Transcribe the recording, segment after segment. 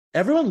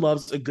Everyone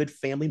loves a good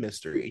family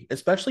mystery,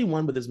 especially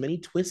one with as many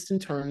twists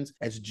and turns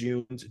as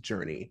June's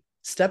Journey.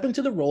 Step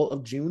into the role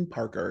of June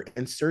Parker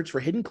and search for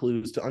hidden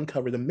clues to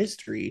uncover the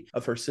mystery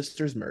of her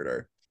sister's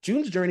murder.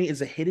 June's Journey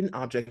is a hidden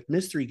object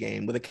mystery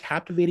game with a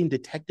captivating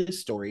detective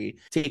story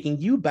taking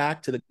you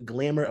back to the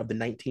glamour of the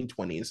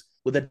 1920s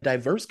with a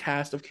diverse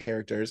cast of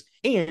characters.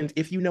 And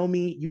if you know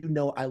me, you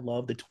know I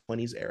love the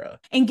 20s era.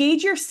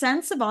 Engage your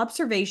sense of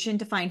observation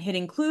to find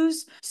hidden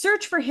clues,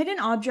 search for hidden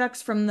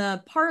objects from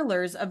the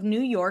parlors of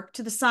New York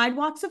to the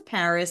sidewalks of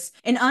Paris,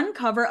 and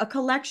uncover a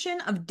collection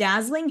of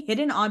dazzling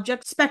hidden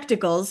object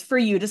spectacles for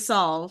you to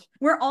solve.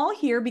 We're all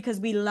here because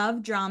we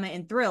love drama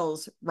and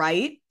thrills,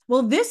 right?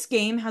 Well, this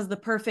game has the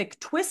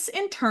perfect twists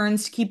and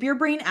turns to keep your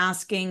brain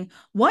asking,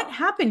 what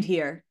happened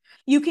here?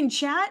 You can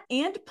chat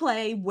and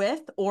play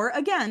with or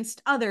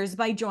against others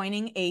by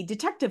joining a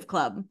detective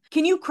club.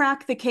 Can you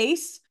crack the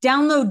case?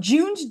 Download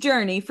June's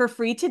Journey for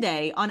free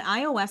today on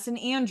iOS and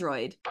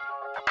Android.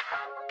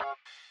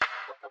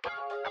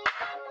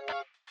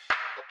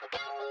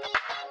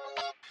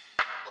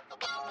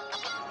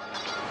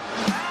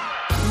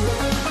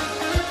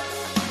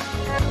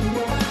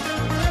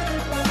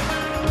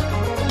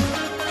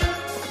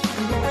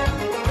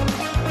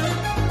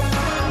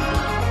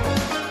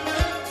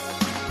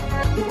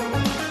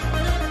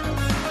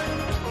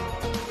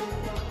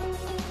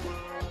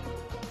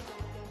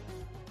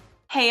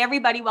 Hey,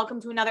 everybody,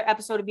 welcome to another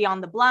episode of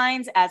Beyond the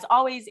Blinds. As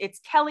always, it's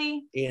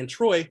Kelly. And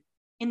Troy.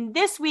 And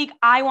this week,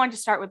 I want to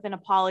start with an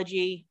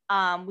apology.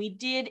 We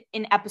did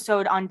an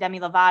episode on Demi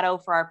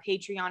Lovato for our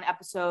Patreon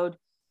episode,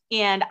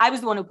 and I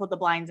was the one who pulled the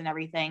blinds and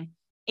everything.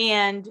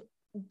 And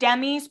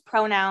Demi's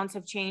pronouns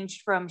have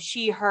changed from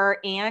she, her,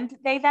 and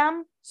they,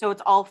 them. So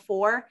it's all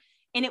four.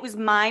 And it was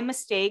my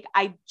mistake.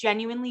 I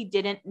genuinely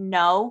didn't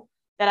know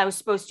that I was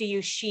supposed to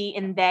use she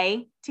and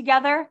they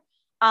together.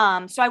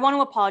 So I want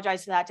to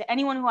apologize to that. To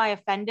anyone who I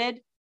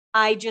offended,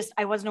 I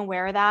wasn't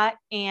aware of that.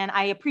 And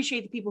I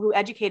appreciate the people who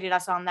educated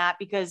us on that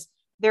because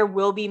there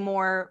will be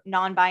more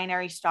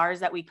non-binary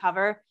stars that we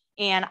cover.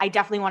 And I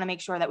definitely want to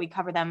make sure that we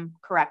cover them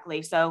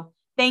correctly. So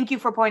thank you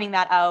for pointing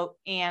that out.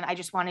 And I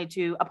just wanted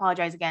to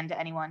apologize again to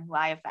anyone who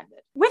I offended.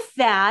 With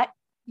that,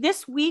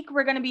 this week,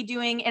 we're going to be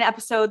doing an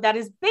episode that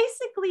is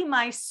basically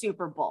my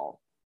Super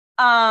Bowl.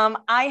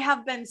 I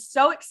have been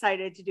so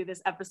excited to do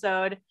this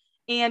episode.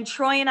 And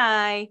Troy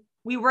and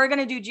we were going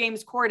to do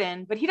James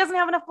Corden, but he doesn't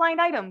have enough blind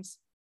items.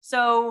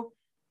 So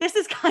this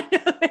is kind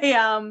of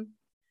a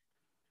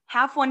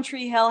half One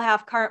Tree Hill,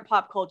 half current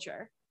pop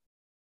culture.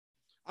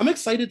 I'm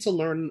excited to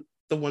learn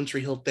the One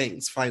Tree Hill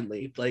things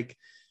finally. Like,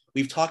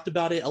 we've talked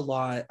about it a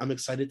lot. I'm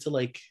excited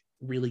to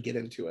really get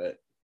into it.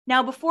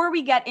 Now, before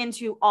we get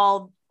into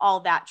all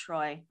that,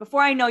 Troy,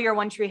 before I know your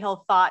One Tree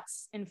Hill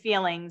thoughts and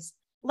feelings,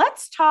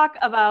 let's talk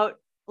about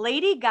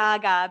Lady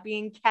Gaga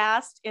being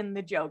cast in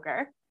The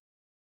Joker.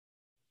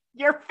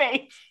 Your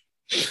face.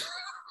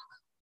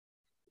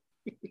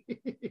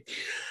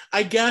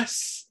 I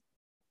guess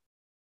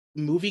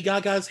movie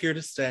Gaga is here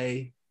to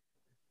stay,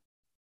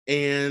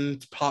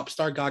 and pop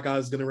star Gaga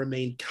is going to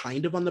remain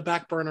kind of on the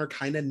back burner,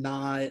 kind of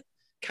not,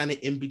 kind of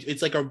in between.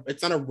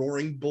 It's not a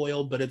roaring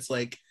boil, but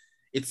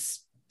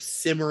it's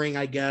simmering,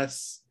 I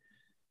guess.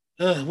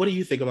 What do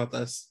you think about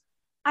this?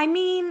 I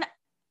mean,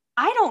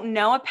 I don't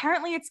know.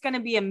 Apparently, it's going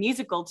to be a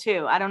musical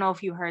too. I don't know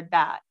if you heard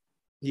that.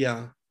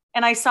 Yeah.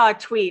 And I saw a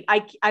tweet.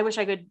 I wish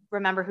I could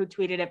remember who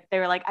tweeted it. They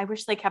were like, I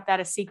wish they kept that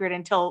a secret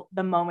until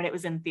the moment it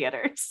was in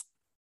theaters.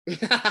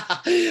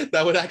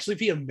 That would actually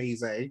be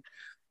amazing.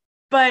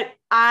 But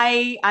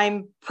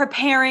I'm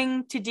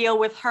preparing to deal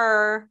with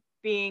her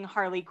being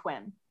Harley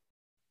Quinn.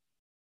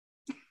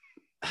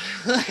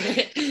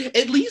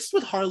 At least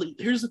with Harley,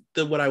 here's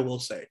what I will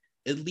say.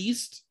 At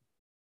least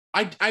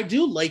I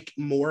do like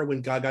more when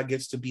Gaga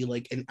gets to be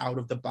like an out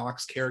of the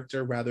box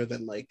character rather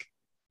than like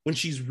when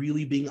she's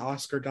really being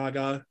Oscar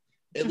Gaga.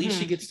 At least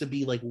she gets to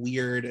be like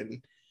weird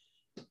and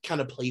kind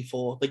of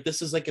playful. Like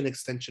this is like an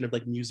extension of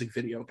like music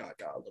video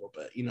Gaga a little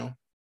bit, you know?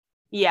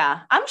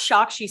 Yeah, I'm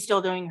shocked she's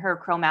still doing her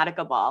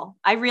Chromatica ball.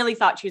 I really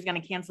thought she was going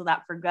to cancel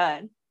that for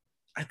good.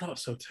 I thought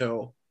so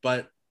too,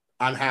 but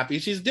I'm happy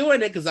she's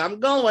doing it because I'm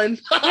going.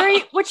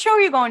 What show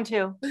are you going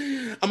to?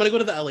 I'm going to go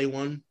to the LA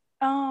one.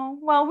 Oh,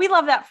 well, we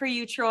love that for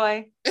you,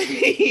 Troy.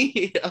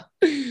 Yeah.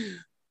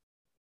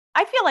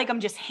 I feel like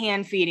I'm just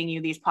hand feeding you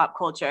these pop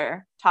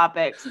culture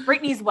topics.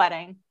 Britney's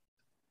wedding.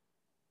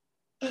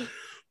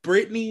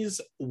 Britney's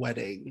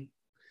wedding.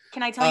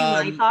 Can I tell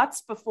you my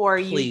thoughts before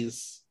you?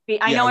 Please.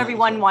 I know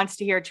everyone wants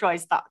to hear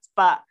Troy's thoughts,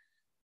 but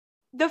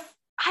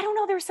I don't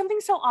know. There's something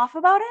so off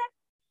about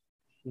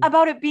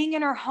it being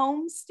in her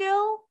home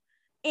still,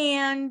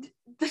 and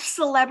the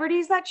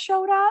celebrities that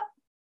showed up.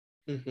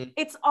 Mm-hmm.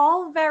 It's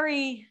all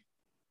very,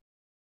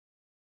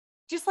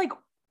 just like,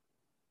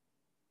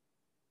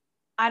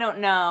 I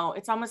don't know.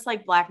 It's almost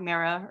like Black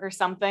Mirror or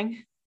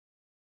something.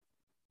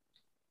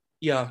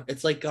 Yeah,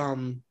 it's like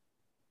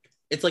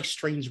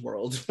Strange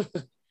World.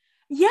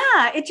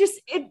 Yeah,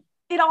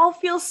 it all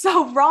feels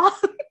so wrong.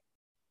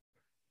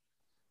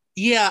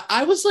 Yeah,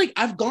 I was like,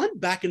 I've gone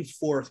back and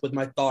forth with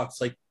my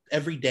thoughts. Like,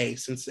 every day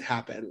since it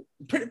happened,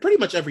 pretty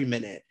much every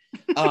minute.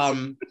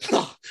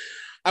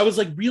 I was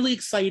like really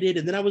excited,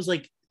 and then I was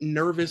like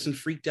nervous and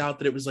freaked out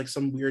that it was like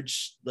some weird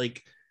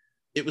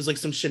it was like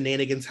some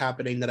shenanigans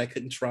happening that I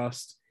couldn't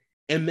trust.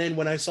 And then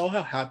when I saw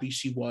how happy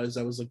she was,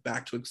 I was like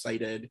back to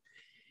excited.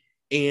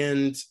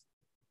 And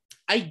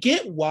I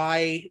get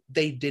why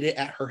they did it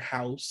at her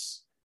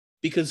house,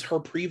 because her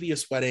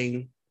previous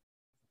wedding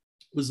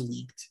was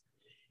leaked,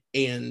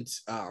 and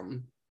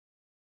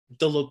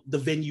the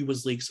venue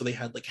was leaked, so they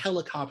had like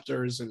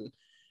helicopters and,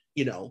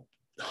 you know,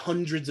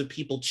 hundreds of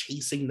people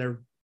chasing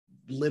their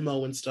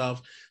limo and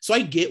stuff. So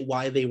I get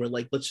why they were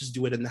like, let's just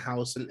do it in the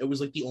house, and it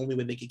was like the only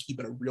way they could keep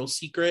it a real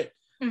secret,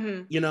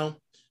 you know.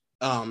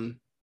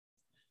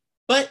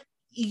 But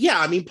yeah,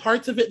 I mean,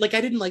 parts of it, like,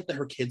 I didn't like that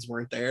her kids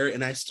weren't there,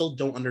 and I still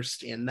don't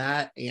understand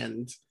that,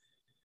 and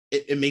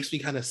it makes me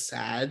kind of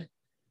sad.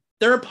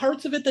 There are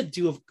parts of it that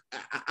do,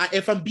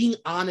 if I'm being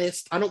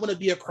honest, I don't want to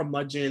be a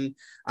curmudgeon.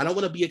 I don't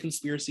want to be a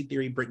conspiracy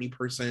theory Britney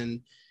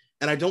person,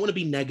 and I don't want to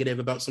be negative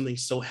about something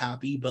so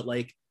happy, but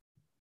like,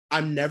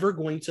 I'm never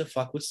going to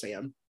fuck with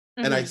Sam,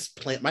 and I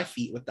plant my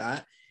feet with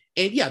that.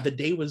 And yeah, the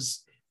day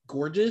was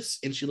gorgeous,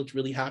 and she looked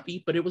really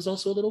happy, but it was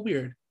also a little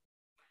weird.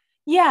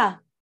 Yeah.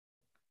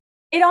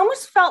 It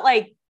almost felt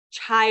like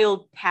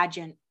child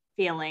pageant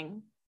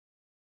feeling.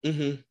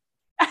 Does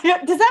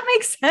that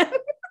make sense?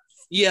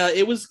 Yeah,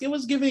 it was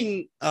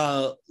giving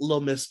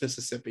Little Miss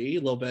Mississippi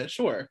a little bit,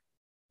 sure.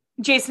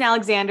 Jason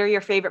Alexander, your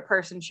favorite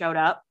person, showed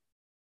up.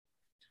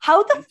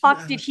 How the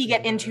fuck did he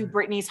get into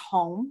Britney's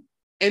home?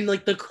 And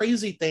like the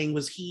crazy thing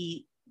was,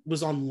 he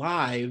was on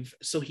live,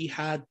 so he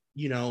had,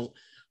 you know,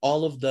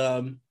 all of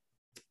the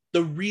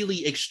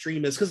really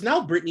extremists, because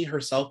now Britney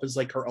herself is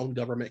like her own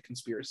government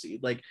conspiracy.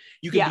 Like,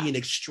 you can be an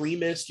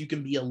extremist, you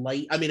can be a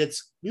light. I mean,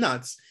 it's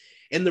nuts.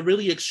 And the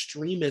really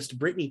extremist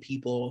Britney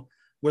people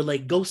were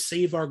like, go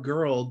save our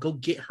girl, go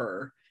get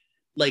her,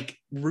 like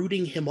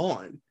rooting him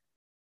on.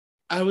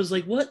 I was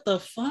like, what the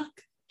fuck?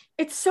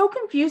 It's so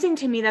confusing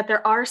to me that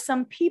there are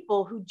some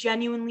people who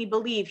genuinely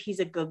believe he's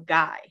a good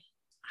guy.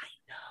 I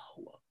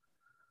know.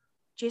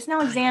 Jason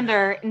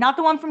Alexander, not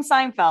the one from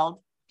Seinfeld.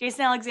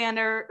 Jason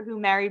Alexander, who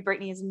married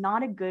Britney, is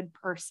not a good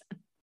person.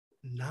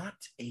 Not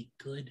a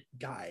good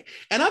guy.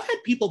 And I've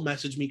had people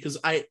message me, because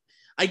I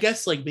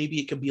guess like maybe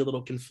it could be a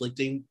little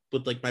conflicting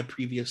with like my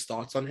previous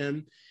thoughts on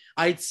him.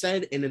 I'd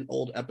said in an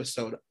old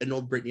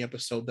Britney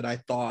episode, that I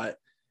thought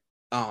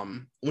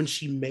when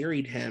she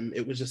married him,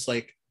 it was just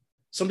like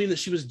something that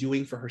she was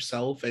doing for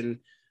herself. And,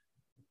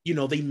 you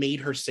know, they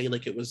made her say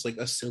like it was like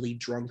a silly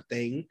drunk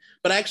thing.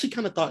 But I actually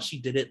kind of thought she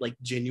did it like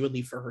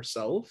genuinely for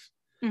herself.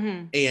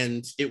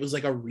 And it was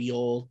like a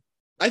real,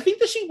 I think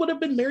that she would have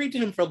been married to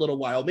him for a little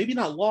while, maybe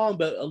not long,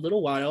 but a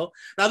little while.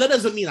 Now, that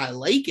doesn't mean I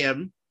like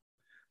him,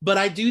 but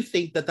I do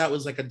think that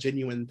was like a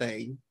genuine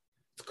thing.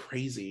 It's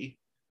crazy.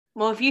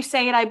 Well, if you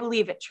say it, I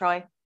believe it,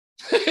 Troy.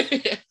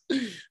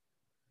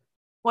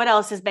 What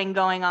else has been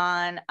going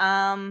on?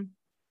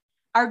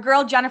 Our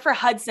girl Jennifer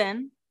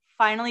Hudson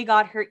finally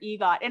got her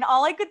EGOT. And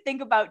all I could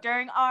think about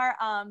during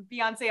our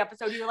Beyonce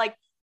episode, you were like,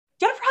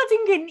 Jennifer Hudson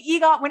can get an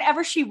EGOT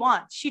whenever she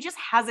wants. She just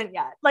hasn't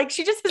yet. Like,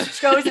 she just has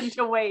chosen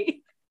to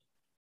wait.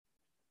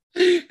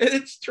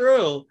 It's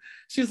true.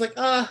 She's like,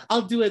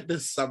 I'll do it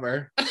this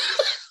summer.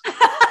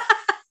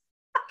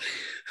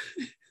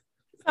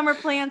 Summer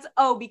plans.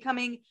 Oh,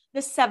 becoming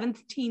the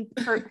 17th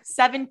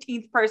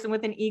person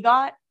with an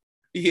EGOT.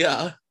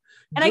 Yeah.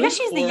 And I guess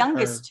she's the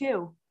youngest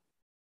too.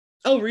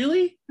 Oh,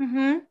 really?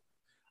 I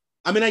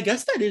mean, I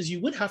guess that is,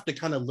 you would have to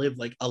kind of live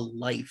like a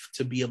life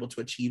to be able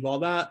to achieve all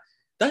that.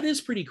 That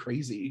is pretty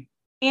crazy.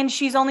 And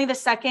she's only the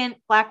second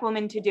Black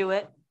woman to do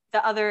it.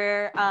 The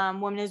other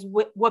woman is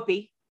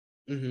Whoopi.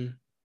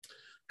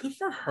 Good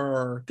for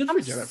her. Good for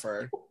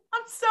Jennifer.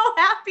 I'm so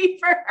happy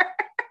for her.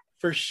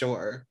 For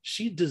sure.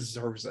 She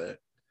deserves it.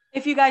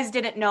 If you guys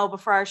didn't know,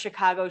 before our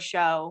Chicago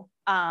show,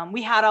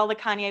 we had all the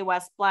Kanye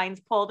West blinds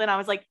pulled, and I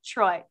was like,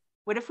 Troy,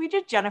 what if we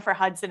did Jennifer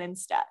Hudson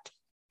instead?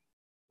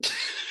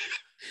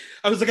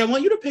 I was like, I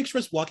want you to picture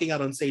us walking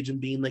out on stage and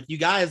being like, you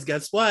guys,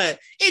 guess what?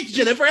 It's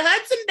Jennifer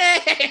Hudson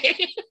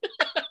Day.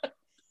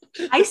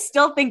 I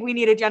still think we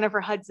need a Jennifer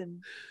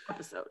Hudson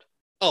episode.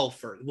 Oh,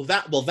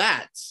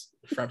 that's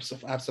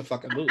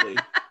absolutely.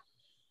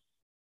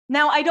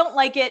 Now, I don't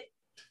like it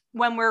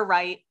when we're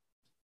right,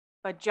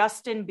 but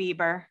Justin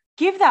Bieber,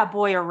 give that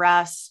boy a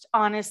rest,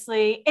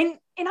 honestly. And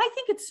I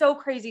think it's so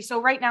crazy.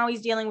 So right now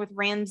he's dealing with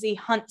Ramsay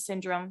Hunt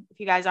syndrome. If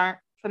you guys aren't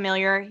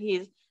familiar,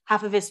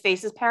 half of his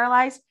face is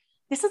paralyzed.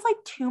 This is like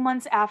 2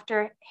 months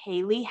after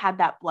Hailey had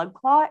that blood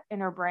clot in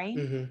her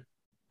brain.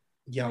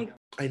 Yeah,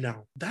 I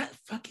know. That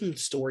fucking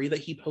story that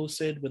he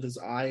posted with his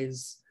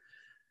eyes,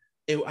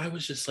 I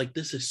was just like,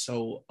 this is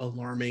so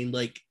alarming.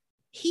 Like,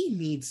 he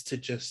needs to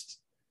just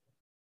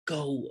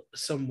go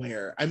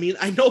somewhere. I mean,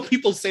 I know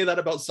people say that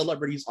about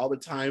celebrities all the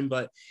time,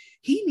 but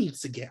he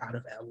needs to get out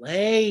of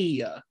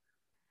LA.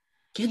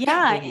 Get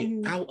that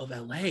boy out of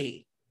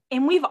LA.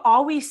 And we've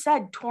always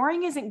said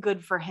touring isn't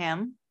good for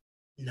him.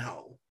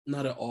 No,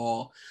 not at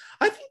all.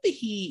 I think that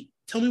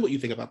tell me what you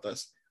think about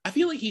this. I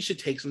feel like he should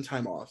take some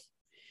time off.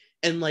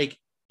 And like,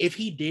 if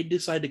he did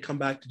decide to come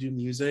back to do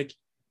music,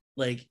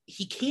 like,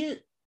 he can't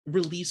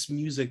release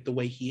music the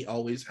way he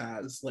always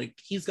has. Like,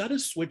 he's got to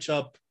switch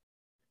up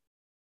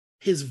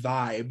his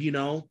vibe, you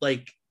know?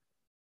 Like,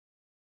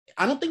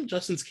 I don't think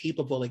Justin's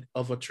capable like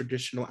of a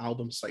traditional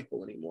album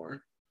cycle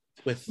anymore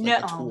with like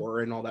a No, tour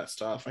and all that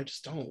stuff. I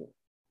just don't.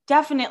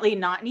 definitely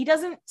not. And he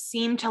doesn't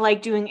seem to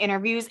like doing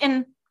interviews.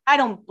 And I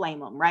don't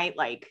blame him, right?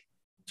 Like,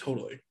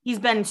 Totally. he's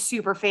been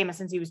super famous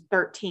since he was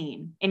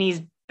 13 and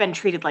he's been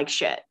treated like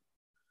shit.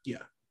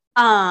 Yeah.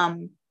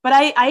 But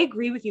I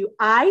agree with you.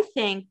 I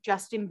think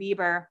Justin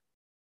Bieber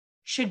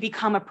should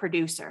become a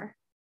producer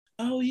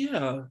Oh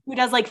yeah. who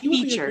does like He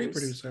would be a great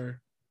features.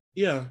 producer.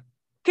 Yeah.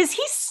 Because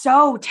he's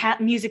so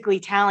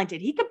musically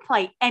talented. He could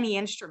play any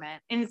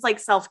instrument and it's like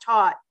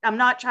self-taught. I'm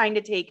not trying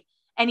to take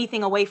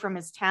anything away from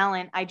his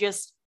talent. I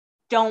just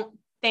don't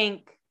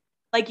think,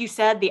 like you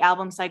said, the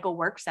album cycle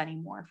works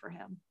anymore for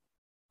him.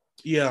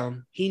 Yeah.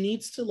 He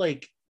needs to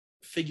like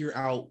figure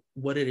out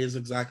what it is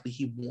exactly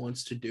he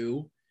wants to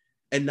do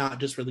and not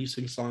just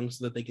releasing songs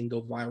so that they can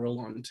go viral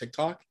on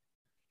TikTok.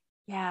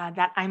 Yeah,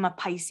 that I'm a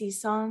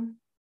Pisces song.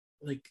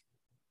 Like,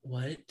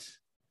 what?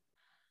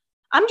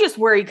 I'm just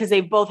worried because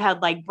they've both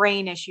had like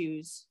brain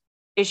issues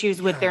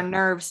with their Yeah.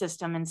 nerve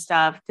system and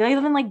stuff. Do they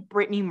live in like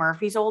Brittany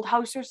Murphy's old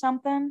house or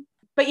something?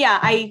 But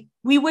yeah,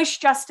 we wish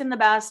Justin the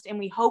best and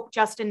we hope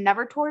Justin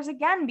never tours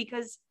again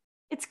because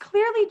it's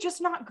clearly just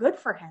not good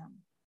for him.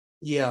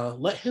 Yeah,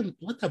 let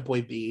that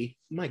boy be.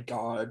 My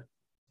God.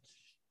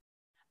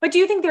 But do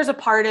you think there's a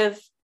part of,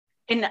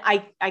 and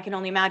I can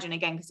only imagine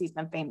again, because he's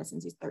been famous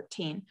since he's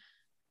 13,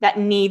 that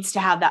needs to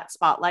have that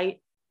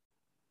spotlight?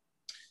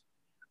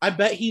 I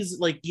bet he's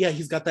like, yeah,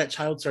 he's got that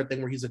child star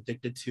thing where he's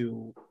addicted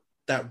to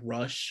that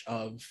rush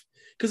of,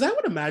 because I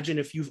would imagine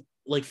if you've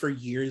like for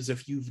years,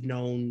 if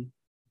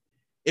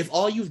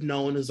all you've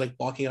known is like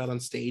walking out on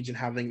stage and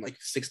having like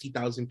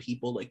 60,000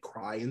 people like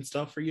cry and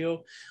stuff for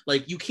you,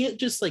 like you can't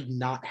just like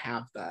not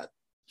have that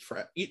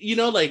for, you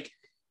know, like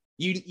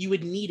you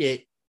would need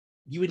it.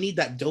 You would need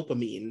that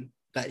dopamine,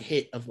 that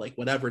hit of like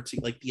whatever to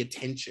like the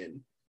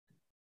attention,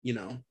 you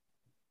know?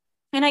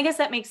 And I guess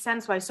that makes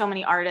sense why so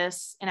many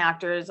artists and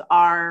actors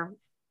are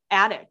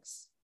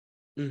addicts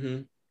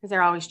Mm-hmm. because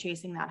they're always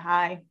chasing that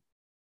high.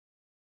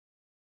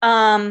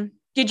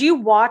 Did you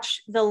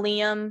watch the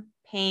Liam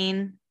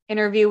Payne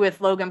interview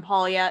with Logan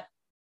Paul yet?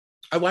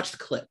 I watched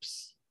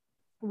clips.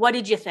 What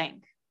did you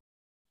think?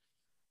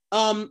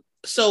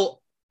 So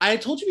I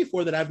told you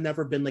before that I've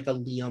never been like a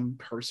Liam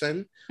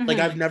person. Like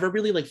I've never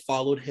really like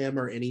followed him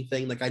or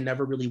anything. Like I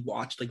never really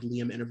watched like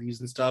Liam interviews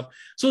and stuff.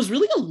 So it was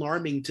really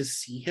alarming to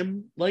see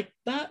him like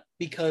that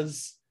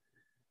because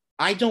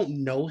I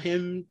don't know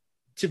him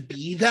to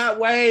be that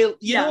way.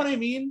 You know what I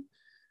mean?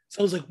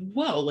 So I was like,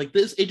 whoa, like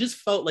this, it just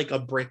felt like a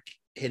brick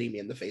hitting me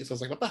in the face. I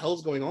was like, what the hell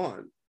is going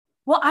on?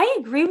 Well, I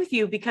agree with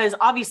you because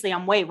obviously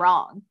I'm way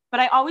wrong,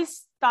 but I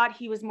always thought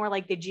he was more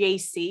like the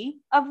JC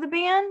of the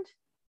band.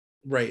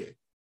 Right.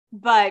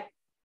 But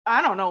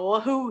I don't know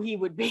who he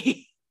would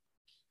be.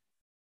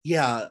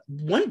 Yeah,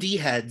 1D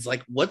heads,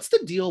 like, what's the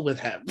deal with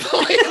him?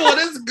 Like, what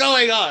is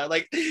going on?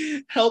 Like,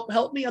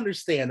 help me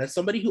understand as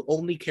somebody who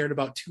only cared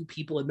about two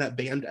people in that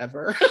band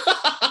ever.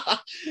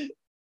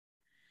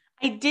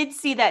 I did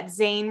see that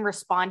Zayn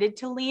responded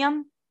to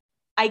Liam.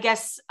 I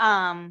guess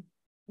when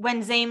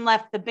Zayn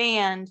left the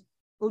band,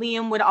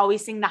 Liam would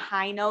always sing the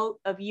high note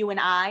of You and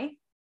I.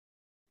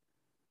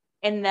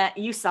 And that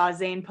you saw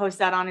Zayn post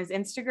that on his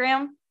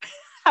Instagram.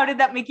 How did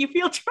that make you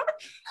feel, Troy?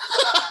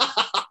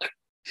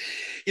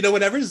 You know,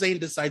 whenever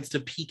Zayn decides to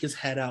peek his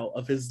head out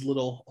of his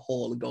little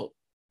hole and go,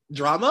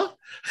 drama,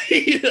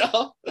 you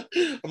know,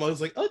 I'm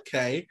always like,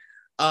 okay.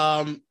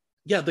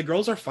 Yeah, the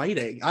girls are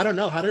fighting. I don't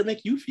know. How did it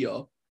make you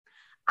feel?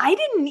 I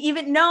didn't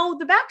even know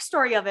the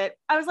backstory of it.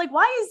 I was like,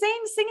 why is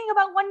Zayn singing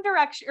about One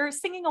Direction or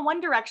singing a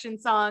One Direction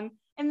song?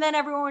 And then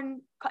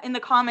everyone in the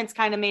comments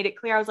kind of made it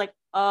clear. I was like,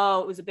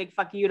 oh, it was a big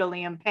fuck you to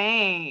Liam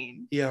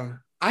Payne. Yeah.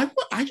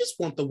 I just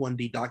want the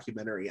 1D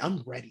documentary.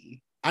 I'm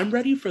ready. I'm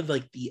ready for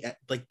the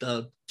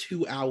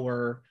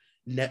 2-hour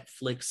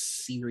Netflix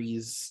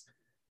series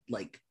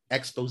like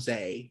expose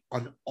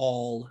on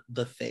all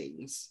the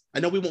things.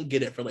 I know we won't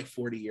get it for like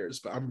 40 years,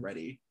 but I'm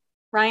ready.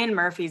 Ryan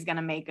Murphy's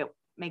gonna make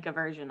a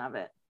version of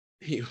it.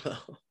 He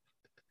will.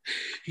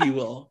 He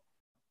will.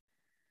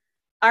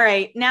 All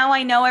right. Now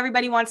I know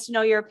everybody wants to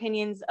know your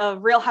opinions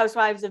of Real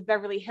Housewives of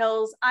Beverly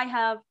Hills. I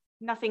have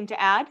nothing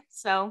to add,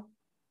 so.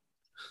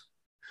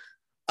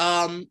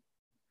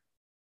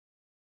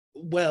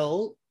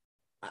 Well,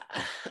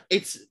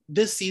 it's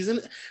this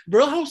season.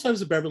 Real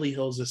Housewives of Beverly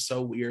Hills is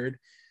so weird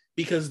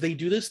because they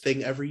do this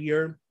thing every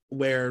year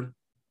where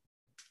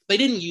they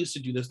didn't used to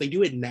do this. They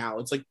do it now.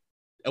 It's like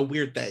a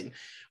weird thing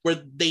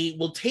where they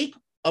will take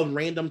a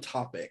random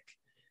topic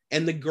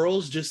and the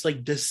girls just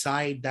like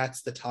decide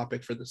that's the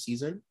topic for the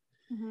season.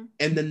 Mm-hmm.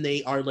 And then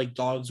they are like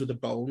dogs with a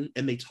bone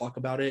and they talk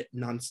about it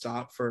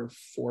nonstop for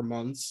 4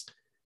 months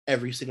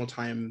every single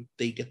time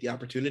they get the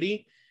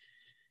opportunity.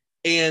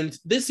 And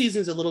this season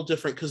is a little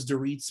different because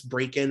Dorit's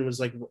break-in was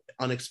like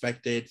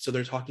unexpected. So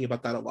they're talking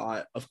about that a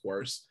lot, of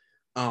course.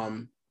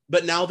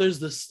 But now there's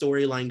this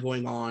storyline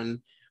going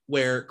on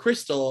where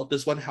Crystal,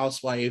 this one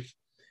housewife,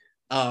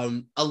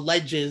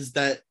 alleges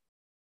that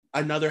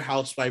another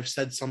housewife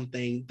said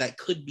something that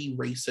could be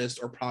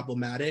racist or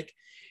problematic,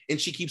 and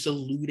she keeps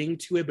alluding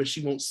to it, but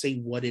she won't say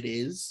what it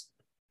is.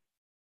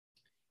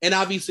 And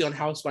obviously on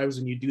Housewives,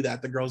 when you do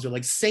that, the girls are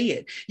like, say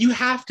it. You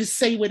have to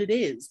say what it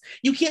is.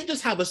 You can't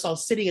just have us all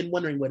sitting and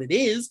wondering what it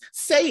is.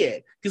 Say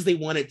it, because they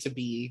want it to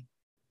be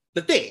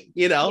the thing,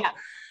 you know? Yeah.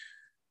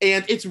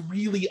 And it's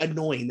really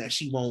annoying that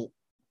she won't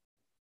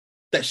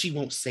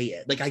say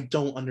it. Like, I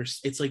don't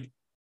understand. It's like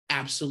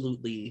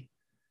absolutely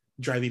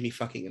driving me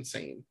fucking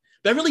insane.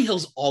 Beverly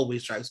Hills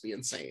always drives me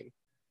insane.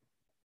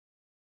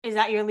 Is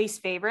that your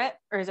least favorite,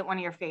 or is it one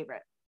of your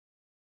favorite?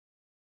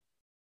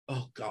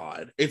 Oh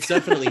God, it's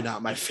definitely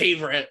not my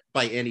favorite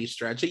by any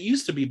stretch. It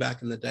used to be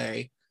back in the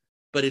day,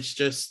 but it's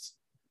just,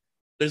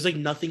 there's like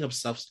nothing of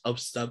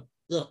substance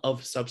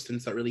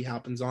that really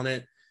happens on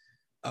it.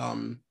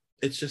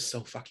 It's just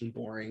so fucking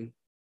boring.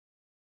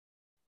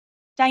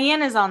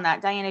 Diana's on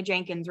that. Diana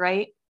Jenkins,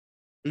 right?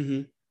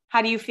 Mm-hmm.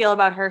 How do you feel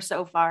about her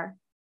so far?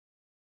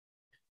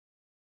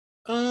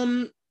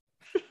 Diana's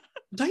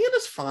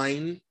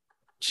fine.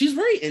 She's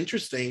very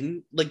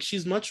interesting. Like,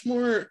 she's much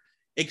more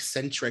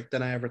eccentric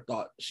than I ever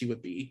thought she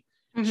would be.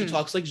 Mm-hmm. She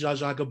talks like Zsa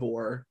Zsa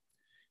Gabor,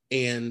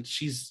 and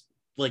she's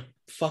like,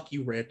 fuck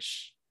you,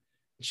 rich.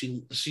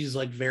 She's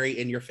like very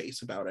in your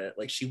face about it.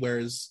 Like, she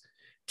wears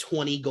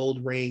 20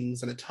 gold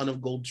rings and a ton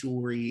of gold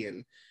jewelry,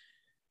 and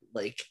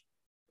like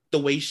the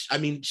way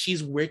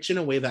she's rich in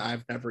a way that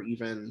I've never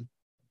even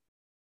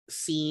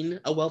seen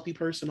a wealthy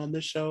person on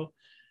this show,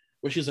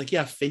 where she's like,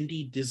 yeah,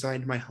 Fendi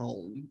designed my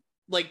home.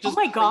 Like, just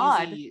oh my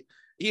God.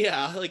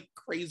 Yeah, like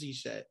crazy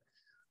shit.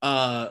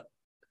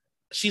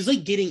 She's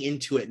like getting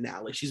into it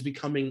now. Like, she's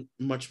becoming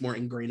much more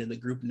ingrained in the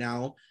group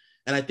now.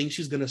 And I think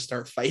she's gonna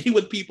start fighting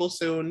with people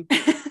soon.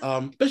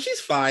 But she's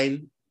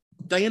fine.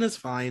 Diana's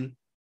fine.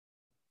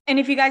 And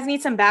if you guys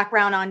need some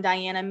background on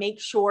Diana, make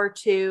sure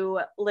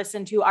to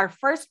listen to our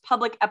first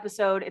public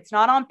episode. It's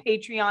not on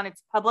Patreon,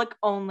 it's public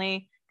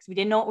only, because we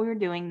didn't know what we were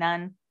doing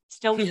then.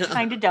 Still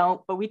kind of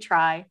don't, but we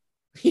try.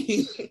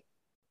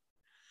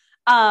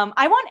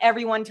 I want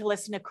everyone to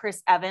listen to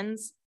Chris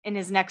Evans in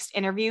his next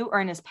interview,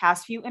 or in his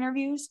past few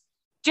interviews.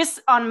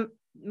 Just on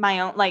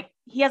my own, like,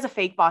 he has a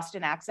fake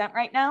Boston accent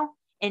right now.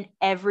 In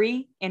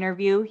every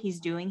interview he's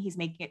doing, he's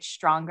making it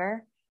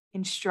stronger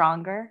and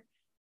stronger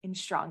and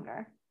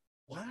stronger.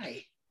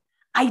 Why?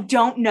 I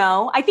don't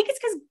know. I think it's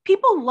because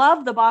people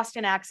love the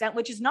Boston accent,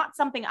 which is not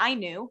something I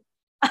knew.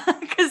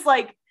 Because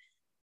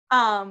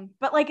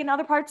but like in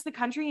other parts of the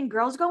country, and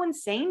girls go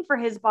insane for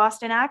his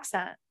Boston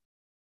accent.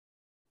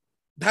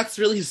 That's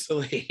really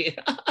silly.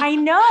 I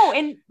know.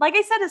 And like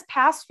I said, his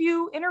past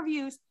few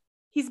interviews,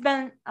 he's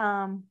been,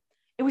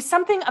 it was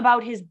something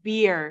about his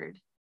beard.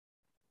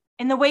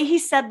 And the way he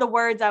said the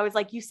words, I was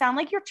like, you sound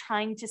like you're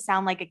trying to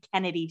sound like a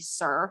Kennedy,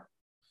 sir.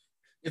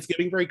 It's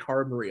giving very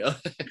Cara Maria.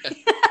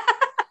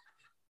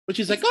 But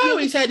she's like, I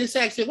always had this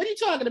accent. What are you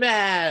talking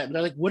about? And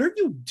they're like, what are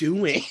you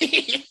doing?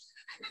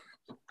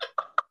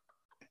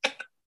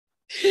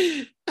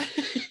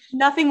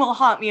 Nothing will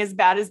haunt me as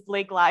bad as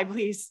Blake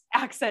Lively's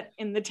accent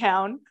in the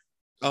town.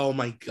 Oh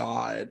my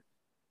God.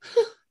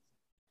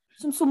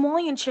 Some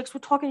Somalian chicks were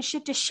talking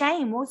shit to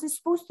Shane. What was it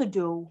supposed to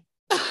do?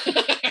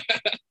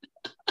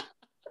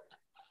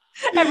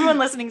 Everyone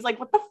listening is like,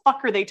 what the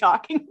fuck are they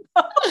talking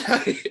about?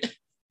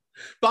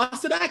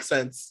 Boston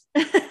accents.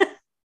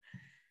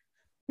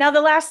 Now,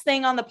 the last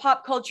thing on the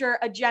pop culture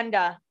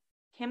agenda,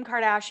 Kim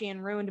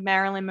Kardashian ruined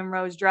Marilyn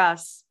Monroe's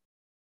dress.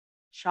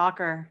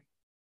 Shocker.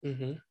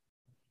 Mm-hmm.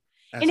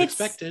 As and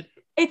expected.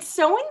 It's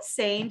so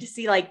insane to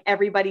see like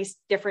everybody's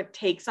different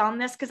takes on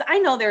this, because I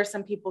know there are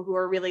some people who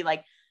are really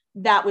like,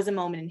 that was a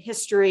moment in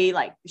history,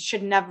 like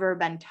should never have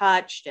been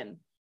touched, and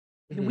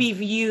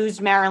we've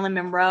used Marilyn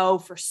Monroe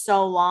for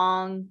so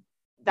long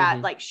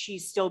that like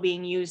she's still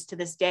being used to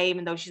this day,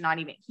 even though she's not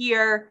even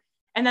here.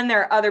 And then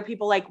there are other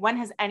people like, when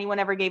has anyone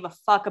ever gave a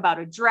fuck about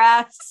a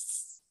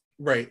dress?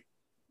 Right.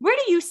 Where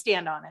do you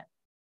stand on it?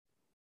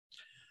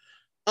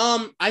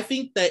 I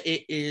think that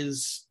it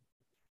is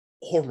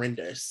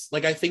horrendous.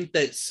 Like, I think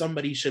that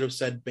somebody should have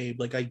said, babe,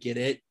 like, I get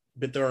it,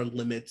 but there are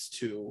limits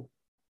to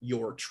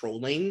your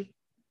trolling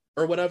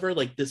or whatever.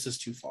 Like, this is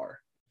too far.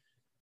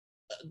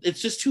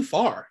 It's just too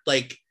far.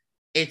 Like,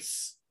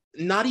 it's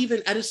not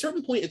even, at a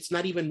certain point, it's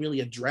not even really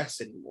a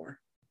dress anymore.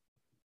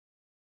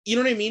 You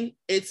know what I mean?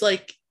 It's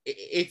like,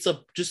 it's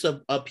just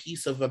a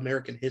piece of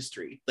American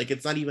history. Like,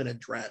 it's not even a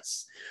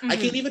dress. I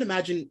can't even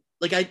imagine,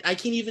 like, I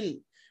can't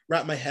even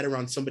wrap my head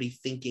around somebody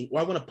thinking,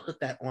 well, I want to put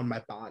that on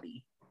my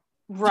body.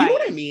 Right. Do you know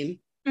what I mean?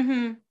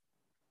 Mm-hmm.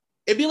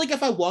 It'd be like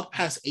if I walked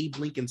past Abe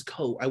Lincoln's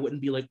coat, I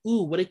wouldn't be like,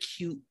 ooh, what a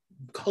cute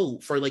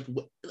coat for, like,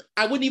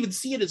 I wouldn't even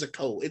see it as a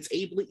coat. It's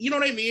Abe Lincoln. You know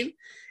what I mean?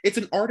 It's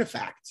an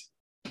artifact.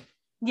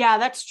 Yeah,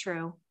 that's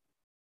true.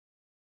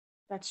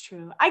 That's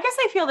true. I guess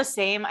I feel the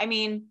same. I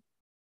mean,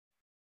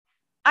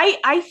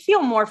 I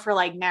feel more for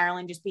like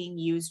Marilyn just being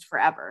used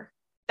forever.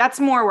 That's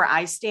more where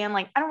I stand.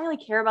 Like, I don't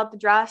really care about the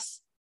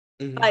dress.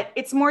 But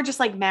it's more just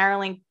like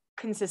Marilyn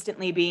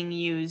consistently being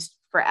used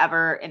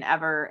forever and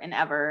ever and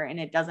ever. And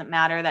it doesn't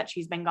matter that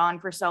she's been gone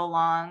for so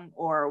long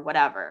or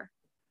whatever.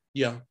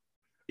 Yeah.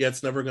 Yeah,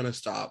 it's never going to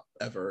stop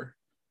ever.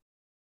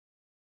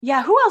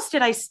 Yeah, who else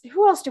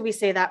did we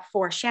say that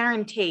for?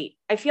 Sharon Tate.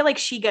 I feel like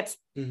she gets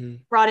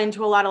brought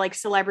into a lot of like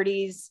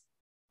celebrities'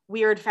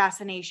 weird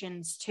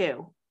fascinations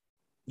too.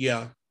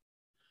 Yeah.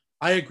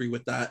 I agree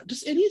with that.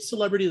 Just any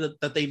celebrity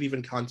that they've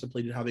even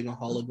contemplated having a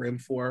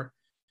hologram for,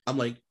 I'm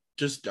like,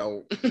 just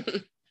don't.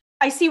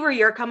 I see where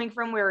you're coming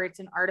from, where it's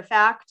an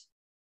artifact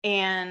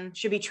and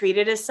should be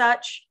treated as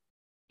such.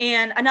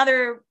 And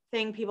another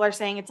thing people are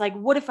saying, it's like,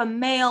 what if a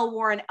male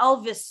wore an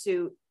Elvis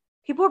suit?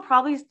 People would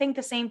probably think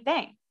the same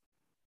thing.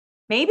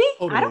 Maybe?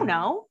 Totally. I don't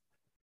know.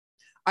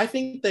 I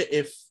think that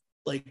if,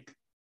 like,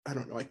 I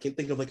don't know, I can't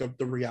think of like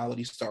the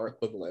reality star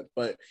equivalent,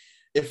 but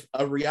if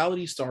a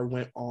reality star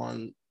went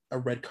on a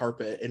red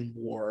carpet and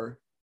wore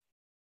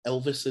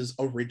Elvis's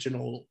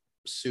original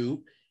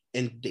suit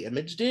and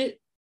damaged it,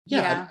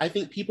 I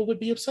think people would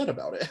be upset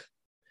about it.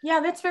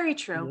 Yeah, that's very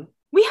true. Mm-hmm.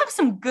 We have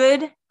some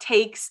good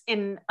takes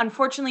and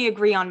unfortunately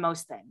agree on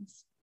most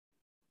things.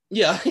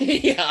 Yeah,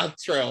 yeah,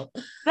 true.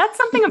 That's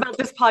something about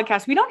this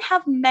podcast. We don't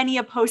have many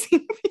opposing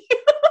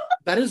views.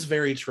 That is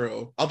very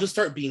true. I'll just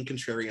start being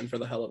contrarian for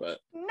the hell of it.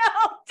 No,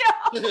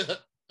 don't.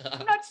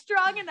 I'm not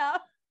strong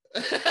enough.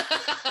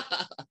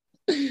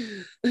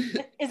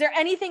 Is there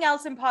anything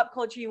else in pop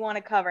culture you want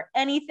to cover?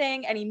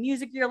 Anything? Any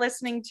music you're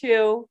listening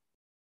to?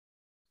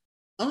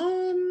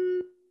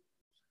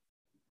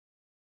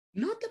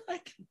 Not that I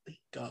can think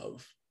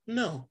of.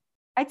 No.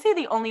 I'd say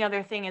the only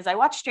other thing is I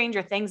watched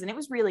Stranger Things and it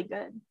was really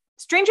good.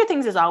 Stranger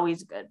Things is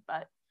always good,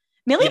 but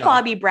Millie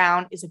Bobby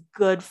Brown is a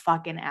good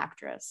fucking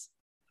actress.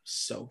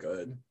 So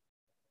good.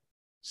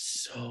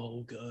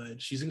 So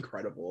good. She's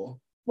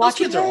incredible. Those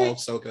kids are all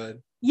so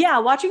good. Yeah,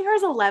 watching her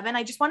as 11,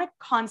 I just want to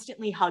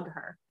constantly hug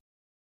her.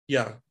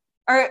 Yeah.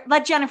 Or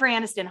let Jennifer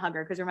Aniston hug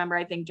her, because remember,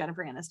 I think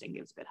Jennifer Aniston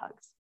gives good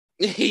hugs.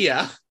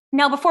 Yeah.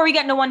 Now, before we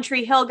get into One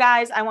Tree Hill,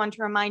 guys, I want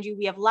to remind you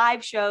we have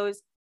live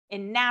shows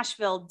in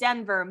Nashville,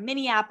 Denver,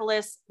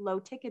 Minneapolis, low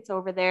tickets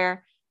over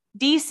there,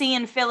 DC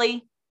and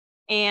Philly,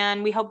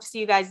 and we hope to see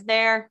you guys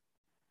there.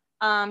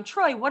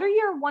 Troy, what are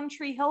your One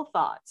Tree Hill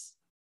thoughts?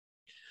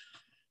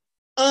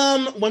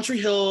 One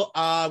Tree Hill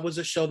was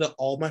a show that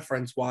all my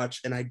friends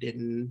watched and I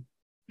didn't.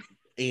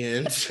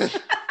 And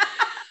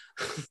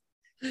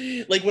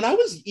like when I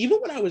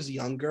was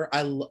younger,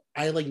 I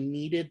like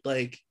needed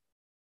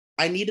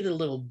I needed a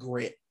little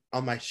grit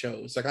on my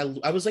shows. Like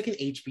I was like an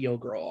HBO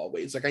girl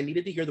always. Like I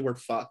needed to hear the word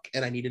fuck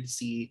and I needed to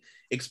see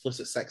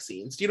explicit sex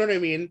scenes. Do you know what I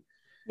mean?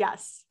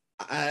 Yes.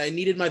 I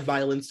needed my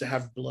violence to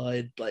have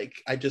blood. Like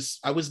I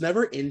was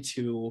never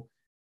into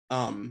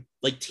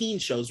like teen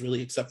shows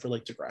really, except for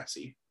like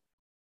Degrassi.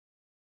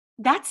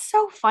 That's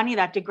so funny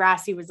that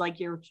Degrassi was like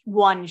your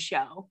one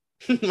show.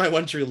 My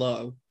One Tree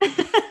Love.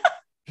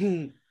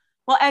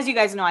 Well, as you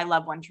guys know, I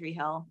love One Tree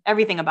Hill.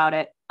 Everything about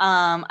it.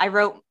 I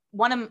wrote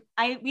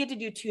we had to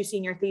do 2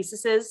 senior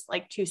theses,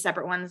 like 2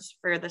 separate ones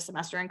for the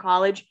semester in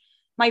college.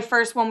 My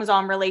first one was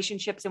on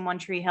relationships in One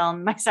Tree Hill.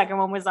 And my second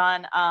one was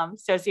on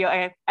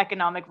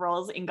socioeconomic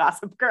roles in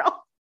Gossip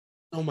Girl.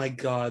 Oh my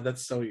God,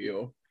 that's so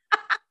you.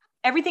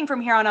 Everything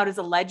from here on out is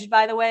alleged,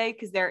 by the way,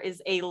 because there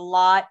is a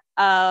lot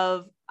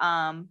of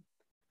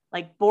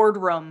like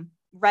boardroom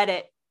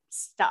Reddit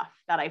stuff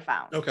that I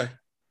found. Okay.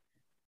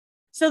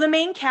 So the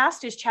main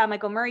cast is Chad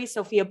Michael Murray,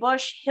 Sophia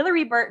Bush,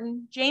 Hillary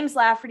Burton, James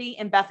Lafferty,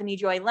 and Bethany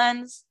Joy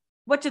Lenz.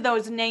 What do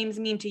those names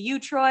mean to you,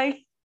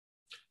 Troy?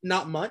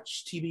 Not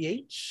much,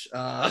 TBH.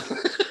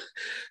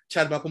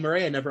 Chad Michael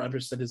Murray, I never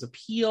understood his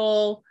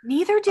appeal.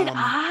 Neither did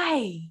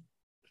I.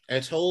 I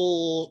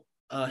told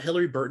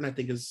Hillary Burton, I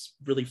think, is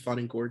really fun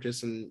and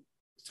gorgeous and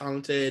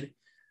talented.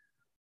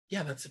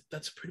 Yeah,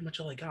 that's pretty much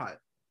all I got.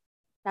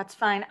 That's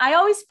fine. I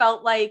always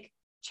felt like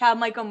Chad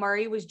Michael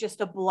Murray was just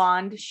a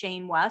blonde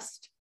Shane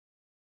West.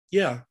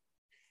 Yeah.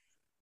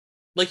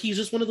 Like he's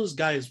just one of those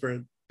guys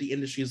where the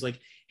industry is like,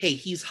 hey,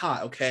 he's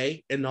hot,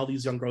 okay? And all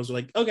these young girls are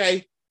like,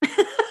 okay.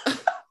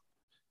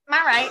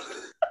 All right.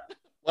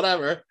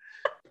 Whatever.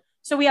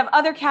 So we have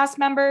other cast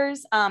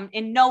members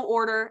in no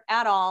order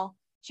at all.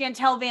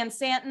 Chantel Van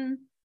Santen,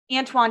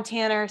 Antoine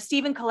Tanner,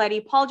 Stephen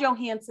Coletti, Paul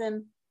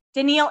Johansson,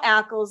 Danielle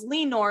Ackles,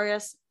 Lee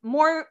Norris,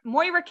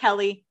 Moira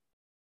Kelly,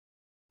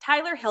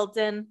 Tyler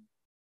Hilton,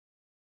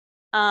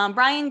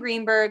 Brian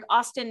Greenberg,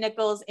 Austin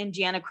Nichols, and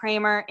Jana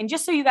Kramer. And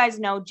just so you guys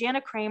know,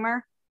 Jana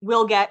Kramer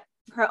will get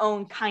her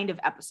own kind of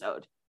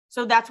episode.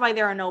 So that's why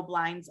there are no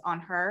blinds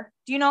on her.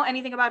 Do you know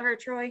anything about her,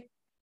 Troy?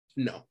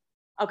 No.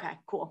 Okay,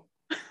 cool.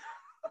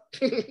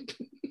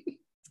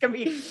 It's going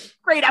to be a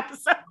great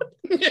episode.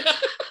 Yeah.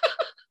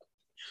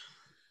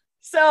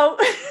 So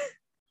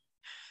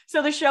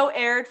the show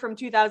aired from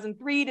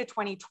 2003 to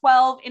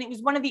 2012, and it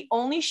was one of the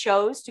only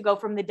shows to go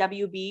from the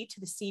WB to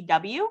the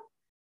CW.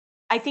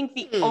 I think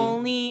the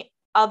only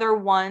other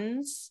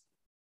ones,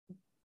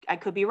 I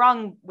could be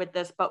wrong with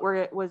this, but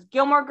was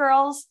Gilmore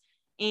Girls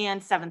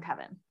and Seventh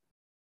Heaven.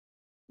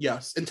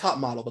 Yes, and Top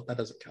Model, but that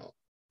doesn't count.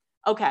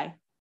 Okay.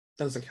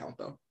 That doesn't count,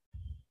 though.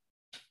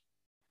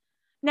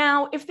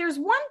 Now, if there's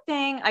one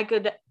thing I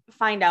could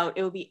find out,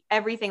 it would be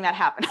everything that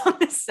happened on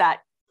this set.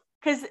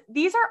 Because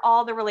these are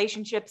all the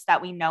relationships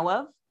that we know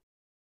of.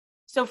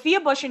 Sophia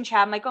Bush and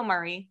Chad Michael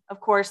Murray,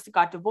 of course,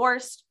 got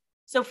divorced.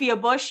 Sophia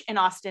Bush and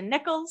Austin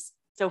Nichols.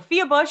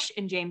 Sophia Bush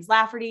and James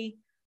Lafferty.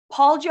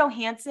 Paul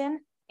Johansson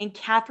and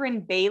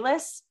Catherine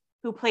Bayless,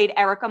 who played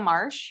Erica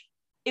Marsh.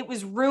 It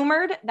was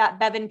rumored that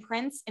Bevan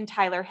Prince and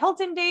Tyler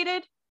Hilton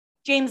dated.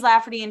 James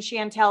Lafferty and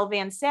Chantel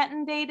Van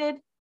Santen dated.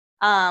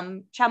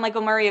 Chad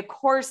Michael Murray, of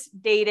course,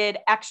 dated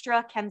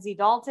extra Kenzie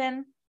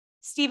Dalton.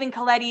 Stephen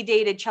Colletti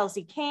dated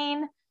Chelsea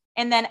Kane.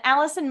 And then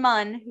Allison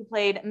Munn, who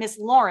played Miss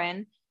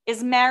Lauren,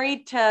 is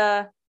married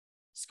to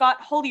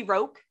Scott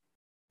Holyroke,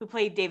 who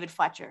played David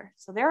Fletcher.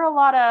 So there's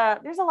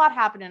a lot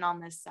happening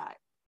on this set.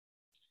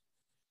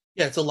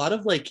 Yeah, it's a lot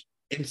of like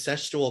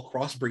incestual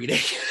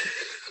crossbreeding.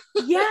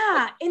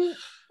 Yeah. And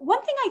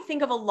one thing I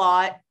think of a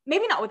lot,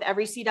 maybe not with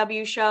every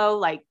CW show,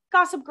 like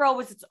Gossip Girl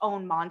was its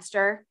own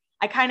monster.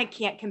 I kind of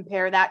can't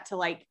compare that to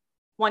like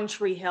One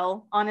Tree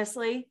Hill,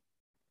 honestly.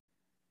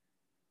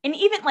 And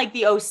even like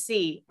the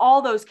OC,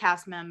 all those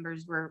cast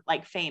members were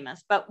like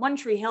famous, but One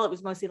Tree Hill, it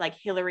was mostly like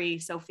Hillary,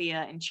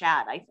 Sophia, and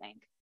Chad, I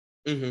think.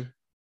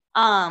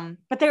 Mm-hmm.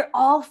 But they're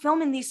all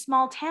filmed in these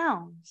small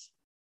towns.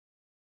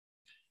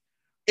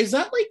 Is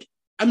that like,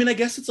 I mean, I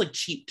guess it's like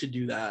cheap to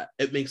do that.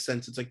 It makes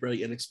sense. It's like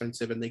really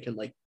inexpensive and they can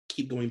like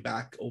keep going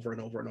back over and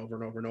over and over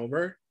and over and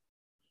over.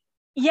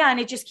 Yeah, and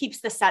it just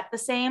keeps the set the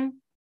same.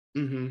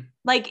 Mm-hmm.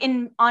 Like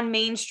on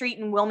Main Street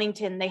in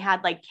Wilmington, they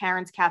had like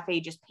Karen's Cafe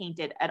just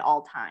painted at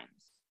all times.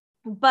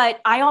 But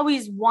I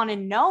always want to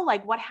know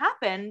like what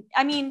happened.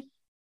 I mean,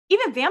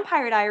 even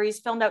Vampire Diaries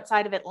filmed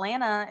outside of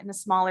Atlanta in a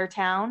smaller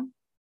town.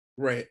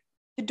 Right.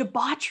 The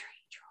debauchery,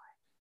 Troy.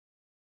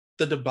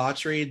 The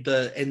debauchery,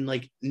 and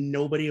like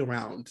nobody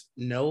around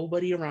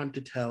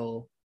to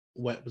tell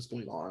what was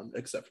going on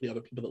except for the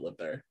other people that lived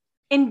there.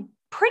 And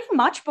pretty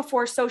much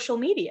before social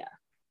media.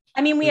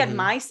 I mean, we had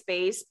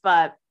MySpace,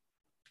 but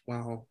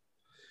wow.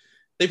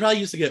 They probably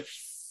used to get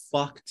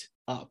fucked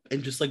up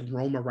and just like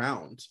roam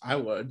around. I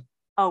would.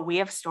 Oh, we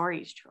have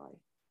stories, Troy.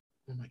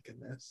 Oh my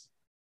goodness.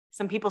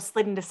 Some people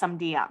slid into some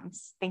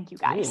DMs. Thank you,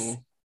 guys. Ooh.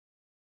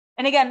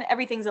 And again,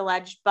 everything's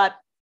alleged, but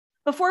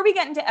before we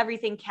get into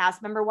everything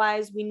cast member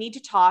wise, we need to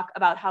talk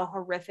about how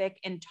horrific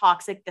and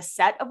toxic the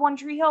set of One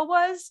Tree Hill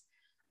was.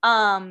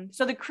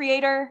 So the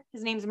creator,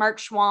 his name's Mark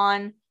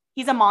Schwann.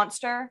 He's a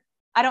monster.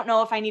 I don't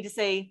know if I need to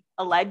say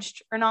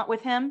alleged or not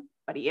with him,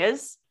 but he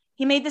is.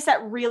 He made the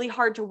set really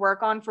hard to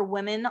work on for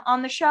women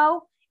on the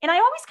show. And I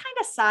always kind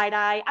of side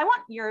eye. I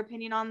want your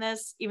opinion on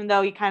this, even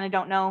though you kind of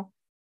don't know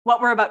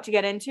what we're about to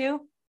get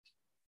into.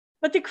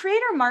 But the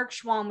creator, Mark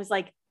Schwann, was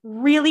like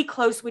really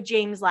close with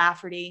James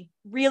Lafferty,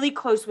 really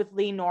close with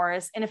Lee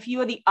Norris, and a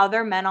few of the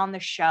other men on the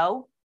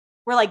show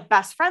were like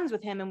best friends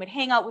with him and would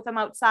hang out with him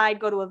outside,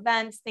 go to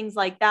events, things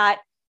like that.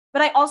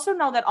 But I also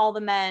know that all the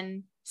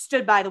men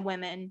stood by the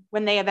women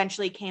when they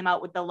eventually came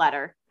out with the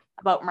letter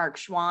about Mark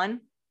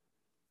Schwann.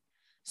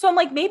 So I'm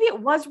like, maybe it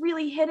was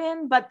really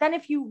hidden, but then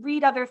if you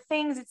read other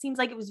things, it seems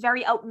like it was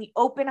very out in the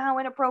open how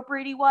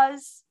inappropriate he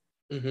was.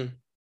 Mm-hmm.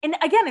 And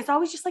again, it's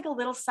always just like a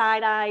little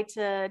side eye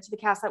to the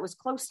cast that was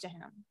close to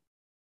him.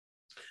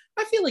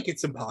 I feel like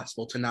it's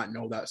impossible to not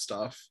know that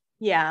stuff.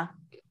 Yeah.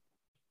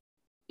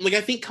 Like,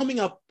 I think coming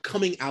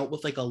out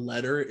with like a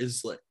letter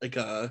is like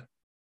a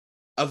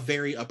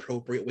very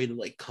appropriate way to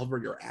like cover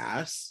your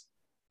ass.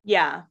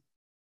 Yeah.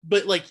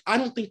 But like, I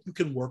don't think you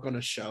can work on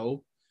a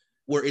show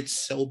where it's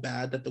so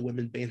bad that the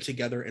women band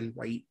together and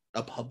write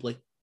a public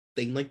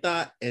thing like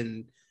that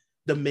and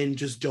the men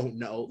just don't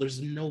know. There's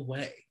no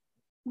way.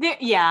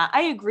 Yeah,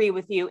 I agree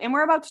with you. And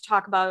we're about to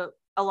talk about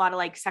a lot of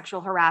like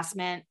sexual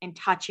harassment and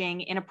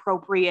touching,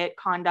 inappropriate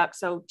conduct.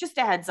 So just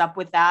a heads up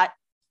with that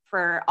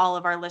for all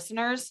of our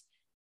listeners.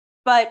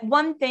 But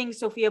one thing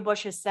Sophia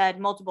Bush has said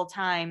multiple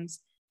times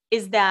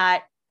is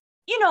that,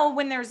 you know,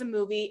 when there's a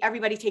movie,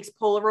 everybody takes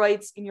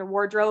Polaroids in your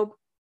wardrobe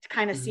to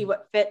kind of see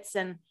what fits.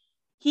 And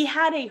he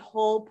had a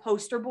whole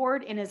poster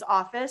board in his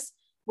office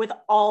with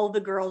all the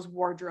girls'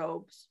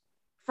 wardrobes,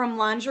 from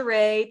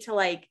lingerie to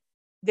like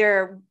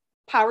their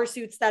power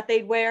suits that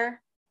they'd wear.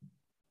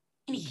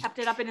 And he kept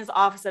it up in his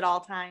office at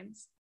all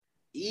times.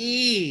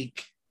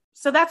 Eek.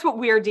 So that's what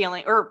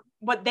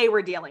what they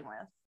were dealing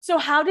with. So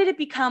how did it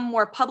become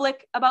more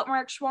public about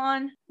Mark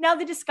Schwann? Now,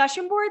 the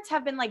discussion boards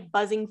have been like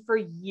buzzing for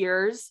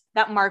years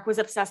that Mark was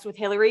obsessed with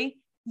Hillary.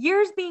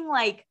 Years being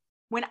like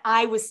when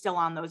I was still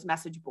on those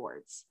message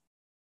boards.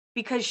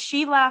 Because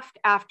she left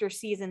after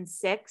season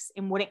 6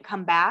 and wouldn't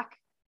come back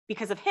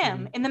because of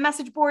him. And the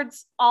message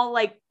boards all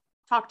like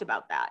talked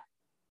about that.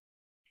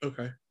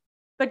 Okay.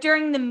 But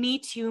during the Me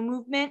Too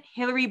movement,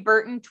 Hillary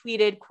Burton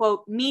tweeted,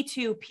 quote, "Me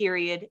Too,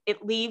 period.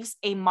 It leaves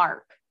a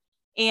mark."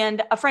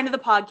 And a friend of the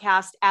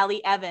podcast,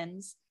 Allie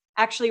Evans,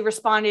 actually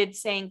responded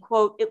saying,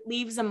 quote, "It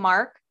leaves a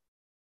mark.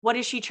 What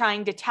is she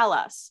trying to tell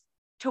us?"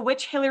 To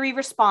which Hillary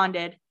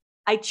responded,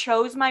 "I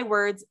chose my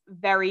words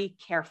very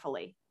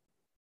carefully."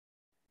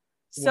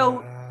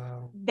 So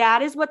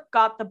that is what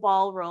got the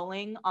ball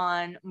rolling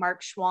on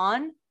Mark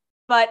Schwann.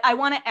 But I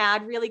want to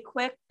add really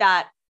quick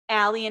that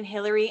Allie and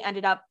Hillary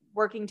ended up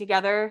working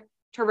together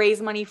to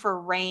raise money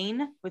for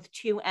RAIN with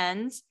 2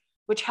 N's,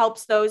 which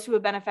helps those who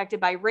have been affected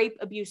by rape,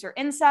 abuse, or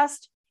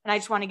incest. And I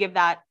just want to give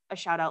that a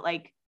shout out.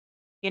 Like,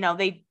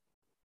 they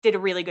did a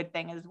really good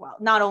thing as well.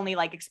 Not only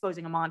like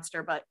exposing a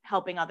monster, but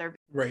helping other.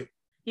 Right.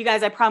 You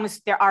guys, I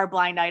promise there are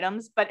blind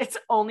items, but it's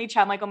only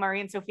Chad Michael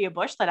Murray and Sophia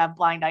Bush that have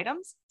blind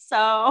items.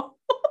 So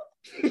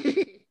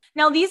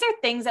now these are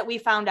things that we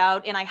found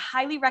out, and I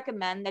highly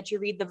recommend that you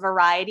read the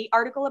Variety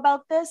article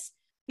about this.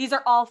 These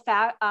are all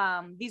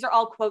these are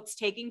all quotes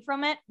taken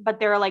from it, but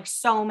there are like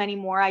so many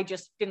more. I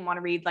just didn't want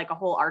to read like a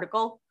whole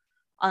article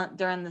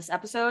during this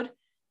episode.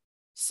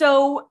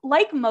 So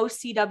like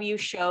most CW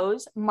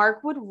shows,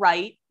 Mark would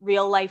write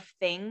real life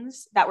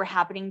things that were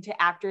happening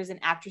to actors and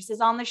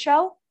actresses on the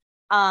show.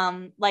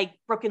 Like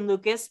Brooke and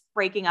Lucas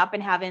breaking up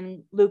and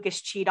having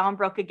Lucas cheat on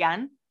Brooke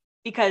again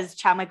because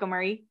Chad Michael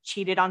Murray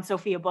cheated on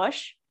Sophia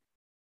Bush.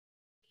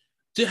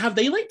 Have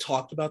they like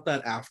talked about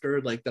that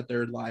after, like that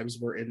their lives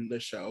were in the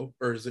show,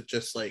 or is it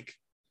just like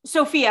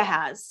Sophia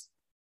has?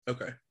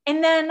 Okay.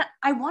 And then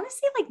I want to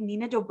say like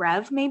Nina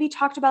Dobrev maybe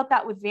talked about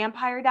that with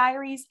Vampire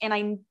Diaries, and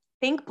I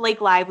think Blake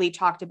Lively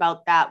talked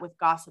about that with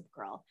Gossip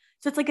Girl.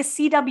 So it's like a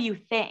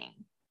CW thing.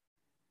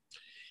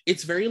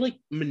 It's very like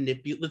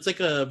it's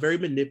like a very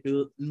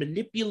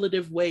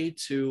manipulative way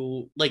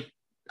to, like,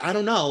 I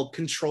don't know,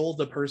 control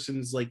the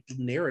person's like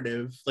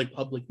narrative, like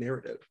public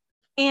narrative.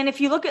 And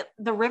if you look at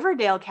the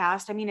Riverdale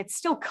cast, I mean, it's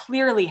still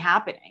clearly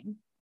happening.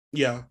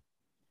 Yeah.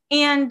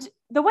 And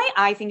the way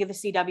I think of the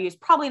CW is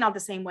probably not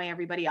the same way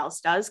everybody else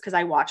does, because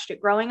I watched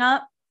it growing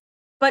up.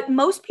 But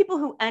most people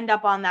who end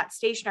up on that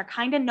station are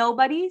kind of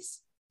nobodies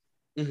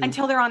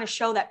until they're on a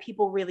show that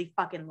people really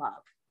fucking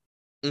love.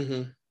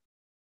 Mm-hmm.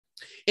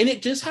 And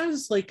it just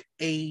has like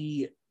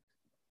I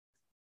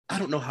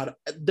don't know how to,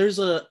 there's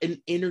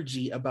an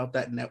energy about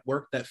that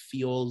network that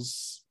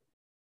feels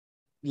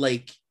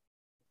like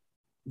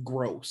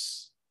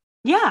gross.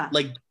 Yeah.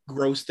 Like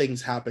gross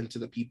things happen to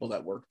the people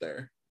that work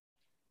there.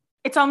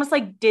 It's almost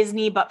like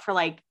Disney, but for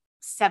like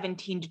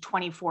 17 to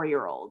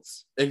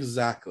 24-year-olds.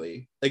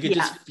 Exactly. Like it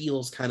just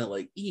feels kind of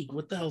like, eek,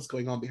 what the hell's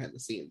going on behind the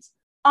scenes?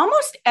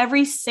 Almost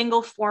every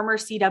single former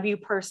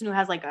CW person who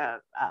has like a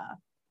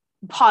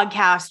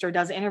podcast or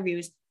does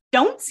interviews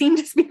don't seem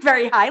to speak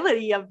very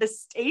highly of the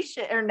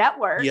station or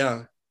network.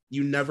 Yeah.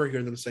 You never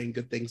hear them saying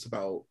good things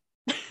about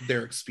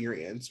their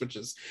experience, which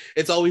is,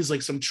 it's always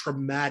like some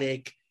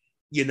traumatic,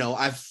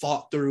 I've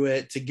fought through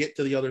it to get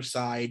to the other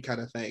side kind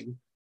of thing.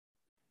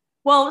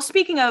 Well,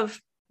 speaking of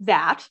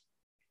that,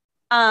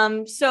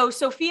 so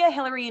Sophia,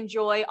 Hillary, and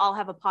Joy all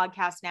have a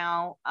podcast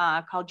now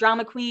called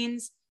Drama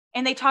Queens.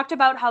 And they talked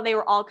about how they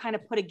were all kind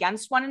of put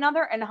against one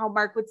another, and how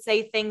Mark would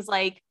say things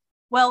like,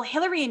 well,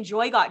 Hillary and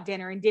Joy got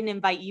dinner and didn't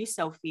invite you,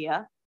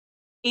 Sophia.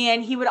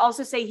 And he would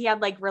also say he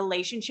had like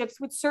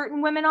relationships with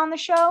certain women on the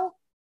show.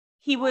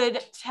 He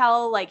would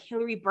tell like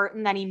Hillary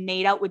Burton that he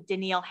made out with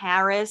Danielle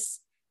Harris.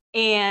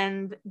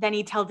 And then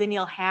he'd tell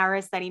Danielle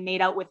Harris that he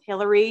made out with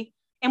Hillary.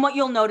 And what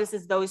you'll notice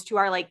is those two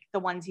are like the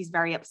ones he's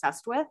very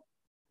obsessed with.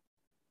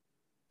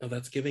 Oh,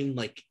 that's giving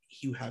like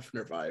Hugh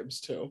Hefner vibes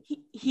too.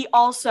 He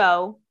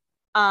also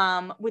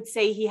would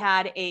say he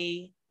had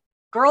a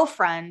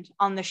girlfriend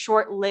on the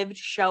short-lived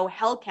show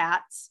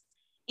Hellcats,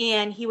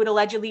 and he would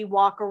allegedly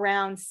walk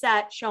around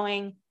set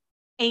showing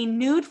a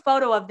nude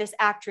photo of this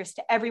actress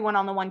to everyone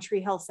on the One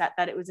Tree Hill set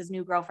that it was his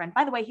new girlfriend.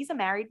 By the way, he's a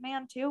married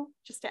man too,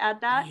 just to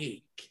add that.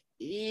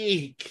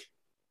 Eek.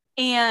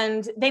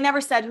 And they never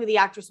said who the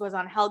actress was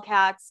on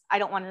Hellcats. I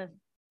don't want to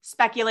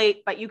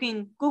speculate, but you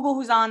can Google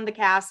who's on the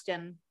cast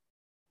and,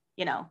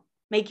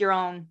 make your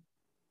own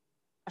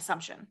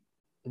assumption.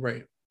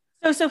 Right.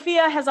 So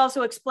Sophia has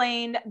also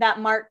explained that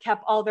Mark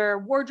kept all their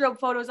wardrobe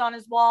photos on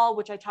his wall,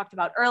 which I talked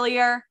about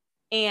earlier.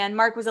 And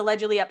Mark was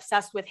allegedly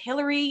obsessed with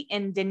Hillary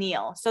and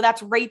Danielle. So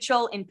that's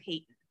Rachel and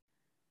Peyton.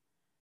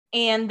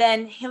 And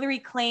then Hillary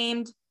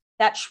claimed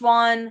that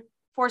Schwan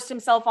forced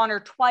himself on her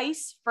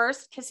twice,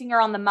 first kissing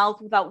her on the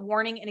mouth without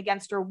warning and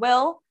against her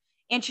will.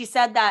 And she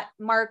said that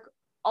Mark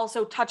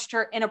also touched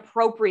her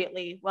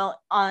inappropriately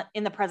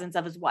in the presence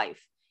of his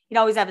wife. He'd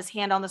always have his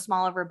hand on the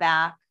small of her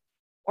back,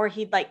 or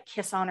he'd like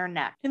kiss on her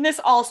neck. And this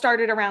all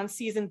started around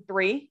season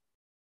 3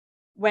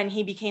 when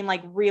he became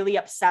like really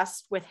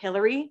obsessed with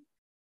Hillary.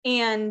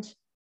 And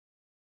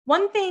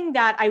one thing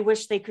that I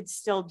wish they could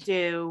still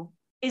do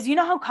is,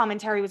 how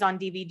commentary was on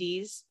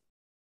DVDs?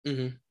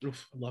 Mm-hmm.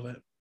 Oof, I love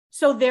it.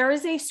 So there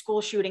is a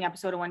school shooting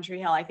episode of One Tree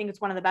Hill. I think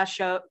it's one of the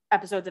best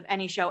episodes of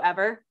any show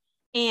ever.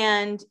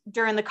 And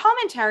during the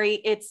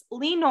commentary, it's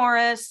Lee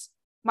Norris,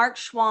 Mark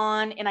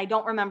Schwan, and I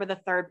don't remember the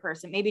third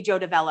person, maybe Joe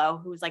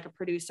DeVello, who's like a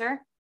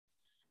producer.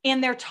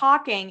 And they're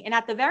talking. And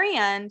at the very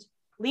end,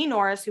 Lee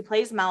Norris, who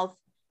plays Mouth,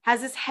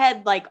 has his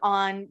head like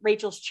on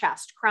Rachel's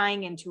chest,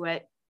 crying into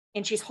it.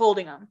 And she's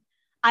holding him.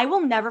 I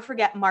will never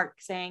forget Mark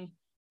saying,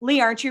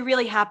 Lee, aren't you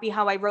really happy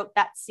how I wrote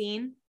that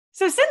scene?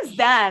 So since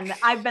then,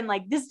 I've been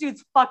like, this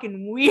dude's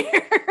fucking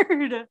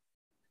weird.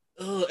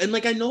 And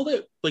like, I know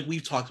that like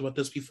we've talked about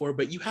this before,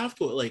 but you have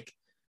to like,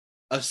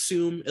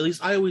 assume, at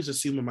least I always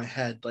assume in my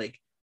head, like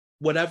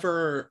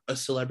whatever a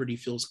celebrity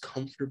feels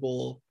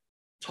comfortable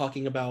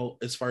talking about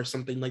as far as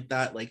something like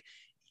that, like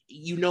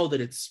you know that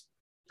it's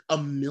a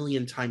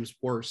million times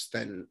worse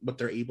than what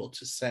they're able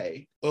to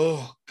say.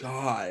 Oh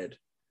God.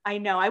 I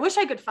know. I wish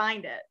I could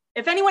find it.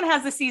 If anyone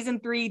has the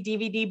season 3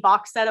 DVD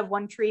box set of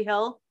One Tree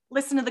Hill,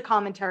 listen to the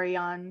commentary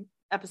on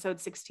episode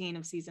 16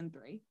 of season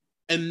 3.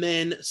 And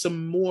then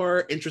some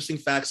more interesting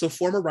facts. So,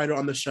 former writer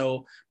on the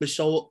show,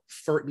 Michelle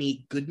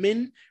Fertney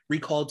Goodman,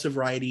 recalled to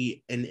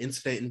Variety an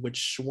incident in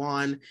which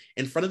Schwan,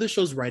 in front of the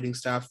show's writing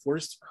staff,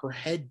 forced her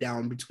head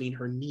down between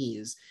her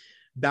knees,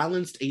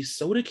 balanced a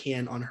soda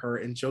can on her,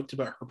 and joked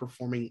about her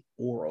performing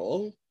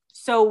oral.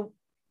 So,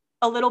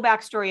 a little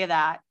backstory of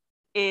that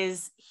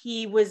is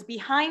he was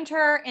behind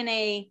her in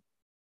a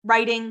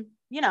writing,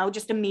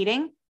 just a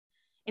meeting,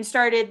 and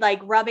started like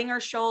rubbing her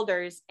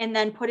shoulders, and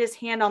then put his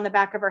hand on the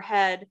back of her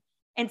head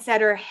and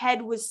said her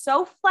head was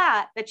so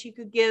flat that she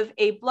could give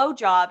a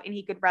blowjob and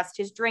he could rest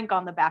his drink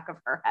on the back of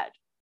her head.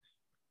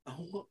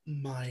 Oh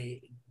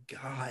my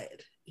God.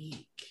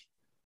 Eek.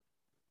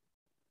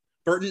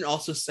 Burton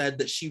also said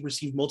that she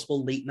received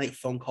multiple late night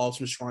phone calls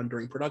from Schwan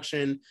during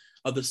production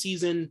of the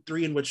season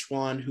 3, in which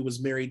Schwan, who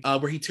was married,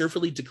 where he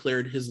tearfully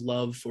declared his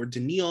love for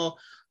Daniil,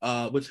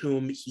 with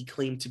whom he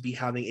claimed to be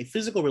having a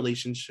physical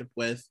relationship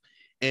with.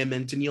 And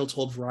then Daniil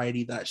told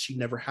Variety that she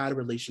never had a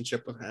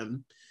relationship with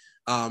him.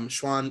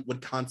 Schwan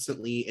would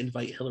constantly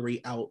invite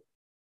Hillary out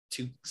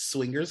to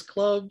swingers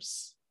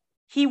clubs.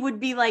 He would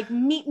be like,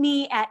 meet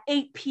me at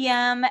 8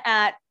 p.m.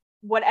 at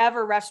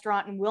whatever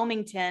restaurant in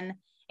Wilmington.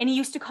 And he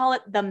used to call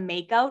it the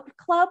Makeout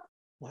Club.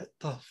 What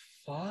the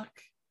fuck?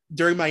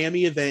 During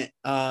Miami event,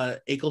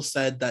 Akel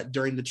said that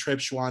during the trip,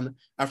 Schwan,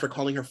 after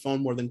calling her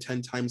phone more than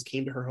 10 times,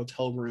 came to her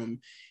hotel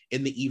room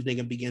in the evening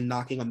and began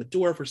knocking on the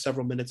door for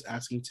several minutes,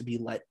 asking to be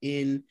let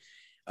in.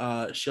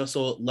 She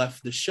also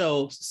left the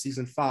show,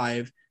 season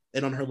 5,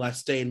 and on her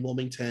last day in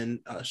Wilmington,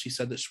 she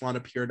said that Schwan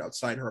appeared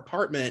outside her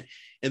apartment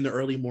in the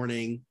early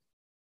morning.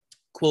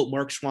 Quote,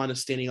 Mark Schwan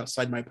is standing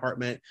outside my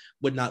apartment,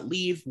 would not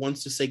leave,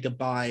 wants to say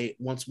goodbye,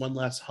 wants one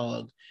last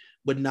hug,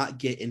 would not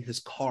get in his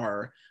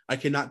car. I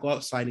cannot go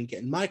outside and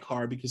get in my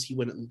car because he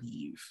wouldn't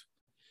leave.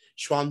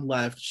 Schwan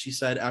left, she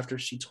said, after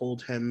she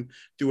told him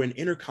through an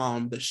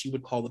intercom that she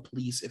would call the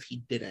police if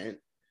he didn't.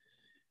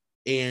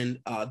 And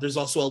there's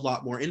also a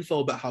lot more info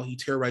about how he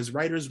terrorized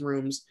writers'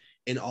 rooms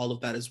and all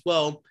of that as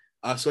well.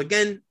 So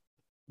again,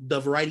 the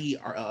Variety,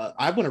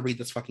 I want to read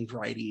this fucking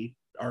Variety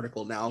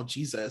article now,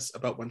 Jesus,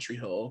 about One Tree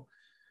Hill.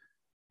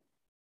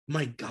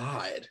 My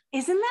God.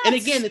 Isn't that? And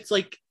again, it's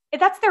like,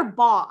 that's their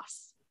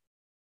boss.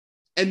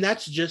 And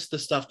that's just the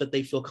stuff that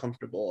they feel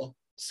comfortable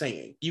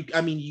saying. You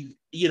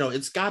know,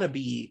 it's gotta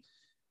be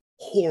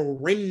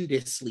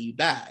horrendously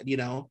bad, you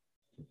know?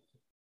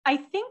 I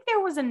think there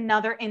was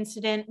another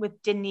incident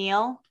with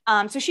Daniil.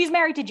 So she's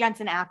married to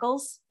Jensen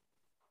Ackles.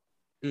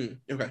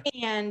 Okay.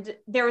 And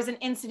there was an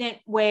incident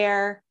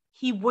where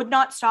he would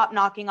not stop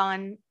knocking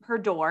on her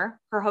door,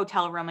 her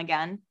hotel room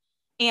again.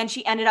 And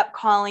she ended up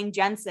calling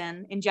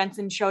Jensen, and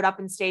Jensen showed up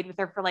and stayed with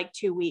her for like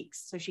 2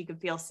 weeks so she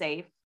could feel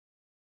safe.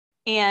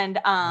 And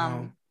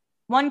wow.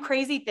 One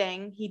crazy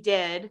thing he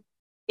did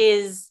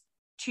is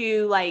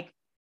to like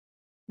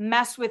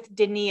mess with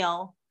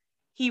Daniil.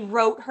 He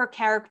wrote her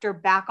character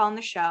back on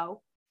the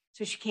show.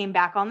 So she came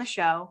back on the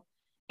show,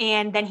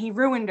 and then he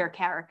ruined her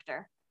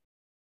character.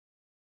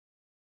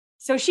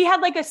 So she had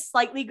like a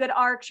slightly good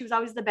arc. She was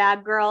always the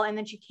bad girl. And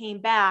then she came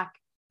back,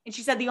 and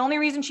she said the only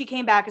reason she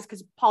came back is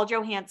because Paul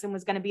Johansson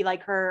was going to be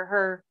like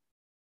her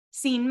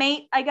scene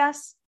mate, I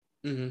guess.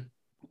 Mm-hmm.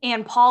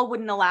 And Paul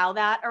wouldn't allow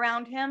that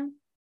around him.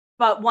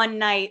 But one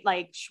night,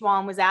 like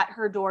Schwan was at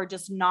her door,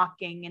 just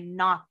knocking and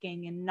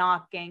knocking and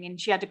knocking. And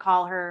she had to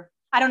call her.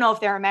 I don't know if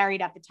they were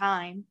married at the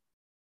time,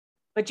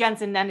 but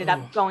Jensen ended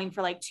up going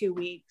for like 2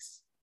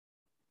 weeks.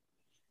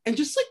 And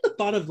just like the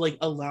thought of like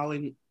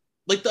allowing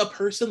like a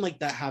person like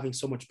that having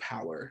so much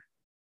power.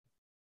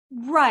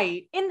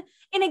 Right. And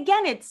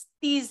again, it's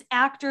these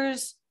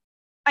actors.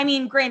 I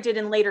mean, granted,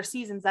 in later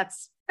seasons,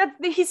 that's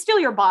he's still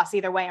your boss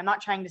either way. I'm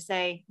not trying to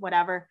say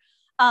whatever.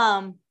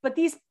 But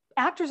these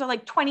actors are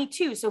like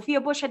 22.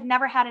 Sophia Bush had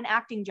never had an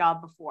acting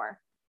job before.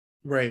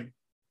 Right.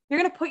 You're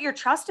going to put your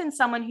trust in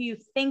someone who you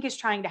think is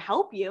trying to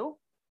help you.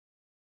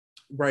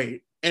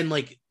 Right. And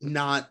like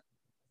not,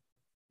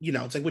 you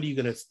know, it's like, what are you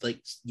going to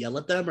like yell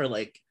at them? Or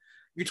like,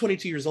 you're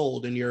 22 years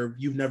old and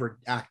you've never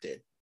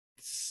acted,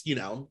 you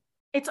know?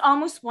 It's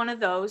almost one of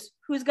those,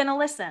 who's going to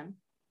listen?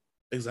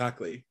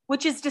 Exactly.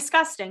 Which is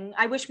disgusting.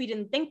 I wish we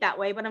didn't think that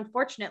way, but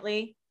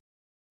unfortunately,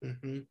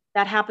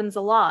 that happens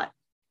a lot.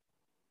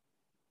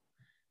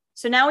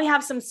 So now we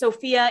have some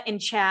Sophia and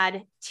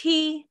Chad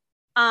T.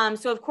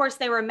 So of course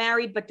they were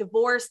married but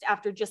divorced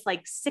after just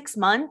like 6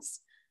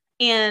 months.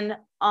 And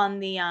on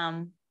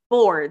the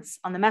boards,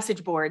 on the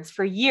message boards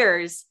for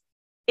years,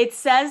 it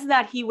says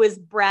that he was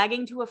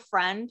bragging to a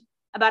friend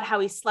about how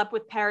he slept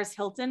with Paris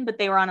Hilton, but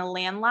they were on a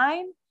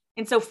landline.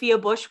 And Sophia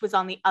Bush was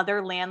on the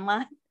other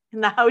landline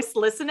in the house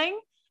listening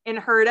and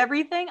heard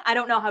everything. I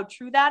don't know how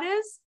true that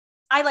is.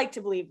 I like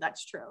to believe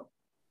that's true.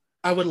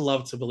 I would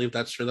love to believe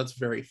that's true. That's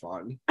very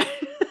fun.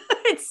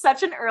 It's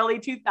such an early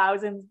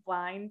 2000s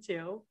blind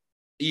too.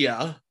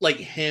 Yeah, like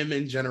him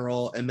in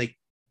general, and like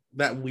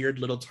that weird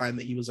little time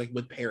that he was like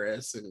with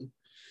Paris, and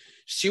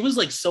she was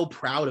like so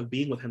proud of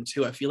being with him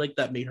too. I feel like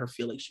that made her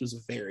feel like she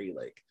was very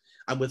like,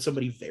 I'm with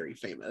somebody very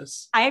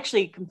famous. I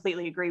actually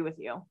completely agree with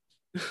you.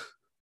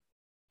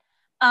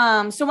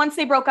 So once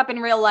they broke up in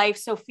real life,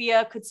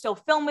 Sophia could still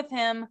film with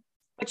him,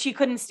 but she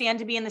couldn't stand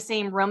to be in the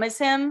same room as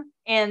him.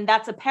 And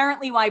that's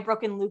apparently why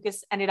Brooke and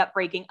Lucas ended up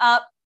breaking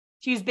up.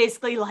 She was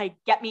basically like,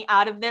 get me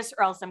out of this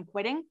or else I'm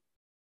quitting.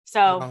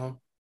 So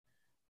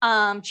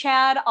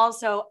Chad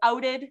also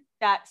outed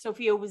that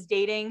Sophia was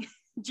dating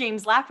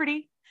James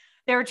Lafferty.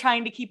 They were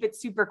trying to keep it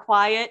super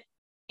quiet.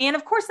 And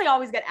of course, they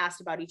always get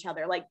asked about each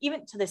other, like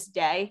even to this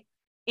day.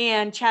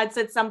 And Chad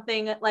said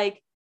something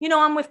like, you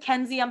know, I'm with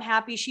Kenzie. I'm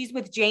happy. She's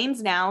with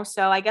James now.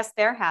 So I guess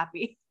they're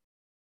happy.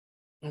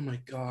 Oh my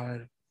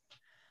God.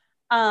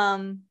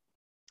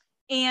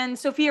 And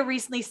Sophia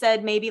recently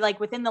said maybe like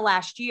within the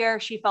last year,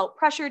 she felt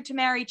pressured to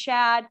marry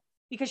Chad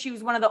because she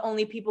was one of the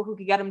only people who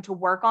could get him to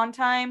work on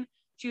time.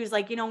 She was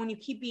like, you know, when you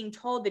keep being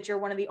told that you're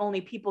one of the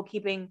only people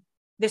keeping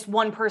this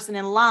one person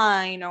in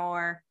line,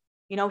 or,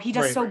 you know, he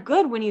does so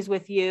good when he's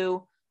with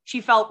you.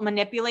 She felt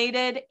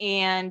manipulated,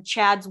 and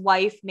Chad's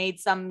wife made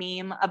some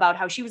meme about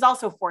how she was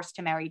also forced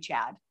to marry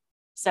Chad.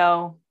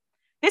 So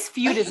this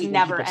feud is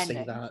never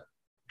ending.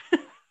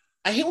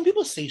 I hate when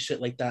people say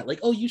shit like that. Like,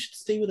 oh, you should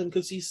stay with him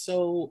because he's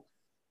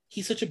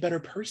such a better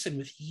person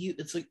with you.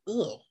 It's like,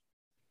 ugh.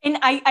 And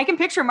I can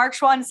picture Mark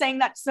Schwann saying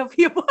that to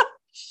Sophia Bush.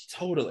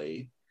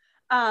 Totally.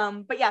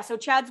 But yeah, so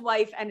Chad's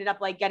wife ended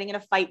up like getting in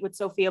a fight with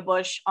Sophia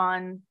Bush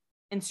on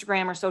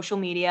Instagram or social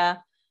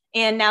media.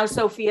 And now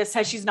Sophia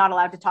says she's not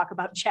allowed to talk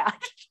about Chad.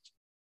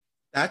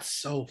 That's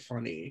so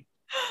funny.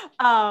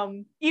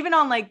 Even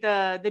on like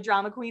the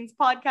Drama Queens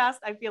podcast,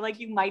 I feel like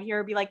you might hear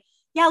her be like,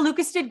 yeah,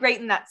 Lucas did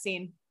great in that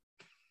scene.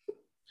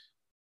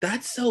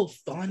 That's so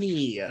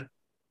funny.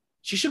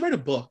 She should write a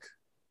book.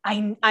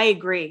 I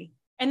agree.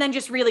 And then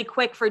just really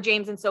quick for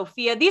James and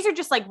Sophia, these are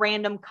just like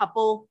random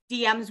couple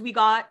DMs we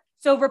got.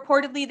 So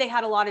reportedly they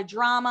had a lot of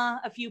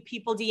drama. A few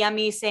people DM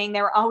me saying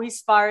they were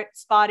always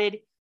spotted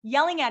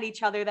yelling at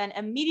each other, then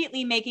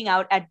immediately making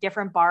out at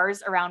different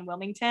bars around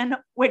Wilmington,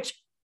 which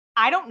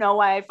I don't know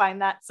why I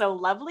find that so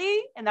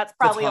lovely. And that's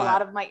probably a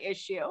lot of my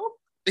issue.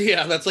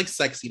 Yeah, that's like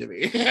sexy to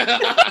me.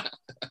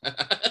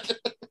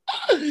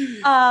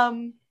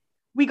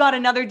 We got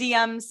another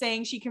DM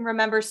saying she can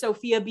remember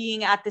Sophia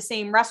being at the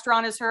same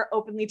restaurant as her,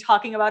 openly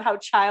talking about how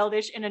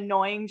childish and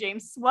annoying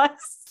James was.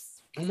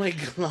 Oh my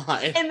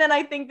God. And then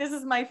I think this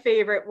is my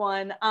favorite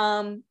one.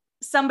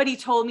 Somebody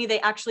told me they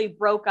actually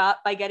broke up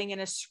by getting in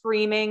a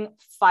screaming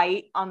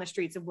fight on the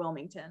streets of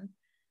Wilmington.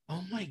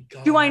 Oh my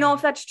God. Do I know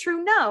if that's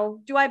true?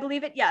 No. Do I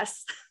believe it?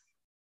 Yes.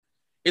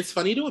 It's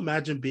funny to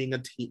imagine being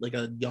a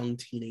young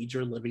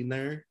teenager living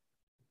there.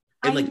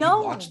 And like you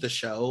watch the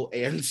show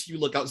and you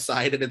look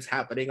outside and it's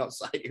happening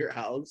outside your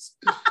house.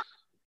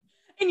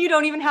 And you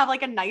don't even have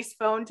like a nice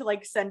phone to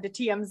like send to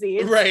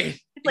TMZ. Right.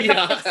 It's like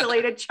a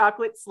pixelated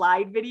chocolate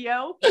slide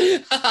video.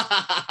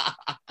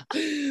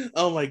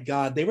 Oh my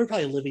God. They were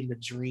probably living the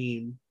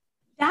dream.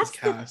 That's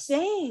the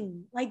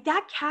thing. Like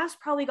that cast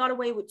probably got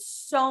away with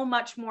so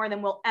much more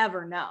than we'll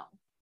ever know.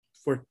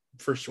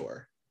 For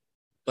sure.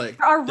 Like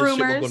there are this rumors.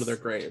 shit will go to their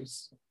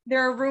graves.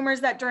 There are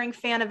rumors that during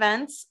fan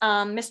events,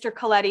 Mr.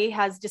 Coletti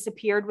has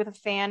disappeared with a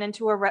fan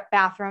into a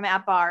bathroom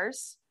at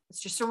bars.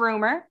 It's just a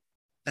rumor.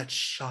 That's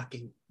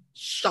shocking.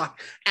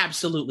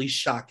 Absolutely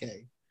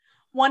shocking.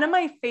 One of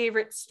my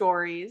favorite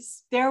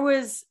stories, there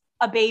was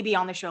a baby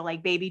on the show,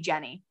 like baby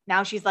Jenny.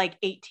 Now she's like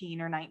 18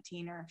 or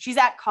 19, or she's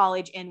at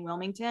college in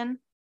Wilmington.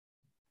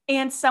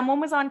 And someone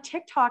was on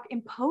TikTok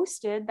and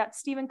posted that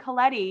Stephen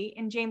Coletti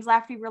and James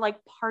Lafferty were like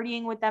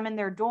partying with them in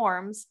their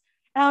dorms.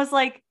 And I was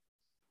like,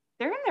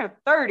 they're in their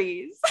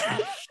 30s.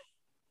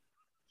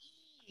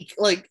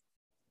 Like,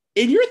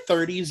 in your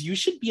 30s, you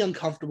should be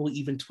uncomfortable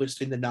even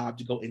twisting the knob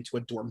to go into a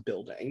dorm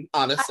building.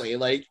 Honestly,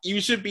 like,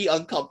 you should be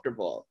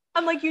uncomfortable.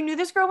 I'm like, you knew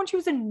this girl when she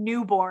was a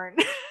newborn.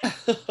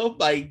 Oh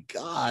my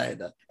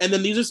God. And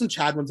then these are some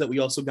Chad ones that we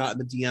also got in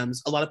the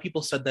DMs. A lot of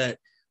people said that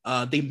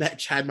they met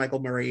Chad Michael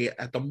Murray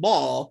at the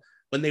mall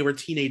when they were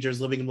teenagers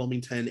living in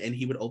Wilmington, and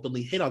he would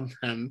openly hit on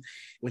them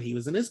when he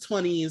was in his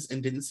 20s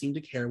and didn't seem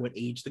to care what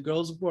age the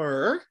girls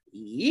were.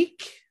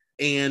 Eek.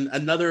 And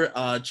another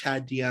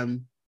Chad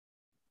DM,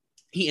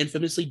 he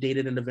infamously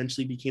dated and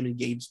eventually became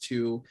engaged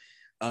to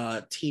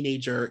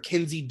teenager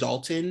Kenzie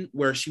Dalton,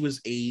 when she was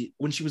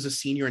a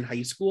senior in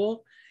high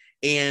school.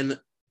 And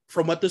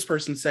from what this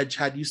person said,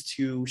 Chad used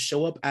to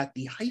show up at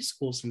the high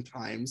school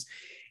sometimes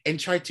and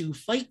try to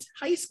fight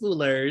high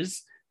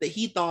schoolers that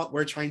he thought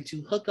were trying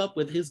to hook up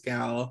with his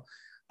gal.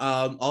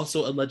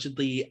 Also,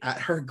 allegedly at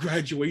her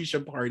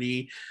graduation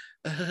party,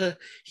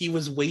 he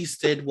was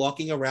wasted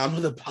walking around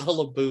with a bottle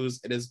of booze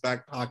in his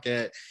back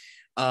pocket,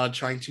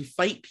 trying to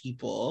fight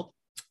people.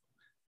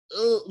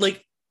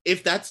 Like,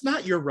 if that's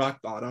not your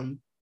rock bottom,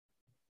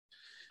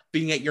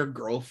 being at your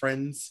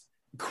girlfriend's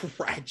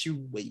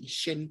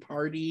graduation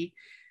party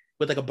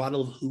with like a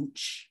bottle of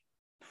hooch,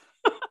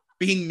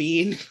 being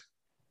mean.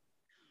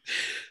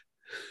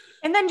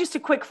 And then just a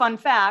quick fun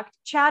fact,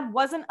 Chad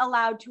wasn't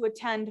allowed to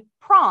attend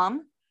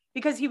prom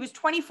because he was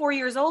 24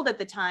 years old at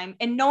the time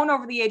and no one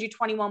over the age of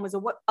 21 was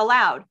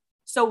allowed.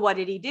 So what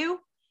did he do?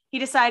 He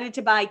decided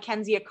to buy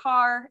Kenzie a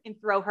car and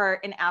throw her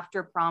an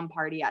after prom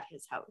party at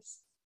his house.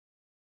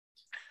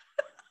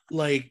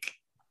 Like,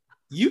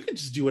 you could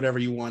just do whatever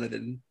you wanted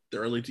in the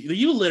early,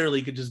 you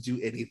literally could just do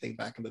anything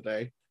back in the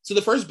day. So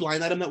the first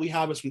blind item that we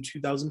have is from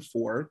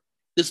 2004.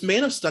 This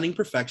man of stunning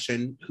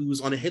perfection,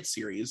 who's on a hit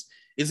series,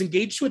 is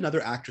engaged to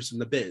another actress in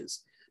the biz,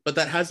 but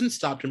that hasn't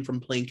stopped him from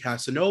playing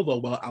Casanova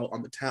while out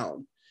on the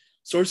town.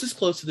 Sources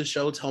close to the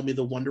show tell me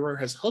the Wanderer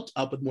has hooked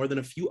up with more than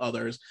a few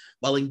others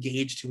while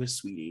engaged to his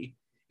sweetie.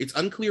 It's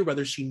unclear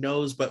whether she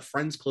knows, but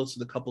friends close to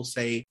the couple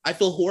say, I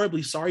feel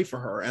horribly sorry for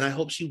her, and I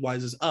hope she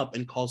wises up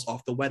and calls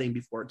off the wedding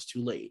before it's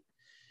too late.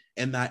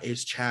 And that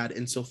is Chad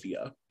and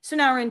Sophia. So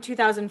now we're in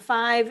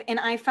 2005, and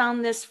I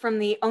found this from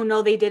the Oh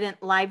No They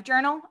Didn't Live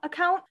Journal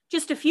account.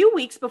 Just a few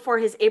weeks before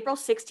his April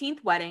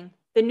 16th wedding,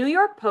 the New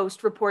York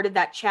Post reported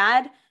that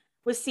Chad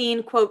was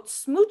seen, quote,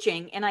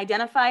 smooching an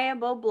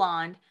identifiable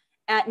blonde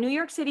at New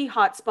York City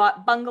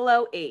hotspot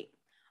Bungalow 8.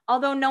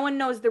 Although no one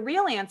knows the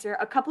real answer,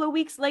 a couple of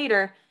weeks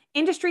later,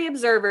 industry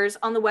observers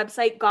on the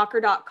website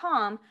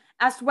Gawker.com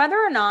asked whether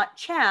or not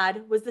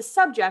Chad was the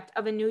subject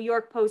of a New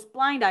York Post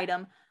blind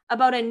item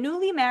about a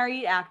newly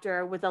married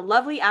actor with a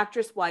lovely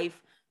actress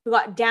wife who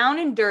got down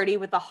and dirty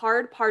with a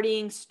hard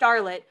partying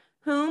starlet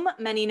whom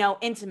many know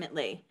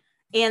intimately.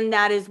 And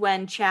that is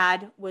when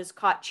Chad was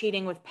caught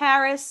cheating with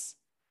Paris.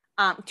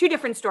 Two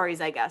different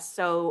stories, I guess.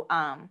 So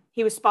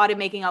he was spotted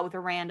making out with a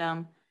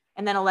random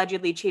and then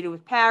allegedly cheated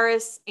with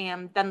Paris.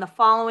 And then the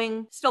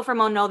following, still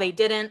from Oh No They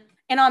Didn't.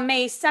 And on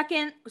May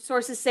 2nd,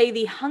 sources say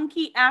the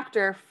hunky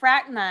actor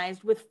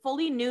fraternized with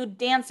fully nude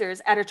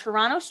dancers at a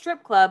Toronto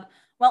strip club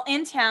while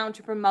in town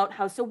to promote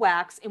House of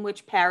Wax, in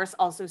which Paris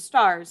also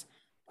stars.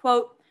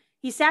 Quote,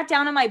 he sat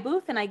down in my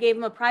booth and I gave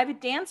him a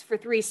private dance for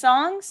 3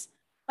 songs.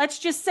 Let's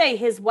just say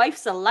his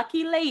wife's a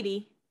lucky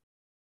lady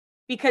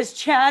because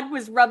Chad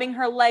was rubbing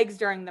her legs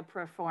during the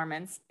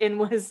performance and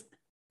was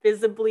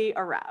visibly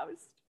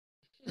aroused.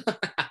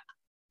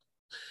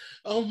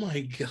 Oh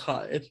my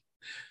God.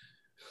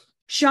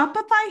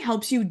 Shopify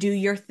helps you do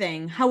your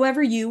thing,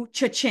 however you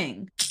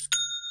cha-ching.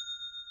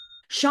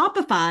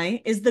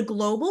 Shopify is the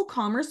global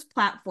commerce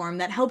platform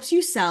that helps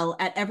you sell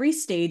at every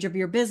stage of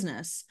your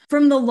business.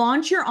 From the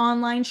launch your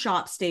online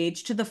shop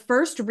stage to the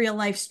first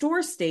real-life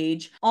store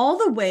stage, all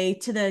the way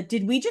to the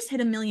did we just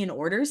hit 1 million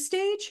orders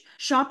stage,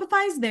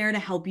 Shopify is there to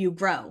help you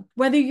grow.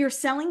 Whether you're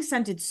selling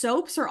scented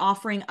soaps or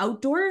offering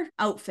outdoor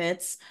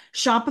outfits,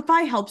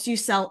 Shopify helps you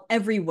sell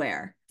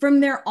everywhere. From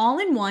their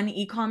all-in-one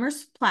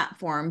e-commerce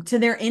platform to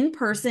their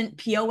in-person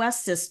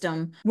POS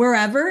system,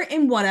 wherever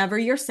and whatever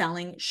you're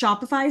selling,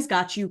 Shopify's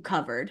got you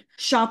covered.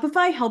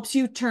 Shopify helps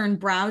you turn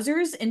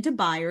browsers into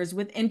buyers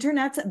with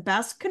internet's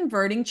best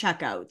converting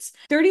checkouts,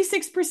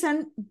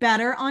 36%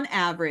 better on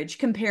average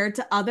compared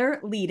to other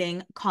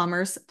leading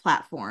commerce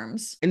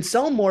platforms. And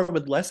sell more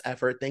with less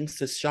effort thanks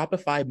to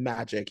Shopify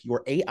Magic,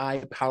 your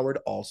AI-powered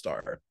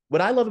all-star. What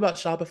I love about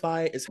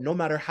Shopify is no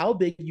matter how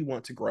big you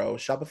want to grow,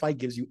 Shopify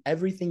gives you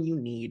everything you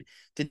need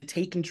to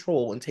take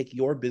control and take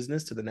your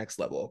business to the next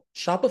level.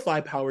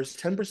 Shopify powers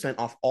 10%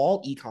 off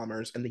all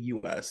e-commerce in the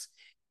US,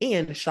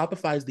 and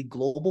Shopify is the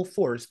global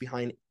force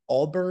behind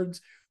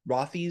Allbirds,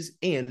 Rothy's,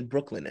 and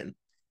Brooklinen,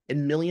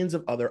 and millions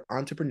of other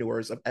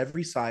entrepreneurs of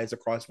every size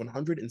across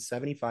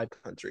 175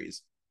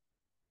 countries.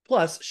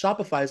 Plus,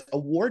 Shopify's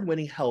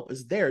award-winning help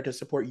is there to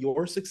support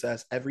your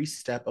success every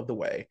step of the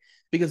way,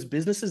 because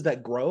businesses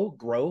that grow,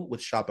 grow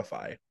with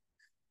Shopify.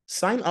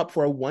 Sign up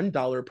for a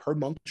 $1 per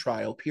month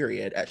trial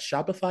period at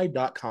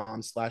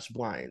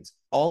shopify.com/blinds,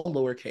 all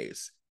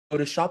lowercase. Go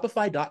to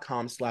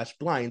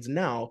shopify.com/blinds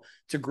now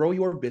to grow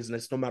your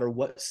business no matter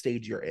what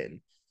stage you're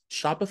in.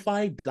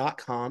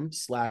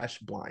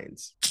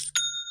 Shopify.com/blinds.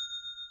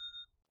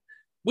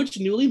 Which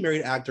newly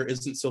married actor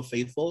isn't so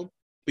faithful?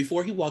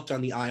 Before he walked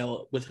down the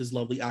aisle with his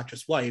lovely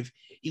actress wife,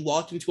 he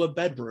walked into a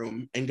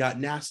bedroom and got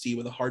nasty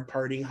with a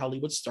hard-partying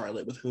Hollywood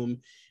starlet with whom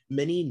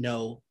many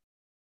know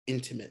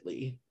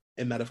intimately.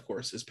 And that, of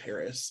course, is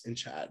Paris and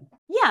Chad.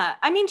 Yeah,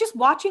 I mean, just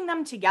watching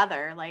them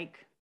together,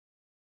 like,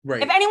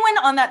 right. If anyone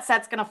on that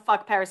set's gonna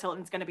fuck Paris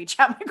Hilton, it's gonna be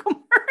Chad Michael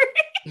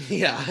Murray.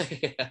 Yeah.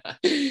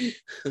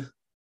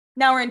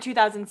 Now we're in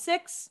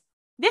 2006.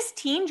 This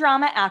teen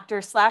drama actor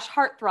 /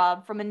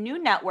 heartthrob from a new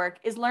network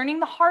is learning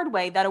the hard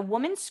way that a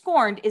woman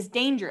scorned is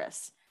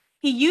dangerous.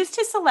 He used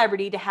his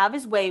celebrity to have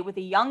his way with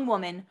a young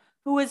woman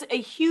who was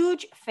a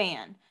huge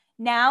fan.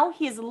 Now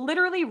he is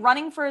literally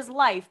running for his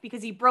life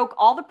because he broke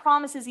all the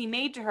promises he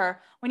made to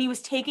her when he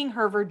was taking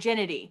her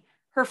virginity.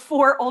 Her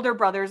 4 older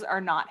brothers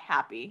are not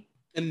happy.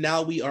 And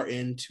now we are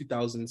in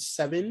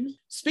 2007.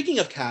 Speaking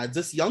of cads,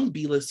 this young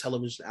B-list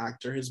television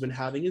actor has been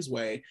having his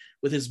way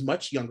with his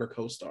much younger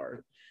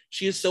co-star.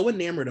 She is so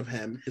enamored of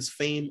him, his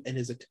fame, and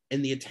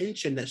the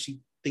attention that she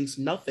thinks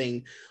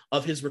nothing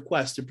of his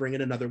request to bring in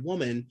another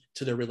woman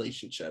to their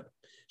relationship.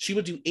 She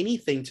would do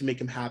anything to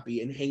make him happy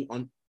and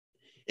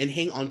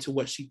hang on to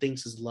what she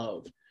thinks is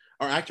love.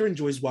 Our actor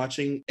enjoys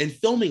watching and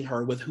filming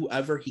her with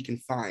whoever he can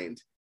find.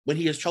 When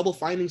he has trouble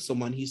finding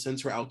someone, he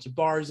sends her out to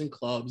bars and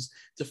clubs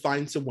to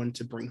find someone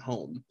to bring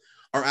home.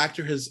 Our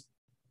actor has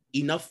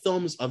enough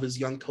films of his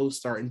young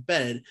co-star in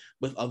bed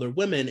with other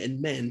women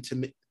and men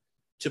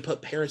to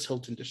put Paris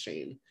Hilton to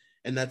shame,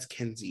 and that's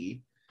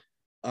Kenzie.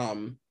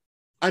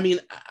 I mean,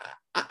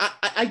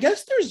 I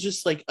guess there's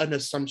just like an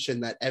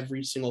assumption that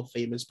every single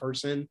famous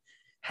person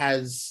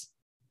has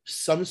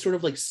some sort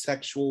of like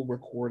sexual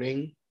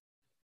recording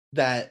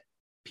that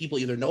people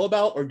either know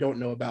about or don't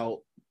know about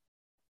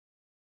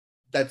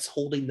that's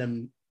holding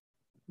them.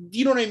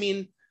 You know what I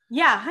mean?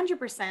 Yeah,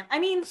 100%. I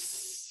mean,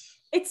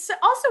 it's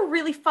also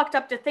really fucked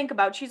up to think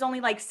about. She's only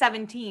like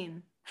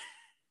 17.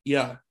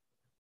 Yeah.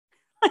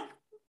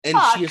 And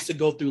fuck. She has to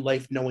go through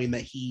life knowing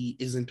that he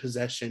is in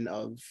possession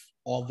of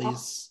all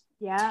these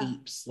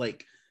tapes.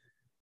 Like,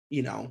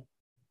 you know.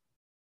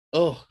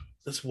 Oh,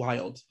 that's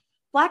wild.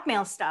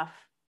 Blackmail stuff.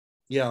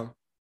 Yeah.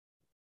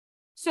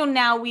 So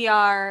now we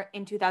are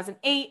in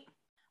 2008.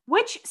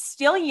 Which,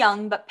 still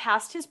young but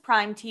past his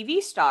prime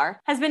TV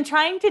star, has been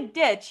trying to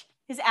ditch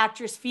his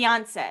actress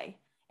fiance.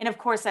 And of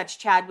course, that's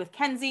Chad with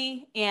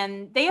Kenzie.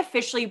 And they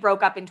officially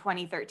broke up in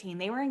 2013.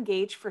 They were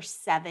engaged for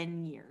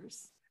 7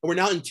 years. We're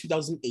now in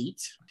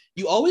 2008.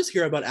 You always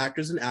hear about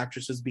actors and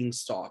actresses being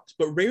stalked,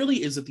 but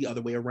rarely is it the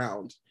other way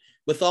around.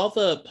 With all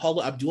the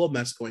Paula Abdul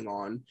mess going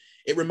on,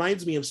 it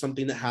reminds me of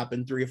something that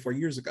happened 3 or 4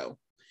 years ago.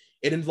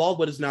 It involved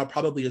what is now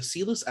probably a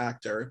C-list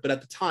actor, but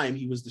at the time,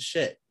 he was the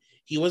shit.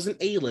 He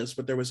wasn't A-list,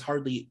 but there was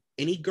hardly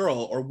any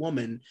girl or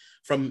woman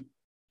from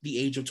the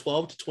age of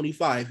 12 to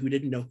 25 who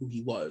didn't know who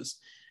he was.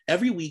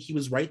 Every week, he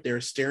was right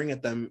there staring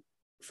at them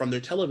from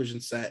their television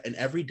set, and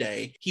every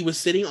day, he was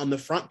sitting on the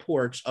front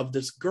porch of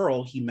this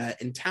girl he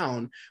met in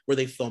town where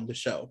they filmed the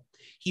show.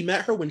 He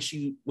met her when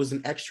she was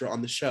an extra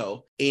on the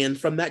show, and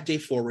from that day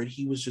forward,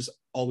 he was just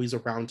always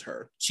around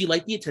her. She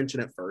liked the attention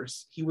at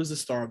first. He was the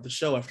star of the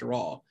show after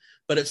all.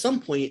 But at some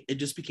point, it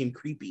just became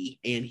creepy,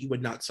 and he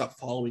would not stop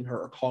following her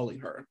or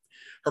calling her.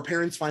 Her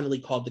parents finally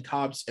called the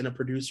cops, and a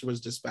producer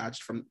was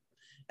dispatched from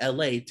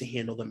LA to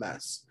handle the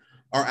mess.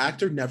 Our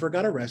actor never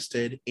got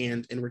arrested,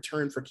 and in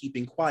return for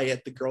keeping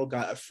quiet, the girl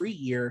got a free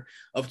year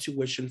of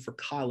tuition for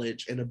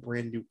college and a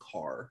brand new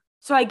car.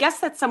 So I guess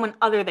that's someone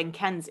other than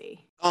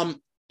Kenzie.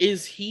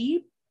 Is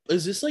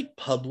this like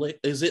public?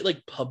 Is it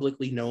like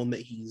publicly known that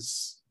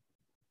he's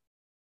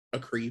a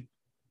creep?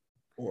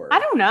 Or I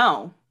don't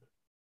know.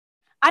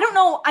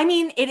 I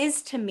mean, it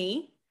is to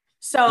me.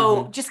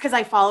 So just because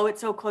I follow it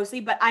so closely,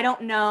 but I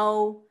don't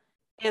know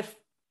if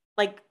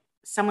like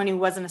someone who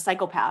wasn't a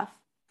psychopath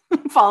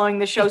following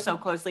the show so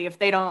closely, if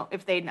they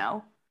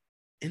know.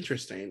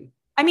 Interesting.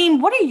 I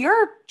mean, what are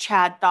your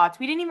Chad thoughts?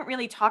 We didn't even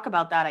really talk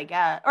about that, I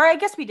guess. Or I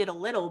guess we did a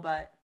little,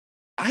 but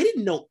I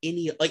didn't know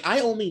any, like, I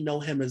only know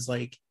him as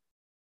like,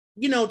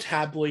 you know,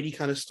 tabloidy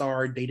kind of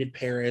star, dated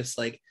Paris.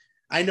 Like,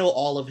 I know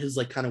all of his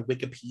like kind of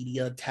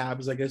Wikipedia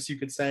tabs, I guess you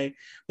could say,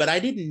 but I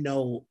didn't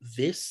know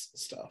this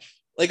stuff.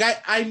 Like,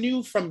 I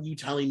knew from you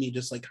telling me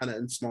just like kind of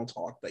in small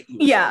talk that he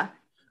was like,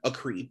 a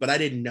creep, but I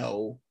didn't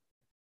know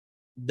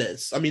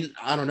this. I mean,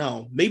 I don't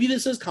know. Maybe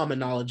this is common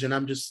knowledge and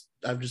I've just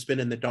been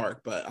in the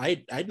dark, but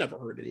I'd never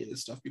heard any of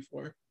this stuff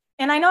before.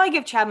 And I know I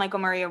give Chad Michael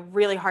Murray a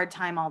really hard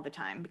time all the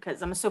time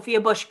because I'm a Sophia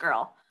Bush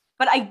girl,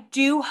 but I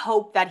do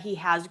hope that he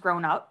has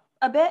grown up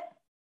a bit.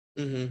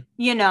 Mm-hmm.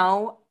 You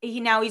know,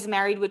 he's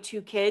married with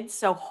 2 kids,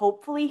 so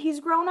hopefully he's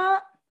grown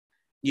up.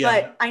 Yeah.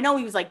 But I know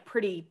he was like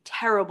pretty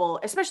terrible,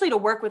 especially to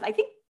work with. I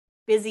think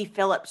Busy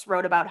Phillips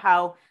wrote about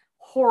how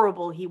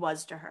horrible he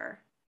was to her.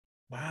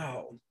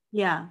 Wow.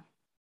 Yeah.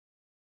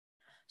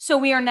 So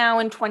we are now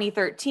in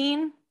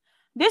 2013.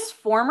 This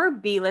former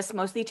B-list,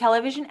 mostly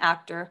television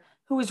actor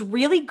who was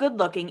really good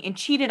looking and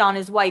cheated on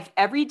his wife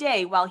every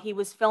day while he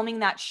was filming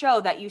that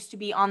show that used to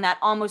be on that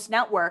Almost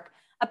network,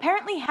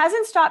 apparently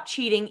hasn't stopped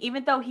cheating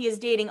even though he is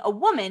dating a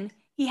woman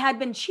he had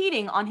been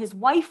cheating on his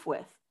wife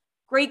with.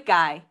 Great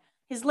guy.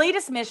 His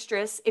latest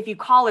mistress, if you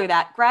call her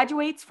that,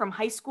 graduates from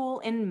high school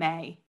in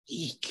May.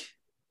 Eek.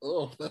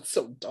 Oh, that's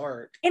so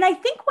dark. And I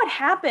think what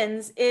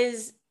happens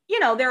is, you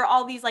know, there are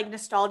all these like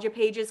nostalgia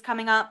pages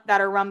coming up that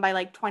are run by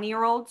like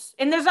 20-year-olds.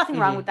 And there's nothing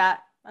wrong with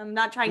that. I'm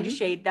not trying to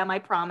shade them, I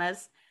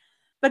promise.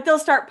 But they'll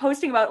start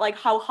posting about like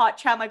how hot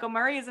Chad Michael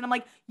Murray is. And I'm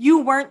like,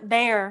 you weren't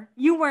there.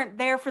 You weren't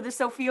there for the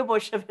Sophia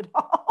Bush of it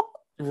all.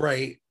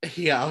 Right.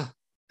 Yeah.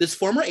 This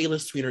former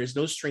A-list tweener is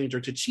no stranger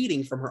to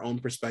cheating from her own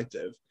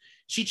perspective.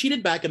 She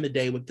cheated back in the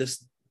day with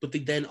the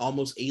then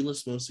almost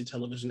A-list mostly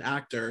television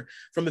actor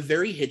from a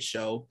very hit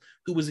show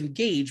who was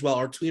engaged while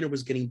our tweener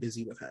was getting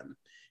busy with him.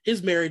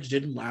 His marriage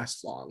didn't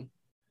last long.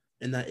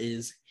 And that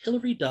is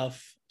Hilary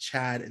Duff,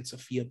 Chad, and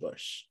Sophia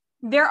Bush.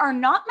 There are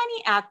not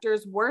many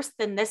actors worse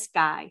than this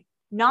guy.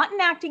 Not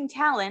in acting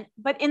talent,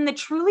 but in the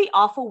truly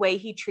awful way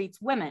he treats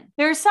women.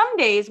 There are some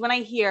days when I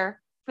hear,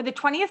 for the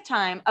 20th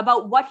time,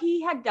 about what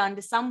he had done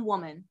to some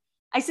woman.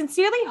 I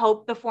sincerely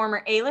hope the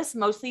former A-list,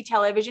 mostly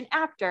television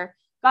actor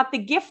got the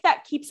gift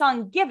that keeps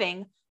on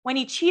giving when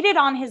he cheated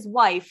on his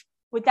wife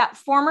with that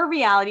former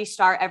reality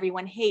star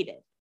everyone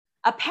hated.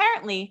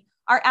 Apparently,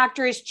 our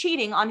actor is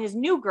cheating on his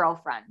new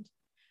girlfriend.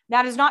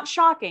 That is not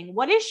shocking.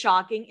 What is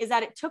shocking is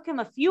that it took him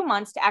a few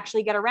months to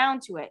actually get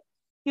around to it.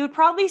 He would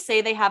probably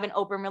say they have an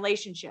open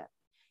relationship.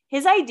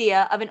 His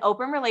idea of an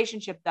open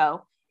relationship,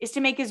 though, is to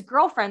make his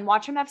girlfriend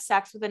watch him have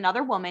sex with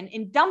another woman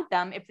and dump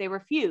them if they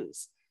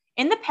refuse.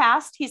 In the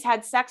past, he's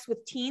had sex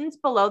with teens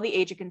below the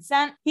age of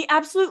consent. He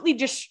absolutely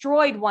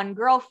destroyed one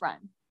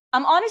girlfriend.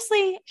 I'm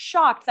honestly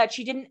shocked that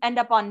she didn't end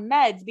up on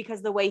meds because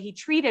of the way he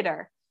treated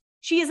her.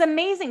 She is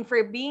amazing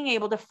for being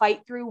able to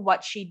fight through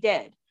what she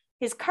did.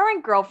 His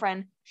current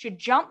girlfriend should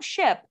jump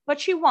ship, but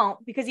she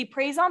won't because he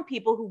preys on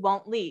people who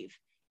won't leave.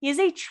 He is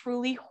a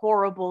truly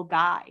horrible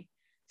guy.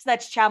 So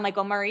that's Chad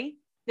Michael Murray.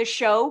 The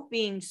show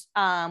being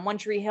One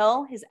Tree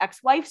Hill, his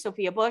ex-wife,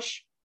 Sophia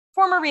Bush,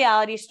 former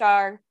reality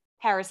star,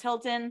 Paris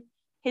Hilton,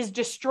 his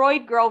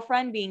destroyed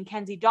girlfriend being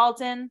Kenzie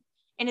Dalton,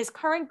 and his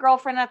current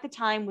girlfriend at the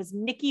time was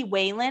Nikki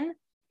Whalen,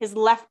 his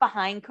Left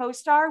Behind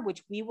co-star,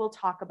 which we will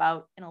talk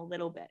about in a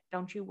little bit.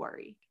 Don't you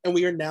worry. And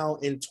we are now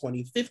in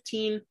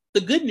 2015.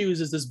 The good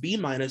news is this B-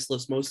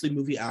 list mostly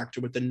movie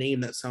actor with a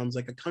name that sounds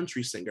like a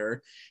country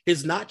singer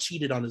has not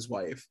cheated on his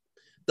wife.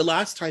 The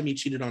last time he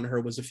cheated on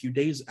her was a few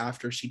days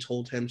after she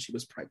told him she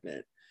was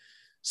pregnant.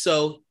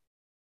 So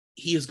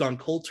he has gone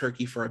cold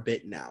turkey for a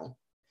bit now.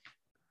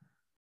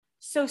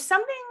 So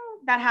something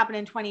that happened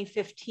in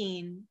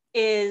 2015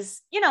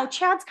 is,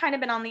 Chad's kind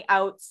of been on the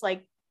outs,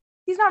 like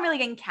he's not really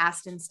getting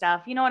cast and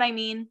stuff. You know what I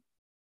mean?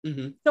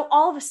 Mm-hmm. So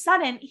all of a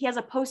sudden he has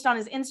a post on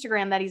his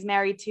Instagram that he's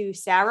married to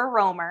Sarah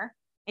Romer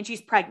and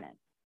she's pregnant.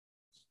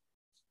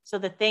 So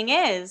the thing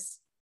is,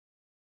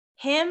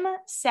 him,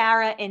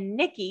 Sarah, and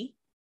Nikki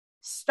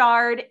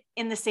starred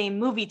in the same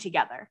movie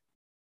together.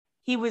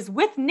 He was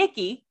with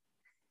Nikki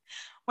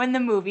when the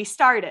movie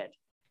started.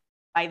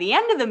 By the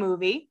end of the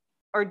movie,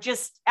 or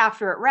just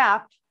after it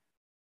wrapped,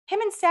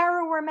 him and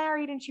Sarah were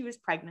married and she was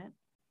pregnant.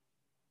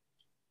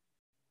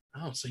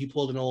 Oh, so he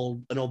pulled an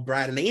old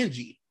Brad and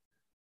Angie.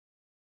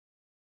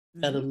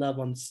 Fell in love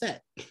on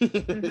set.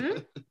 Mm-hmm.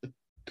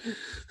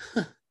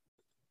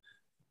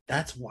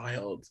 That's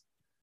wild.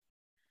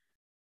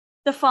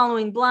 The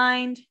following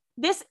blind.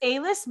 This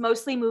A-list,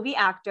 mostly movie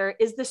actor,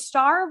 is the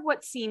star of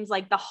what seems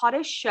like the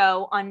hottest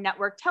show on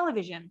network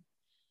television.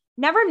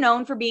 Never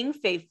known for being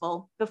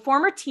faithful, the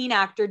former teen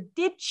actor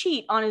did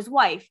cheat on his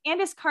wife and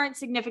his current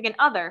significant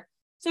other,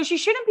 so she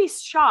shouldn't be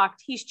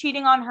shocked he's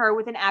cheating on her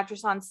with an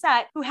actress on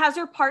set who has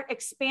her part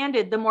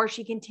expanded the more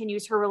she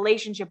continues her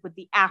relationship with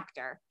the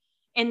actor.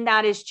 And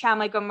that is Chad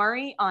Michael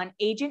Murray on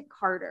Agent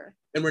Carter.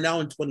 And we're now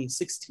in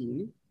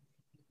 2016.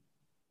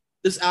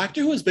 This actor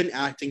who has been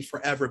acting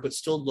forever but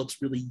still looks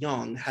really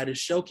young had his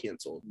show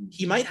canceled.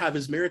 He might have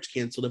his marriage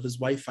canceled if his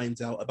wife finds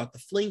out about the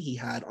fling he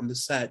had on the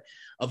set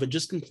of a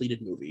just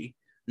completed movie.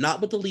 Not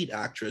with the lead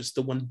actress,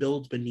 the one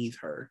billed beneath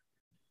her.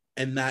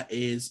 And that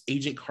is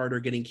Agent Carter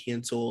getting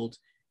canceled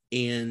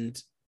and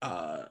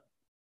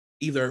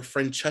either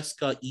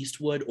Francesca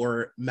Eastwood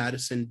or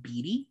Madison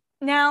Beatty.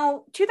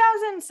 Now,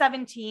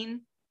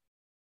 2017,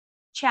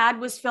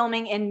 Chad was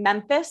filming in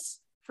Memphis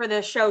for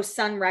the show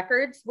Sun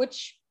Records,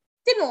 which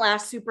didn't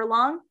last super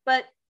long,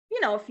 but,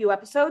 a few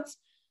episodes.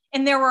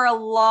 And there were a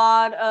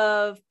lot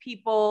of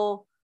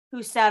people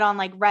who said on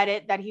like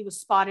Reddit that he was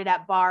spotted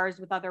at bars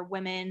with other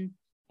women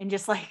and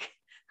just like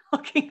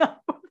hooking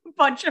up with a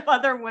bunch of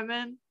other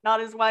women,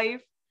 not his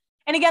wife.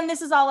 And again,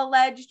 this is all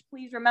alleged.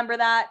 Please remember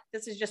that.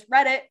 This is just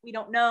Reddit. We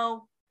don't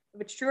know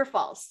if it's true or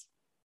false.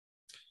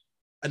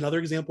 Another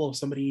example of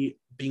somebody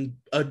being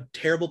a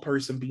terrible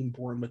person being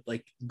born with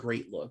like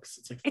great looks.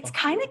 It's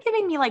kind of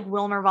giving me like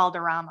Wilmer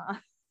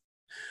Valderrama.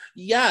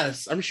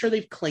 Yes, I'm sure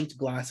they've clanked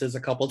glasses a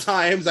couple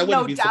times. I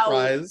wouldn't be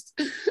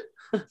surprised.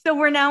 So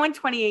we're now in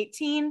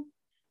 2018.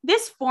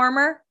 This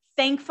former,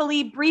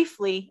 thankfully,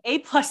 briefly,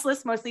 A+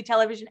 list, mostly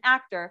television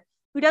actor,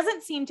 who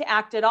doesn't seem to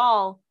act at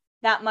all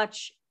that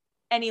much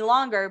any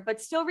longer,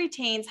 but still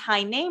retains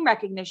high name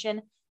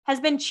recognition, has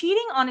been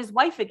cheating on his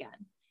wife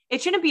again.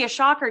 It shouldn't be a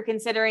shocker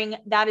considering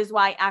that is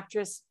why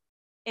actress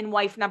and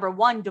wife number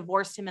one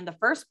divorced him in the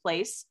first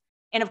place.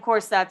 And of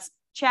course, that's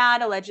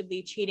Chad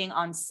allegedly cheating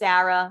on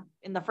Sarah,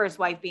 and the first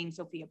wife being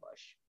Sophia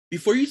Bush.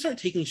 Before you start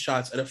taking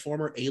shots at a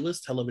former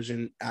A-list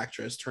television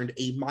actress turned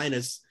A-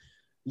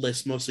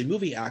 list, mostly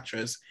movie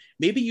actress,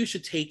 maybe you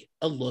should take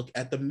a look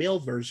at the male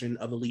version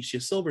of Alicia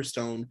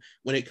Silverstone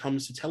when it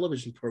comes to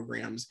television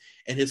programs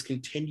and his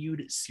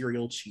continued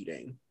serial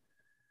cheating.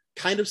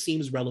 Kind of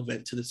seems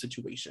relevant to the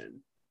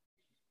situation.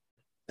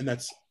 And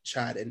that's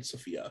Chad and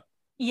Sophia.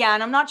 Yeah,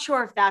 and I'm not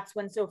sure if that's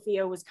when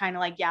Sophia was kind of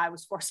like, yeah, I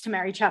was forced to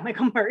marry Chad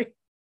Michael Murray.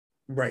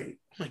 Right.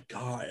 Oh my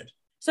God.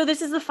 So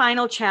this is the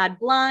final Chad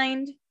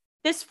blind.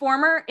 This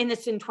former, and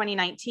this in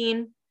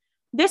 2019,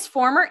 this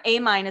former A-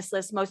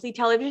 list, mostly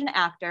television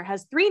actor,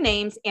 has 3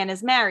 names and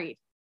is married.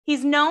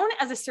 He's known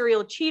as a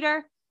serial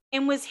cheater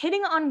and was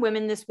hitting on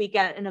women this week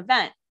at an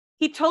event.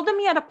 He told them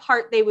he had a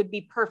part they would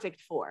be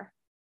perfect for.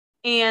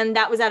 And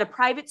that was at a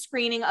private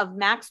screening of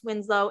Max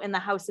Winslow in The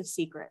House of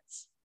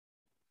Secrets.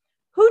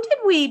 Who did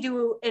we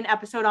do an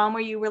episode on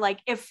where you were like,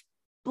 if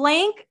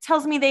blank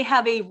tells me they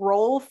have a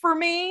role for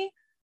me.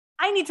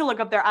 I need to look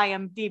up their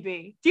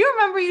IMDb. Do you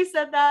remember you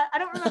said that? I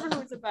don't remember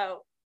who it's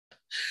about.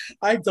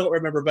 I don't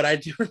remember, but I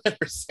do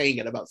remember saying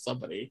it about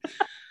somebody.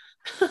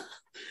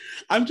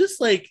 I'm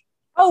just like,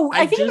 oh,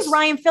 I think it was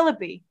Ryan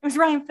Phillippe. It was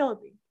Ryan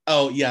Phillippe.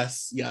 Oh,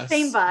 yes.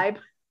 Same vibe.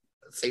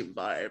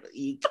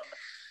 Eek.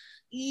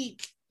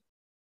 Eek.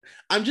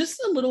 I'm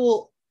just a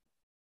little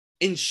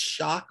in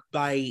shock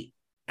by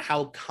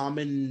how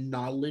common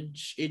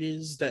knowledge it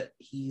is that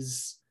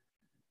he's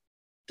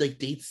like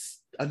dates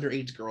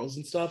underage girls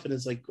and stuff and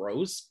is like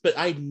gross. But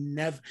I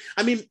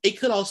mean, it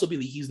could also be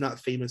that he's not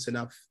famous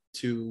enough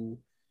to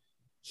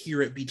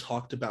hear it be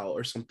talked about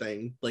or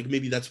something. Like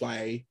maybe that's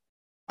why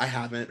I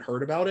haven't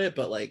heard about it,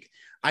 but like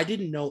I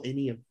didn't know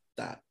any of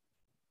that.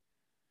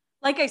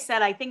 Like I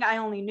said, I think I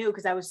only knew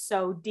because I was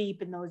so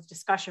deep in those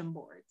discussion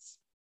boards.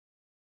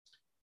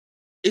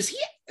 Is he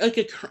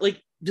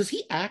like does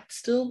he act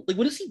still? Like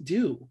what does he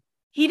do?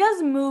 He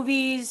does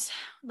movies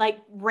like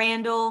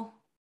Randall,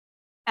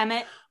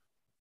 Emmett,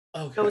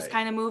 those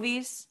kind of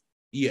movies.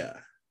 Yeah.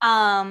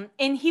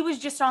 And he was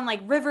just on like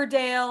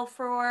Riverdale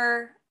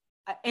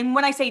and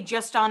when I say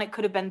just on, it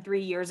could have been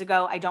 3 years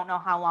ago. I don't know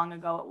how long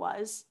ago it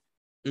was.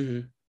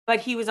 Mm-hmm.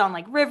 But he was on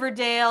like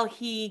Riverdale.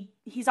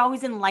 He's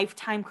always in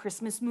Lifetime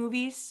Christmas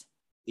movies.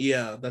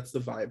 Yeah, that's the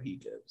vibe he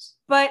gives.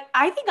 But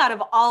I think out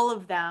of all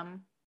of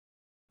them,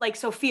 like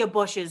Sophia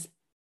Bush is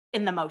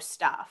in the most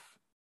stuff.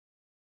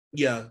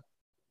 Yeah.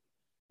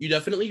 You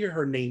definitely hear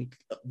her name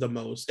the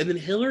most. And then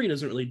Hillary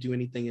doesn't really do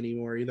anything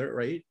anymore either,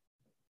 right?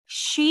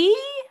 She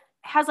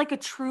has like a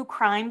true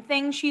crime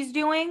thing she's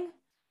doing.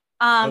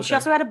 She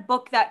also had a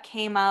book that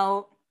came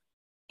out,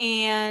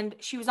 and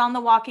she was on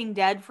The Walking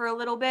Dead for a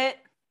little bit.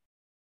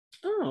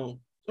 Oh,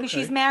 okay.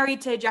 She's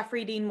married to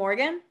Jeffrey Dean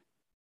Morgan.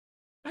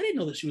 I didn't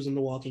know that she was in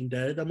The Walking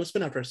Dead. That must have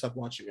been after I stopped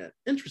watching it.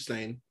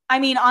 Interesting. I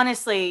mean,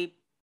 honestly,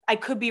 I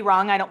could be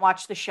wrong. I don't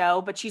watch the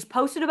show, but she's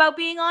posted about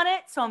being on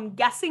it, so I'm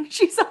guessing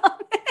she's on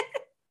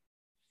it.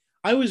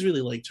 I always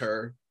really liked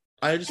her.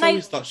 I just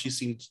always thought she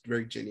seemed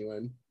very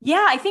genuine.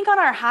 Yeah, I think on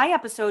our High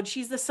episode,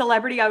 she's the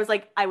celebrity I was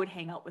like, I would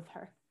hang out with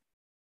her.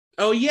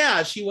 Oh,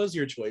 yeah, she was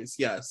your choice.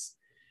 Yes.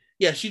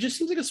 Yeah, she just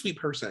seems like a sweet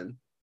person.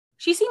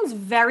 She seems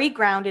very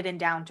grounded and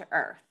down to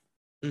earth.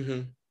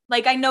 Mm-hmm.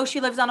 Like, I know she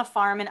lives on a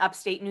farm in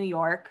upstate New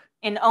York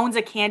and owns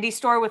a candy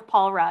store with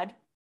Paul Rudd.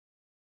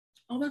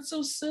 Oh, that's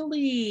so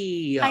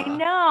silly. I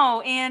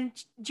know. And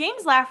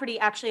James Lafferty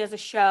actually has a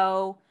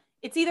show.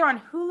 It's either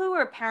on Hulu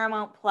or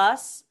Paramount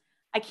Plus.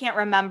 I can't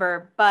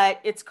remember,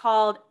 but it's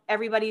called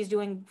Everybody's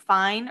Doing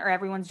Fine or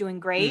Everyone's Doing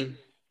Great. Mm-hmm.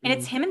 And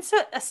it's him and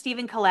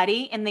Stephen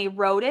Colletti, and they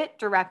wrote it,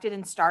 directed,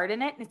 and starred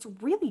in it. And it's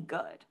really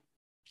good.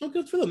 Oh,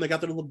 good for them. They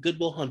got their little Good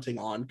Will Hunting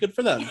on. Good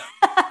for them.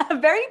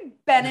 Very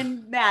Ben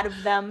and Matt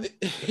of them.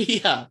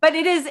 Yeah. But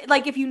it is,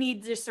 like, if you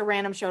need just a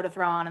random show to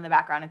throw on in the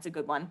background, it's a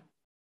good one.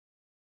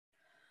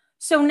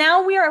 So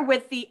now we are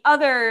with the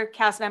other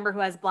cast member who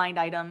has blind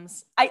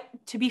items.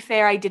 To be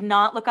fair, I did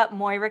not look up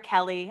Moira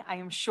Kelly. I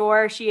am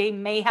sure she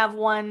may have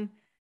one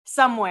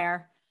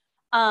somewhere.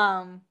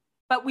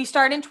 But we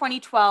started in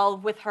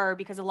 2012 with her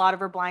because a lot of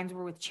her blinds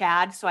were with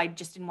Chad, so I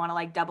just didn't want to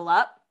like double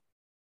up.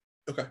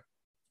 Okay.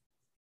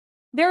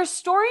 There are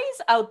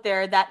stories out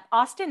there that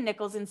Austin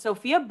Nichols and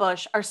Sophia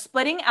Bush are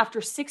splitting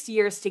after 6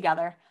 years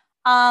together.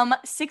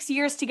 6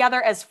 years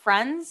together as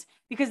friends,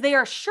 because they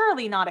are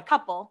surely not a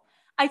couple.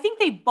 I think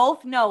they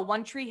both know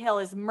One Tree Hill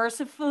is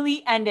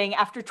mercifully ending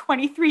after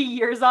 23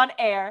 years on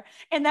air,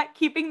 and that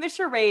keeping the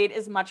charade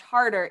is much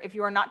harder if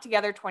you are not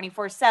together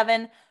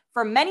 24/7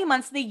 for many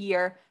months of the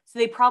year, so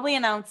they probably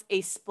announce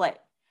a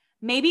split.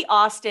 Maybe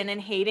Austin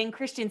and Hayden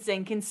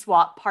Christensen can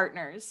swap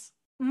partners.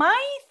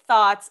 My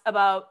thoughts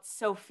about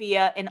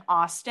Sophia and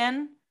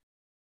Austin.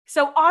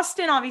 So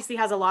Austin obviously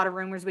has a lot of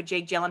rumors with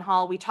Jake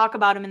Gyllenhaal. We talk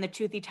about him in the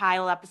Toothy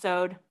Tile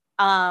episode.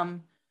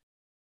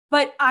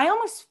 But I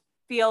almost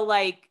feel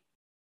like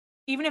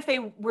even if they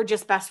were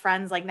just best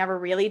friends, like never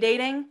really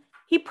dating,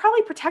 he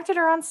probably protected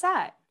her on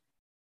set.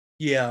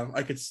 Yeah,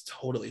 I could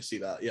totally see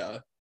that. Yeah.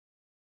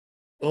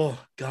 Oh,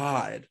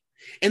 God.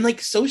 And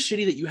like so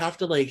shitty that you have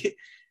to like,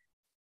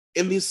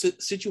 in these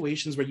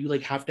situations where you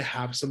like have to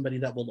have somebody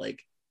that will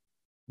like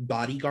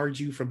bodyguard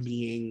you from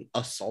being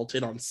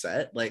assaulted on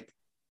set, like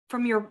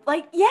from your,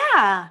 like,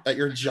 yeah, at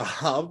your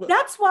job.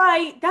 That's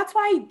why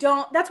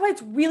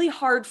it's really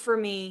hard for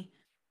me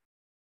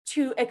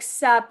to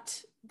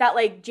accept that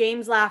like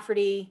James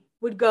Lafferty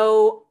would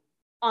go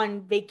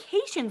on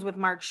vacations with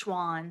Mark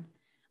Schwann.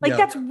 Like,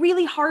 that's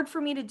really hard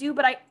for me to do.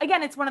 But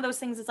again, it's one of those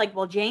things. It's like,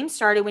 well, James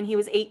started when he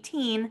was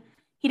 18.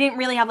 He didn't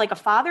really have like a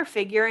father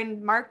figure,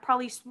 and Mark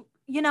probably,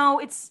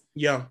 it's,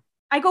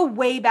 I go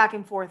way back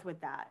and forth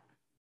with that.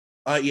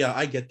 Yeah,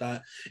 I get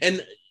that.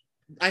 And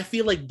I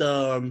feel like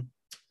the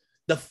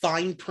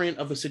fine print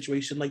of a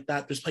situation like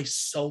that, there's probably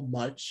so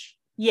much.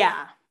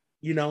 Yeah.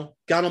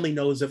 God only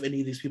knows if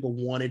any of these people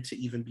wanted to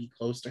even be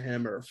close to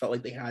him or felt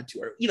like they had to,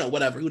 or,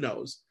 whatever, who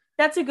knows?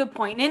 That's a good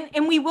point.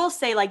 And we will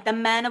say, like, the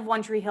men of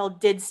One Tree Hill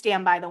did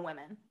stand by the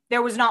women.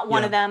 There was not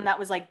one of them that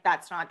was like,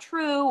 that's not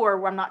true,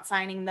 or I'm not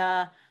signing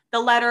the the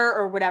letter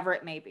or whatever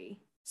it may be.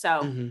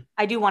 So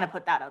I do want to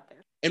put that out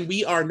there. And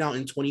we are now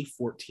in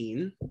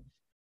 2014.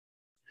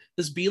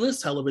 This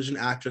B-list television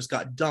actress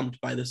got dumped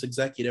by this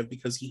executive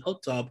because he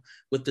hooked up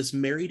with this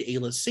married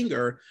A-list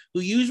singer who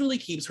usually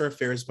keeps her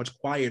affairs much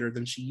quieter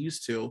than she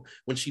used to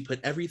when she put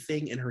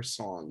everything in her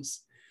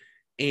songs.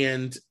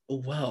 And,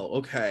 well,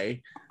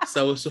 okay.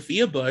 So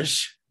Sophia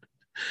Bush,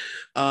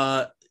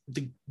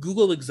 the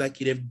Google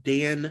executive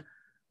Dan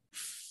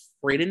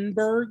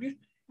Frydenberg,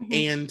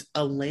 and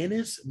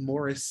Alanis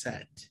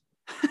Morissette.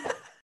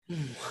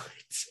 What?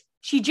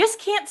 She just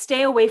can't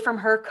stay away from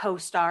her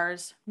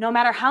co-stars. No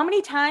matter how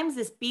many times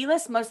this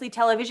B-list, mostly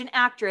television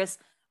actress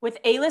with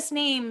A-list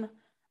name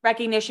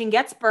recognition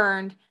gets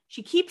burned,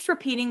 she keeps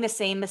repeating the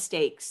same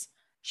mistakes.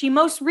 She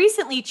most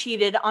recently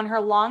cheated on her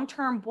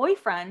long-term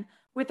boyfriend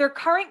with her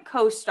current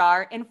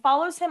co-star and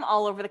follows him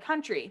all over the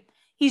country.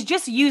 He's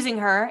just using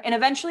her, and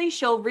eventually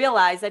she'll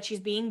realize that she's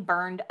being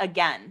burned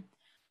again.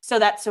 So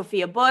that's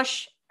Sophia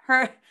Bush.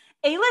 Her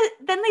A-list,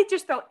 then they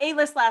just throw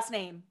A-list last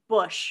name,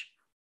 Bush.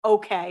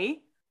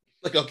 Okay.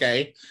 Like,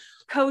 okay.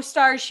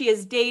 Co-stars she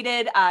has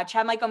dated,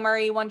 Chad Michael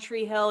Murray, One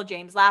Tree Hill,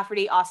 James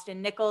Lafferty,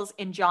 Austin Nichols,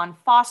 and John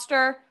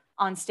Foster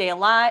on Stay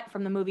Alive,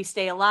 from the movie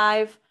Stay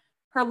Alive.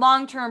 Her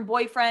long-term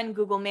boyfriend,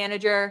 Google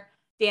manager,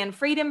 Dan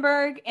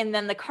Frydenberg, and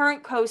then the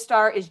current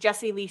co-star is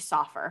Jesse Lee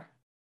Soffer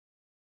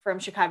from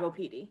Chicago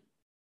PD.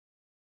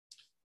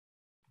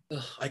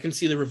 Ugh, I can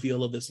see the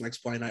reveal of this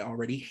next line. I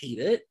already hate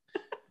it.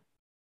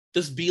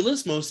 This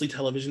B-list, mostly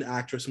television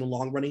actress in a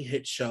long-running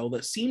hit show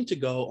that seemed to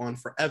go on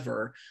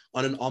forever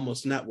on an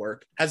almost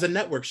network, has a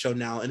network show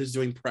now and is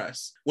doing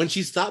press. When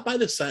she stopped by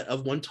the set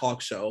of one talk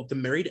show, the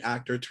married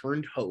actor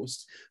turned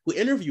host who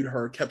interviewed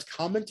her kept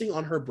commenting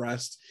on her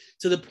breast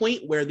to the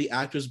point where the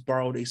actress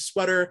borrowed a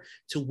sweater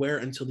to wear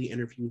until the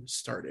interview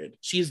started.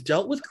 She's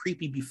dealt with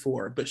creepy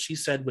before, but she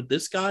said with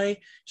this guy,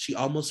 she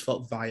almost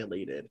felt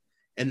violated.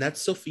 And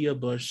that's Sophia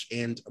Bush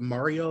and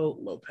Mario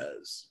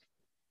Lopez.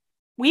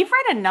 We've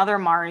read another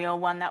Mario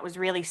one that was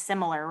really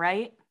similar,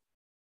 right?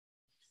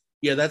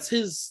 Yeah, that's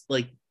his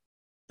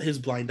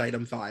blind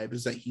item vibe,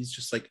 is that he's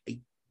just like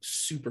a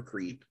super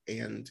creep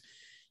and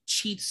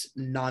cheats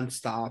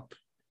nonstop.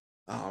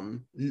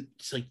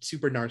 It's like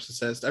super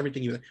narcissist,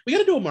 everything. We got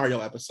to do a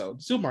Mario episode.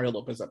 Let's do a Mario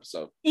Lopez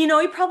episode. You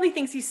know, he probably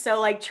thinks he's so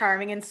like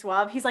charming and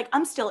suave. He's like,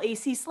 I'm still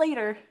AC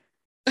Slater.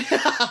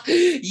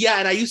 Yeah,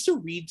 and I used to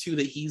read too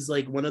that he's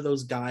like one of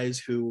those guys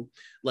who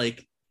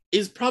like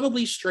is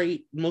probably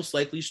straight, most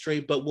likely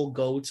straight, but will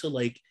go to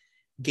like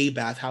gay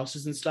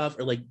bathhouses and stuff,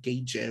 or like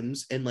gay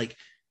gyms, and like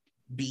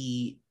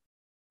be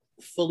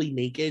fully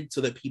naked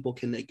so that people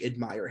can like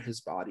admire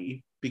his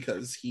body,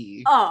 because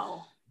he,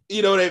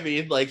 you know what I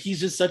mean? Like, he's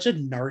just such a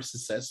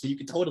narcissist. So you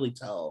can totally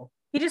tell.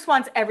 He just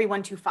wants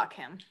everyone to fuck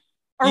him,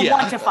 or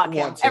want to fuck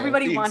him.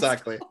 Everybody wants.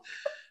 Exactly.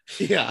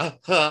 Yeah.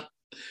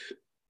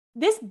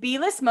 This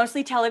B-list,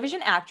 mostly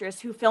television actress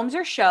who films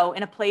her show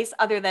in a place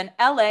other than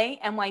LA,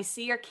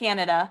 NYC, or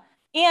Canada,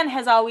 and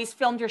has always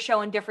filmed her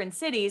show in different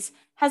cities,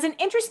 has an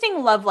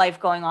interesting love life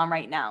going on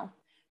right now.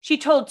 She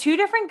told 2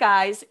 different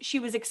guys she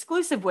was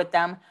exclusive with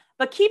them,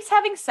 but keeps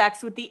having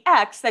sex with the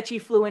ex that she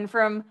flew in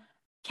from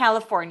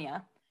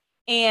California.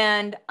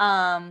 And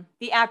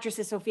the actress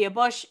is Sophia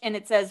Bush, and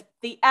it says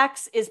the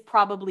ex is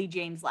probably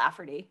James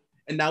Lafferty.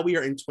 And now we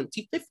are in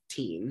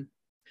 2015.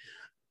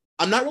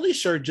 I'm not really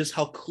sure just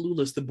how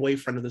clueless the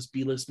boyfriend of this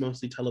B-list,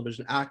 mostly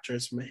television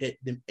actress from a hit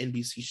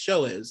NBC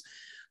show is,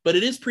 but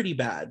it is pretty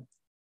bad.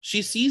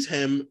 She sees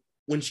him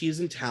when she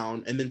is in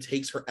town and then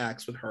takes her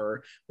ex with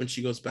her when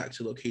she goes back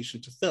to location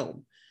to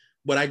film.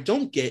 What I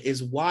don't get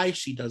is why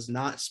she does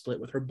not split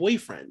with her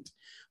boyfriend.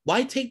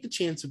 Why take the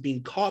chance of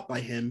being caught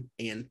by him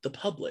and the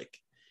public?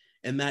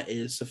 And that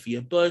is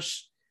Sophia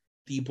Bush,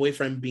 the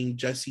boyfriend being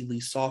Jesse Lee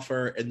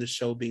Soffer, and the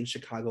show being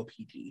Chicago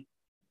PD.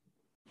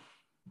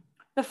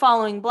 The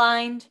following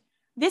blind.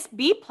 This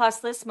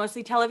B-plus list,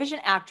 mostly television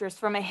actress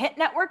from a hit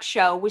network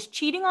show, was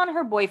cheating on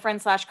her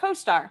boyfriend /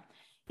 co-star.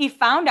 He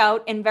found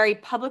out and very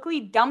publicly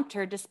dumped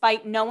her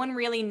despite no one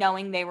really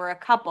knowing they were a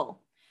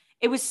couple.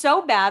 It was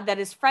so bad that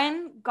his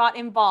friend got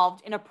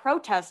involved in a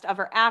protest of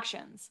her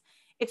actions.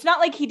 It's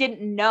not like he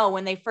didn't know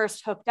when they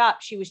first hooked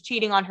up she was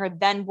cheating on her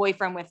then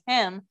boyfriend with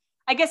him.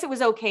 I guess it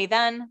was okay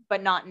then,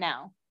 but not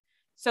now.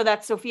 So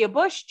that's Sophia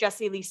Bush,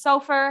 Jesse Lee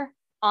Soffer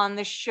on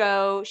the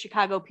show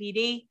Chicago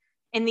PD.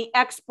 And the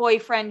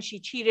ex-boyfriend she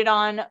cheated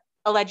on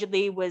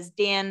allegedly was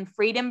Dan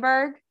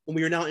Frydenberg.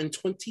 We are now in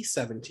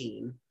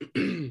 2017.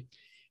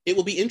 It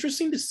will be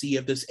interesting to see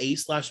if this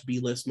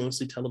A/B-list,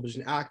 mostly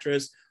television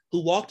actress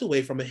who walked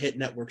away from a hit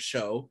network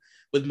show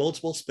with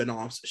multiple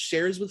spinoffs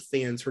shares with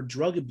fans her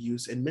drug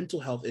abuse and mental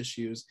health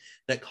issues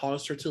that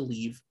caused her to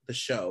leave the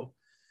show.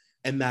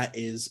 And that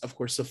is, of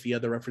course, Sophia,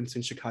 the reference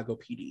in Chicago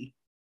PD.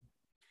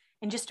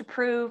 And just to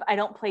prove I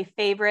don't play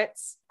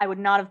favorites, I would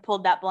not have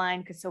pulled that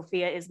blind because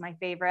Sophia is my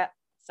favorite.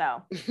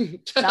 So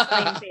not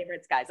playing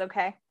favorites, guys,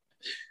 okay?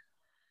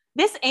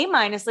 This A-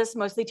 list,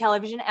 mostly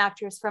television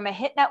actress from a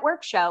hit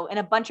network show and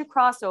a bunch of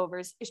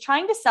crossovers, is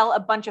trying to sell a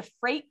bunch of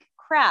fake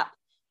crap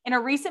in a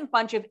recent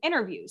bunch of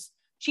interviews.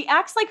 She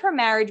acts like her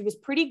marriage was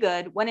pretty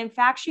good when in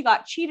fact she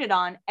got cheated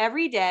on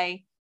every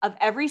day of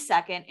every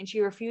second, and she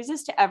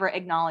refuses to ever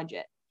acknowledge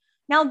it.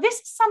 Now,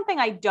 this is something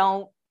I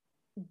don't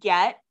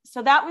get.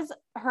 So that was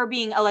her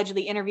being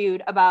allegedly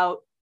interviewed about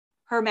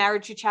her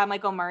marriage to Chad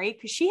Michael Murray,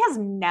 because she has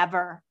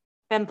never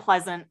been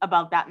pleasant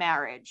about that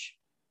marriage.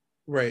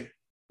 Right.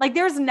 Like,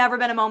 there's never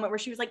been a moment where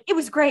she was like, it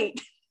was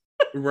great.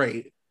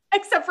 Right.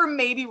 Except for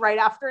maybe right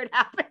after it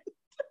happened.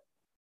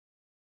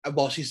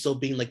 While she's still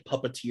being like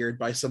puppeteered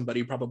by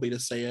somebody probably to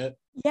say it.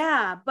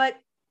 Yeah, but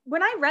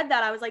when I read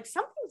that, I was like,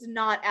 something's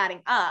not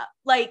adding up.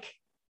 Like,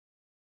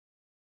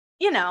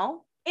 and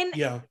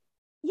yeah,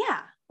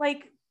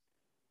 like,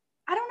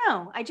 I don't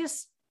know.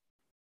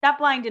 That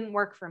blind didn't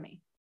work for me.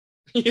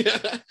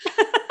 Yeah.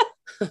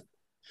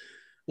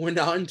 We're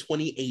now in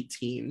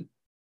 2018.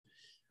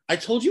 I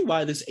told you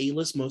why this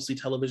A-list mostly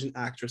television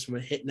actress from a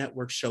hit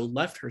network show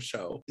left her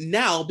show.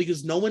 Now,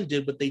 because no one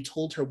did what they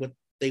told her what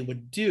they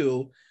would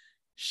do,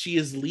 she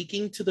is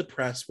leaking to the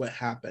press what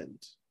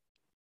happened.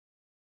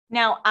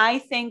 Now, I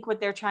think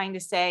what they're trying to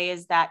say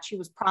is that she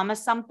was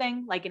promised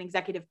something, like an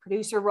executive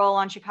producer role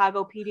on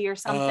Chicago PD or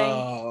something.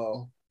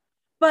 Oh.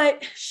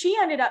 But she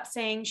ended up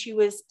saying she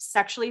was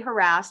sexually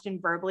harassed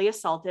and verbally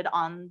assaulted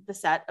on the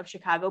set of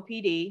Chicago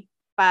PD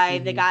by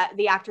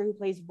the actor who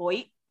plays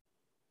Voight,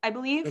 I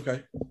believe.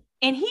 Okay.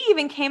 And he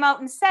even came out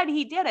and said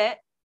he did it.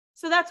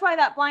 So that's why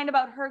that blind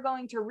about her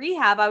going to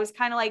rehab, I was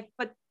kind of like,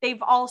 but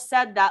they've all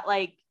said that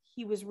like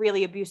he was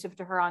really abusive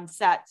to her on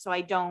set. So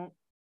I don't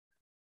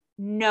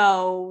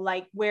know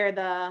like where it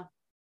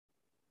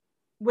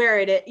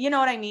is. You know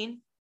what I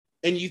mean?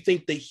 And you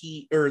think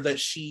that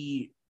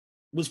she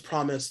was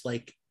promised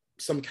like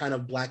some kind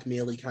of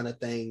blackmail-y kind of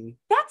thing.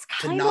 That's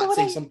kind to of not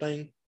say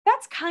something.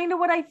 That's kind of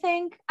what I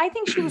think. I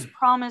think she was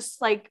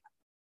promised like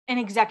an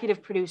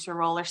executive producer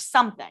role or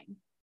something.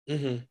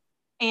 Mm-hmm.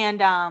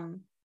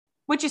 And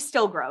which is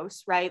still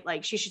gross, right?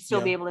 Like she should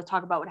still be able to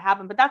talk about what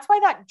happened. But that's why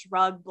that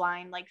drug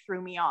blind like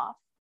threw me off.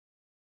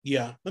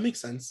 Yeah, that makes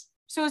sense.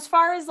 So as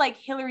far as like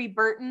Hillary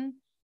Burton,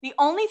 the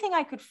only thing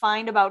I could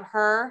find about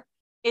her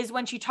is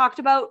when she talked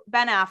about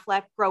Ben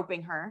Affleck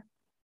groping her.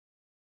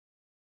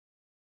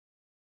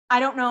 I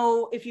don't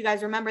know if you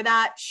guys remember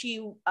that.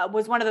 She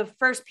was one of the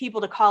first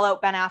people to call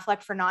out Ben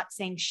Affleck for not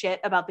saying shit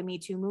about the Me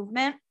Too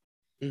movement.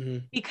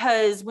 Mm-hmm.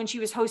 Because when she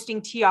was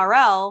hosting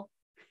TRL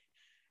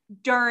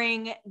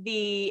during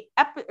the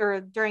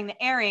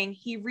airing,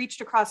 he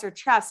reached across her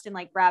chest and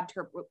like grabbed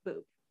her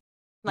boob,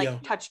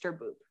 touched her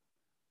boob.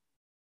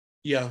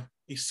 Yeah,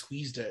 he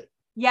squeezed it.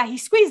 Yeah, he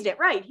squeezed it,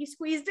 right. He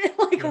squeezed it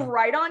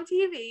right on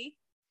TV.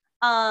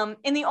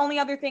 And the only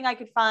other thing I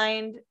could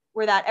find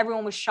were that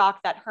everyone was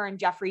shocked that her and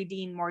Jeffrey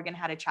Dean Morgan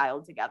had a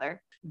child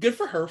together. Good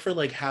for her for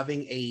like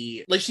having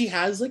she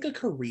has like a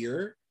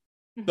career,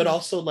 but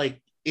also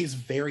like is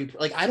very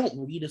like, I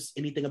don't read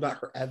anything about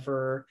her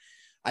ever.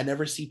 I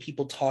never see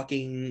people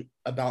talking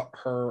about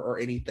her or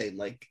anything.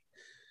 Like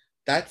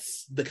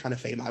that's the kind of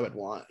fame I would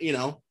want,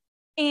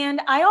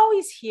 And I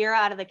always hear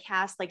out of the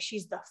cast, like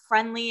she's the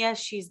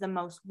friendliest, she's the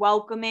most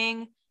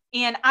welcoming.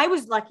 And I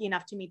was lucky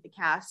enough to meet the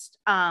cast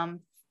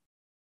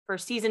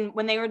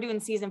when they were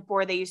doing season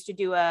 4, they used to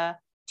do a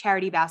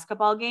charity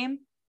basketball game.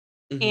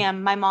 Mm-hmm.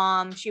 And my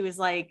mom, she was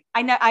like,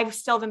 I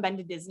still haven't been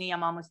to Disney.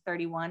 I'm almost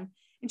 31.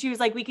 And she was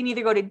like, we can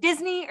either go to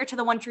Disney or to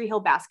the One Tree Hill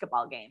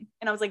basketball game.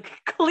 And I was like,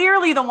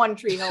 clearly the One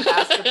Tree Hill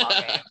basketball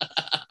game.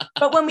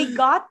 But when we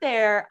got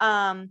there,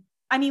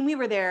 we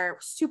were there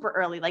super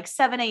early, like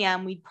 7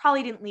 a.m. We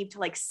probably didn't leave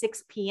till like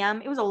 6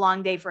 p.m. It was a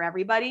long day for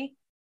everybody.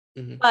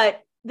 Mm-hmm.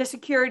 But the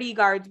security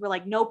guards were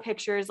like, no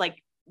pictures,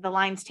 like the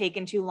line's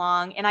taken too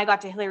long. And I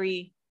got to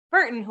Hillary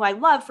Burton, who I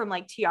love from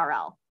like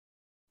TRL.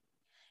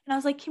 And I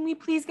was like, can we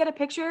please get a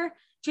picture?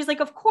 She's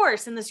like, of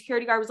course. And the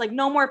security guard was like,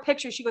 no more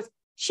pictures. She goes,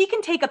 she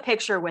can take a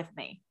picture with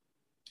me.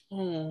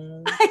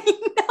 Aww. I know.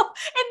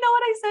 And know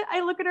what I said?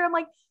 I look at her, I'm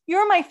like,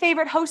 you're my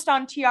favorite host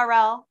on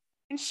TRL.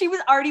 And she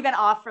was already been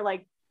off for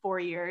like 4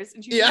 years.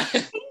 And she's like,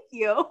 thank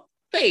you.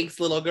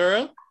 Thanks, little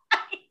girl.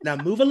 Now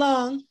move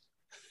along.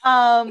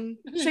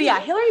 So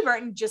yeah, Hillary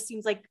Burton just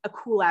seems like a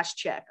cool ass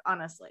chick,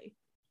 honestly.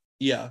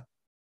 Yeah.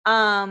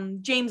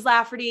 James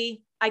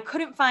Lafferty, I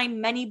couldn't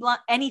find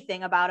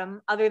anything about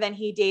him other than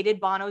he dated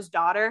Bono's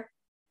daughter.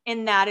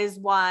 And that is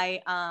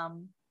why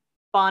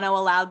Bono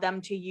allowed them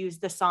to use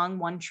the song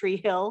One Tree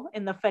Hill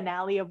in the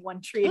finale of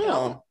One Tree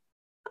Hill.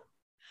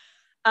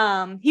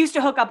 He used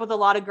to hook up with a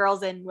lot of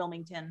girls in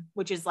Wilmington,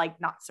 which is like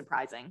not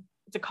surprising.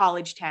 It's a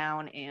college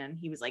town and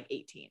he was like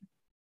 18.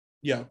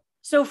 Yeah.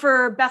 So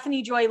for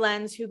Bethany Joy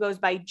Lenz, who goes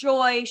by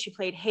Joy, she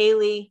played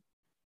Haley.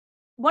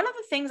 One of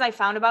the things I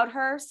found about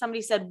her,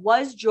 somebody said,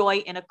 was Joy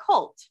in a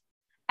cult?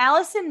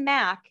 Allison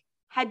Mack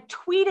had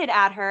tweeted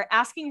at her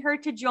asking her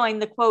to join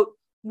the quote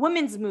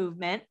women's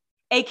movement,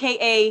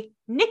 aka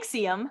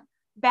Nixium,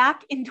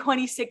 back in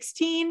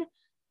 2016.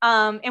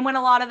 And when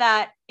a lot of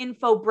that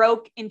info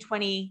broke in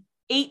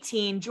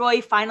 2018,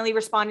 Joy finally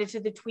responded to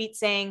the tweet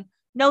saying,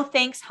 no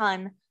thanks,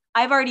 hun.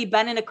 I've already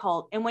been in a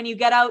cult. And when you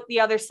get out the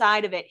other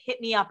side of it,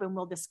 hit me up and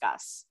we'll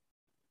discuss.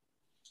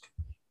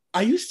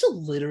 I used to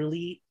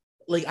literally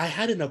like I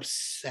had an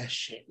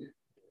obsession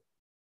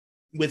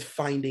with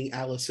finding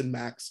Allison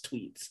Mack's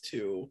tweets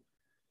to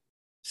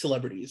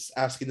celebrities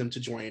asking them to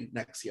join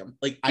NXIVM.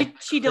 Like, Did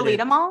she delete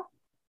them all?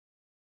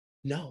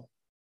 No.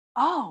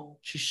 Oh.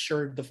 She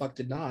sure the fuck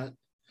did not.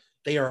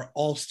 They are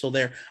all still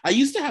there. I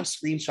used to have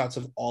screenshots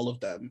of all of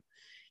them,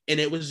 and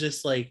it was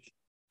just like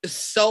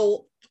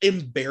so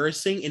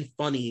embarrassing and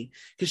funny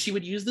because she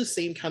would use the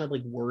same kind of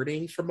like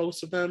wording for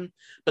most of them,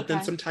 but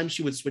then sometimes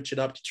she would switch it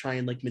up to try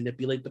and like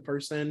manipulate the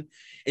person,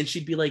 and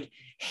she'd be like,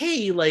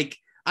 hey, like,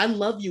 I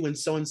love you in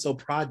so and so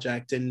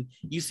project, and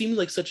you seem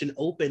like such an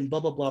open blah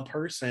blah blah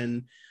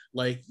person,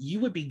 like you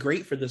would be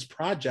great for this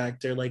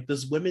project, or like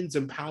this women's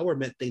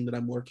empowerment thing that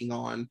I'm working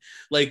on.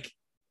 Like,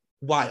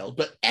 wild.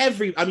 But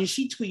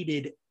she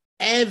tweeted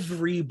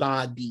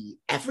everybody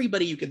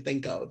you can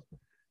think of.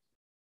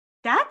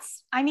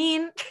 That's, I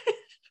mean,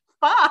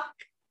 fuck.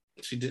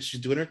 She's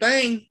doing her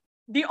thing.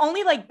 The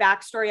only like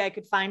backstory I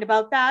could find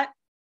about that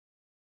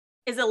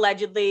is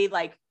allegedly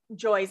like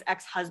Joy's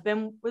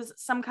ex-husband was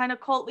some kind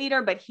of cult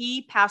leader, but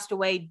he passed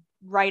away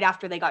right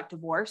after they got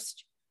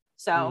divorced.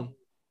 So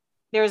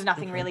there was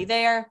nothing really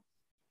there.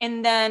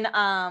 And then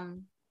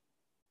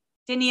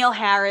Danielle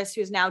Harris,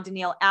 who's now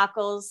Danielle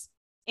Ackles,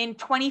 in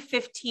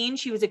 2015,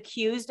 she was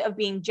accused of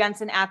being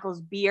Jensen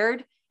Ackles'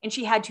 beard, and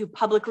she had to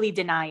publicly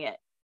deny it.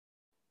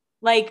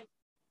 Like,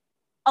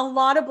 a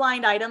lot of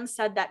blind items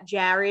said that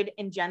Jared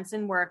and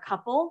Jensen were a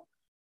couple,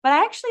 but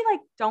I actually like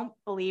don't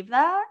believe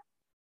that.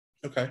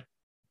 Okay.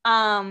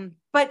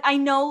 But I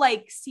know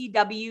like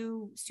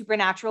CW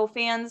Supernatural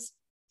fans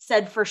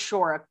said for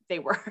sure they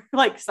were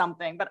like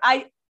something, but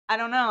I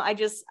don't know. I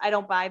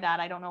don't buy that.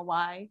 I don't know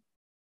why.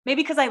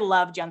 Maybe because I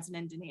love Jensen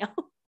and Danielle.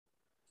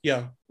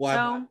 Yeah.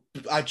 Well,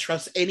 so, I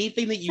trust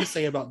anything that you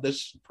say about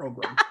this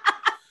program.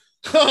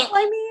 Well,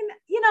 I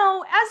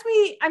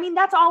mean,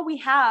 that's all we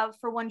have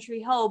for One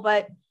Tree Hill,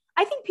 but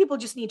I think people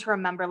just need to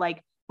remember,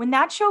 like, when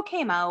that show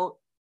came out,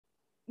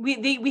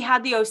 we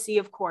had the OC,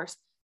 of course,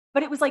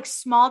 but it was like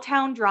small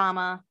town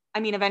drama. I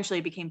mean, eventually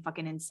it became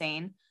fucking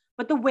insane,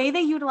 but the way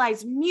they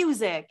utilized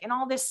music and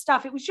all this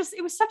stuff, it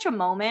was such a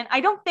moment. I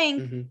don't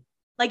think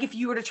like if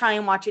you were to try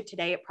and watch it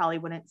today, it probably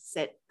wouldn't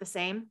sit the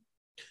same.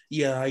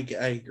 Yeah, I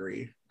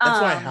agree. That's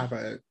why I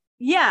haven't.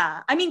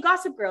 Yeah. I mean,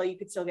 Gossip Girl, you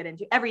could still get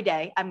into every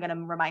day. I'm going to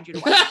remind you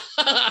to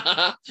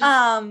watch.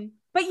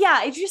 But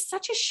yeah, it's just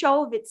such a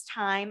show of its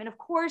time. And of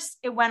course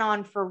it went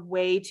on for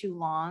way too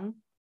long,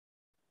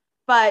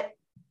 but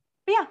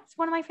yeah, it's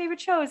one of my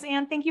favorite shows.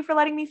 And thank you for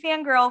letting me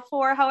fangirl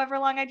for however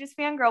long I just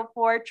fangirl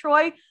for.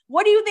 Troy,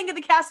 what do you think of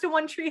the cast of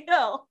One Tree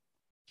Hill?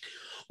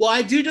 Well,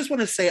 I do just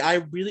want to say, I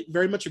really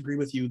very much agree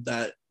with you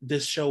that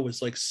this show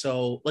was like,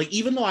 so like,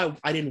 even though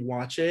I didn't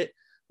watch it,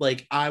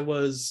 like I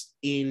was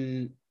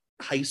in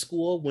high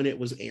school when it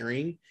was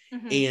airing,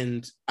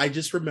 and I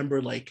just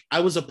remember like I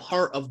was a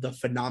part of the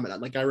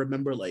phenomenon. Like I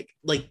remember like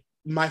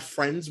my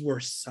friends were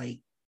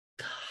psychotic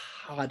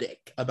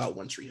about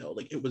One Tree Hill.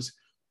 Like it was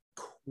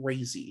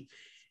crazy.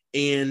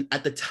 And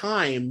at the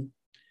time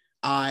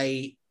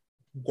I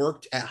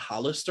worked at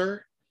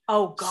Hollister.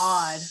 Oh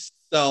God.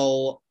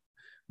 So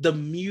the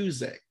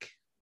music,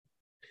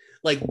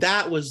 like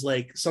that was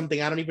like something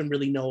I don't even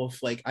really know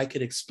if like I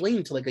could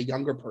explain to like a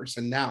younger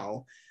person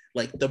now.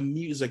 Like the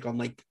music on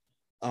like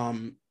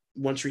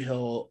One Tree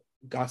Hill,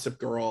 Gossip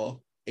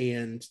Girl,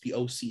 and the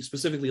OC,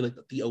 specifically like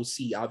the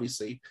OC,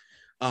 obviously.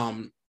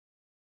 The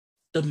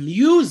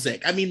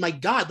music, I mean, my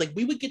God, like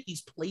we would get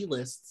these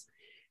playlists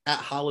at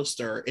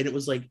Hollister and it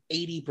was like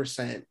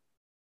 80%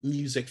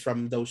 music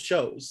from those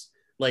shows,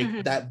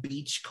 like that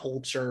beach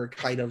culture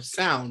kind of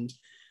sound.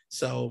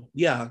 So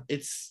yeah,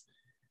 it's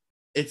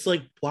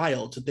like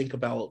wild to think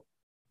about.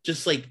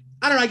 Just like,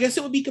 I don't know, I guess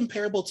it would be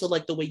comparable to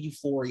like the way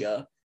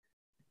Euphoria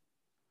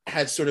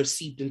has sort of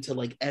seeped into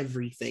like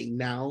everything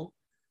now.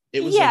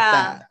 It was like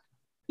that.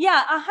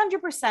 Yeah,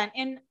 100%.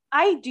 And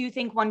I do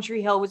think One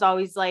Tree Hill was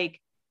always like,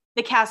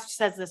 the cast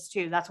says this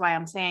too, that's why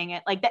I'm saying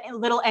it, like that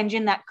little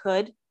engine that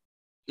could.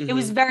 It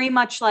was very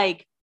much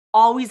like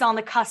always on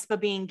the cusp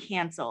of being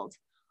canceled,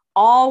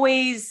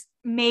 always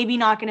maybe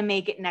not going to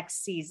make it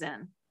next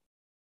season.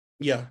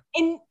 Yeah.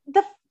 And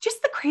the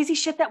crazy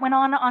shit that went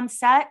on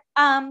set.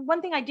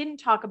 One thing I didn't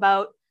talk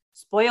about,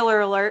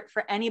 spoiler alert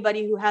for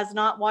anybody who has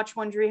not watched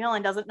One Tree Hill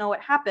and doesn't know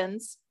what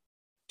happens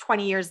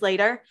 20 years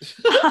later.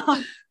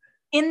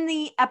 In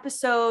the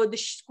episode, the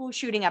school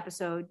shooting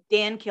episode,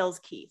 Dan kills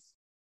Keith,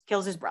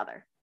 kills his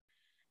brother.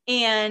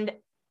 And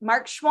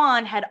Mark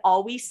Schwann had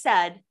always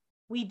said,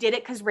 we did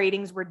it because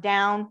ratings were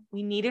down.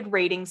 We needed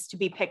ratings to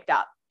be picked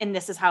up. And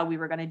this is how we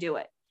were going to do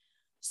it.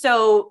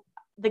 So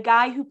the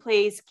guy who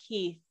plays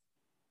Keith,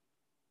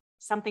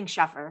 something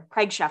Sheffer,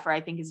 Craig Sheffer, I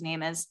think his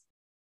name is,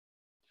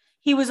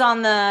 he was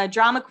on the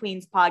Drama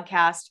Queens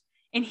podcast.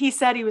 And he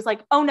said, he was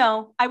like, oh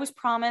no, I was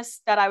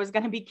promised that I was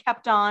going to be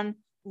kept on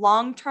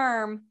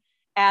long-term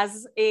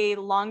as a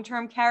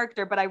long-term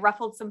character, but I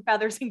ruffled some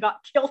feathers and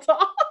got killed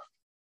off.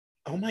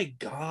 Oh my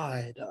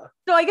God.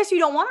 So I guess you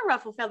don't want to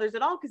ruffle feathers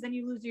at all because then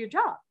you lose your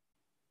job.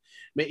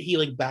 He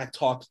like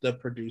backtalked the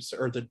producer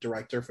or the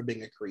director for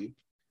being a creep.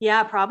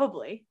 Yeah,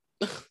 probably.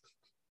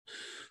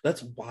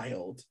 That's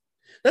wild.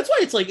 That's why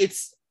it's like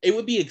it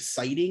would be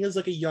exciting as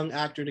like a young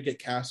actor to get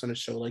cast on a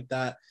show like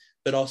that,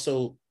 but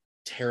also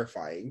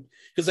terrifying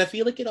because I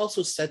feel like it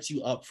also sets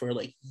you up for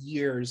like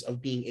years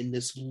of being in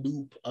this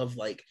loop of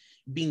like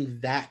being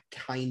that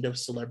kind of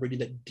celebrity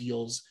that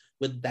deals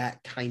with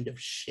that kind of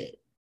shit.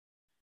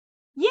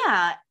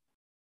 Yeah.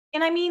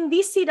 And I mean,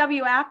 these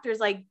CW actors,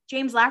 like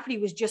James Lafferty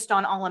was just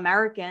on All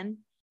American.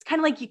 It's kind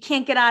of like you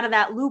can't get out of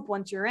that loop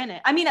once you're in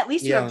it. I mean, at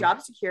least you have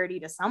job security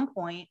to some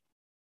point.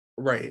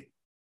 Right.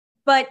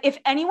 But if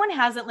anyone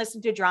hasn't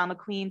listened to Drama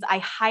Queens, I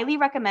highly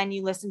recommend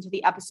you listen to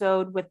the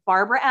episode with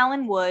Barbara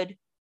Allen Wood.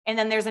 And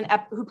then there's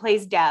who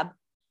plays Deb.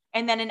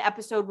 And then an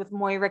episode with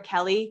Moira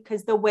Kelly.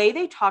 Because the way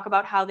they talk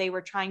about how they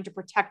were trying to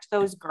protect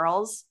those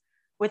girls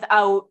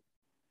without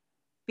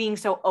being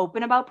so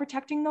open about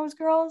protecting those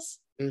girls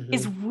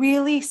is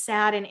really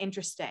sad and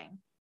interesting.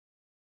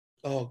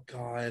 Oh,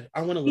 God.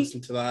 I want to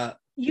listen to that.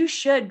 You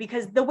should,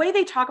 because the way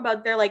they talk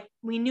about, they're like,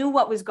 we knew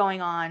what was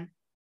going on,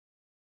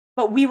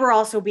 but we were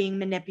also being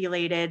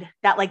manipulated.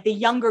 That like the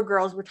younger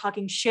girls were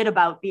talking shit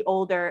about the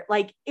older,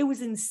 like it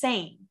was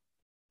insane.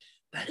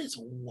 That is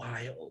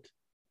wild.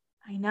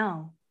 I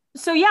know.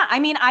 So yeah, I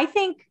mean, I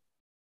think,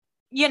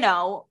 and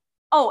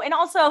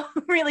also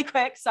really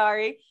quick,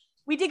 sorry.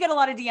 We did get a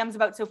lot of DMs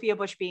about Sophia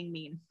Bush being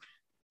mean.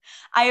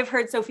 I have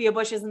heard Sophia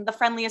Bush isn't the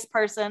friendliest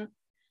person,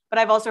 but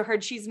I've also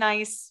heard she's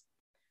nice.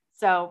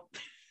 So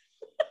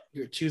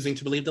you're choosing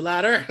to believe the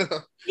latter.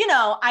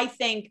 I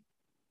think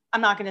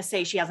I'm not going to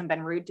say she hasn't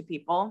been rude to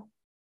people.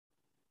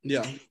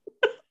 Yeah.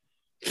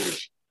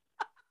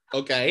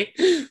 Okay.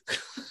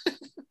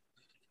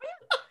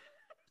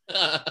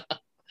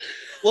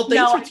 Well,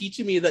 thanks for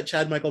teaching me that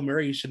Chad Michael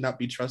Murray should not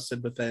be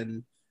trusted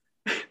within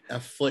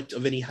a foot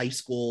of any high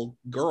school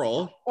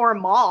girl. Or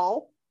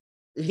mall.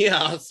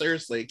 Yeah,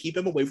 seriously. Keep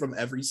him away from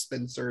every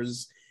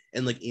Spencer's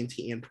and like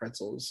Auntie Anne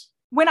pretzels.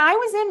 When I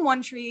was in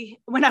One Tree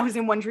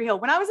Hill,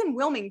 when I was in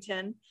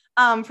Wilmington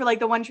for like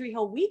the One Tree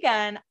Hill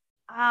weekend,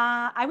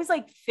 I was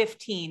like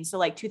 15. So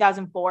like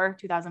 2004,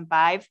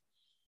 2005.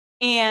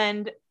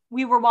 And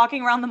we were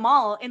walking around the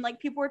mall and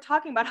like people were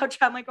talking about how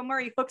Chad Michael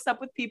Murray hooks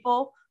up with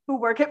people who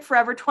work at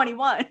Forever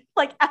 21.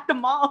 Like at the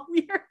mall,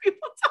 we heard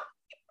people talking.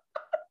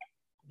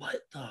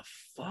 What the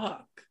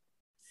fuck?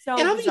 So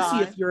and obviously,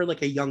 bizarre. if you're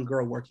like a young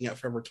girl working at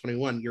Forever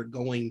 21, you're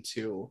going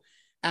to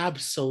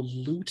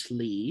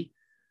absolutely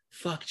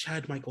fuck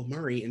Chad Michael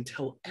Murray and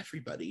tell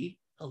everybody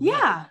hello.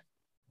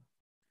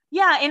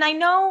 Yeah. And I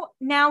know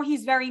now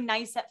he's very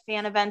nice at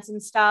fan events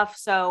and stuff.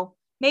 So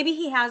maybe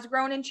he has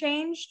grown and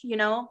changed,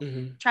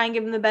 try and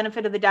give him the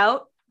benefit of the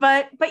doubt.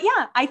 But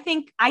yeah, I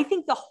think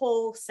the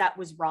whole set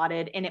was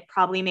rotted and it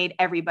probably made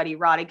everybody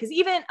rotted. Cause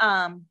even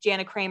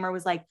Jana Kramer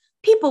was like,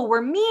 people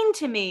were mean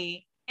to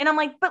me. And I'm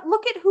like, but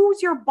look at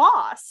who's your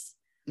boss.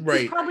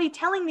 Right. He's probably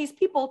telling these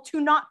people to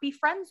not be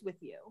friends with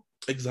you.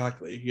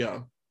 Exactly.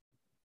 Yeah.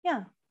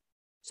 Yeah.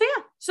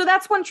 So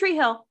that's One Tree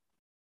Hill.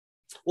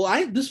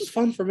 Well, this was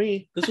fun for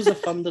me. This was a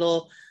fun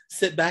little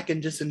sit back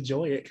and just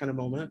enjoy it kind of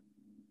moment.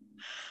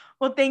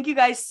 Well, thank you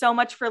guys so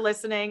much for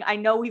listening. I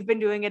know we've been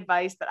doing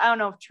advice, but I don't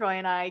know if Troy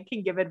and I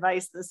can give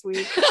advice this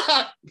week.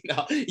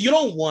 No, you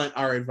don't want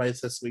our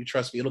advice this week.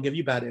 Trust me, it'll give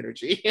you bad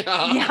energy.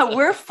 Yeah,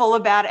 we're full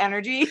of bad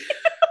energy.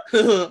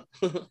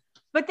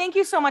 But thank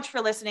you so much for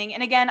listening.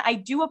 And again, I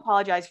do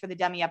apologize for the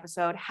Demi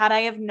episode. Had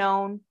I have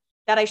known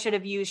that I should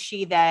have used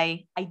she,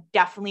 they, I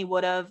definitely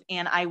would have.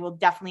 And I will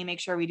definitely make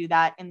sure we do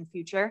that in the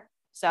future.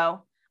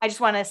 So I just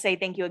want to say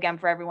thank you again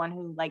for everyone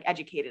who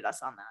educated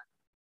us on that.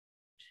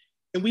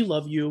 And we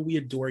love you. We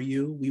adore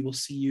you. We will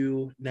see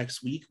you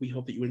next week. We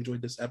hope that you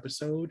enjoyed this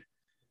episode.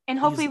 And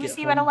hopefully we'll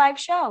see you at a live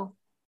show.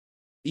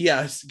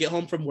 Yes. Get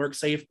home from work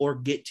safe, or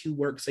get to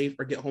work safe,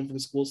 or get home from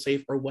school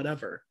safe, or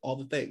whatever. All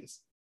the things.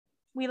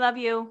 We love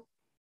you.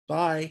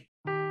 Bye.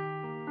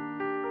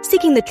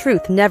 Seeking the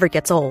truth never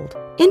gets old.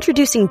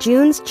 Introducing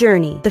June's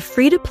Journey, the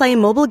free-to-play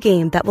mobile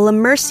game that will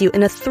immerse you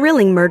in a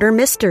thrilling murder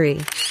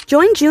mystery.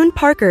 Join June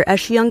Parker as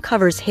she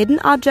uncovers hidden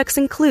objects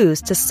and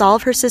clues to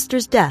solve her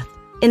sister's death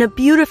in a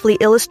beautifully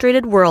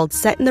illustrated world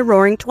set in the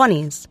Roaring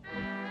 20s.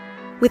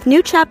 With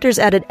new chapters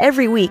added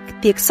every week,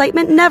 the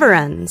excitement never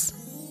ends.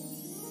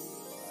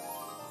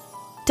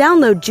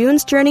 Download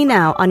June's Journey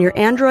now on your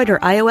Android or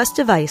iOS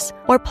device,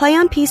 or play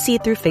on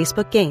PC through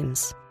Facebook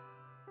Games.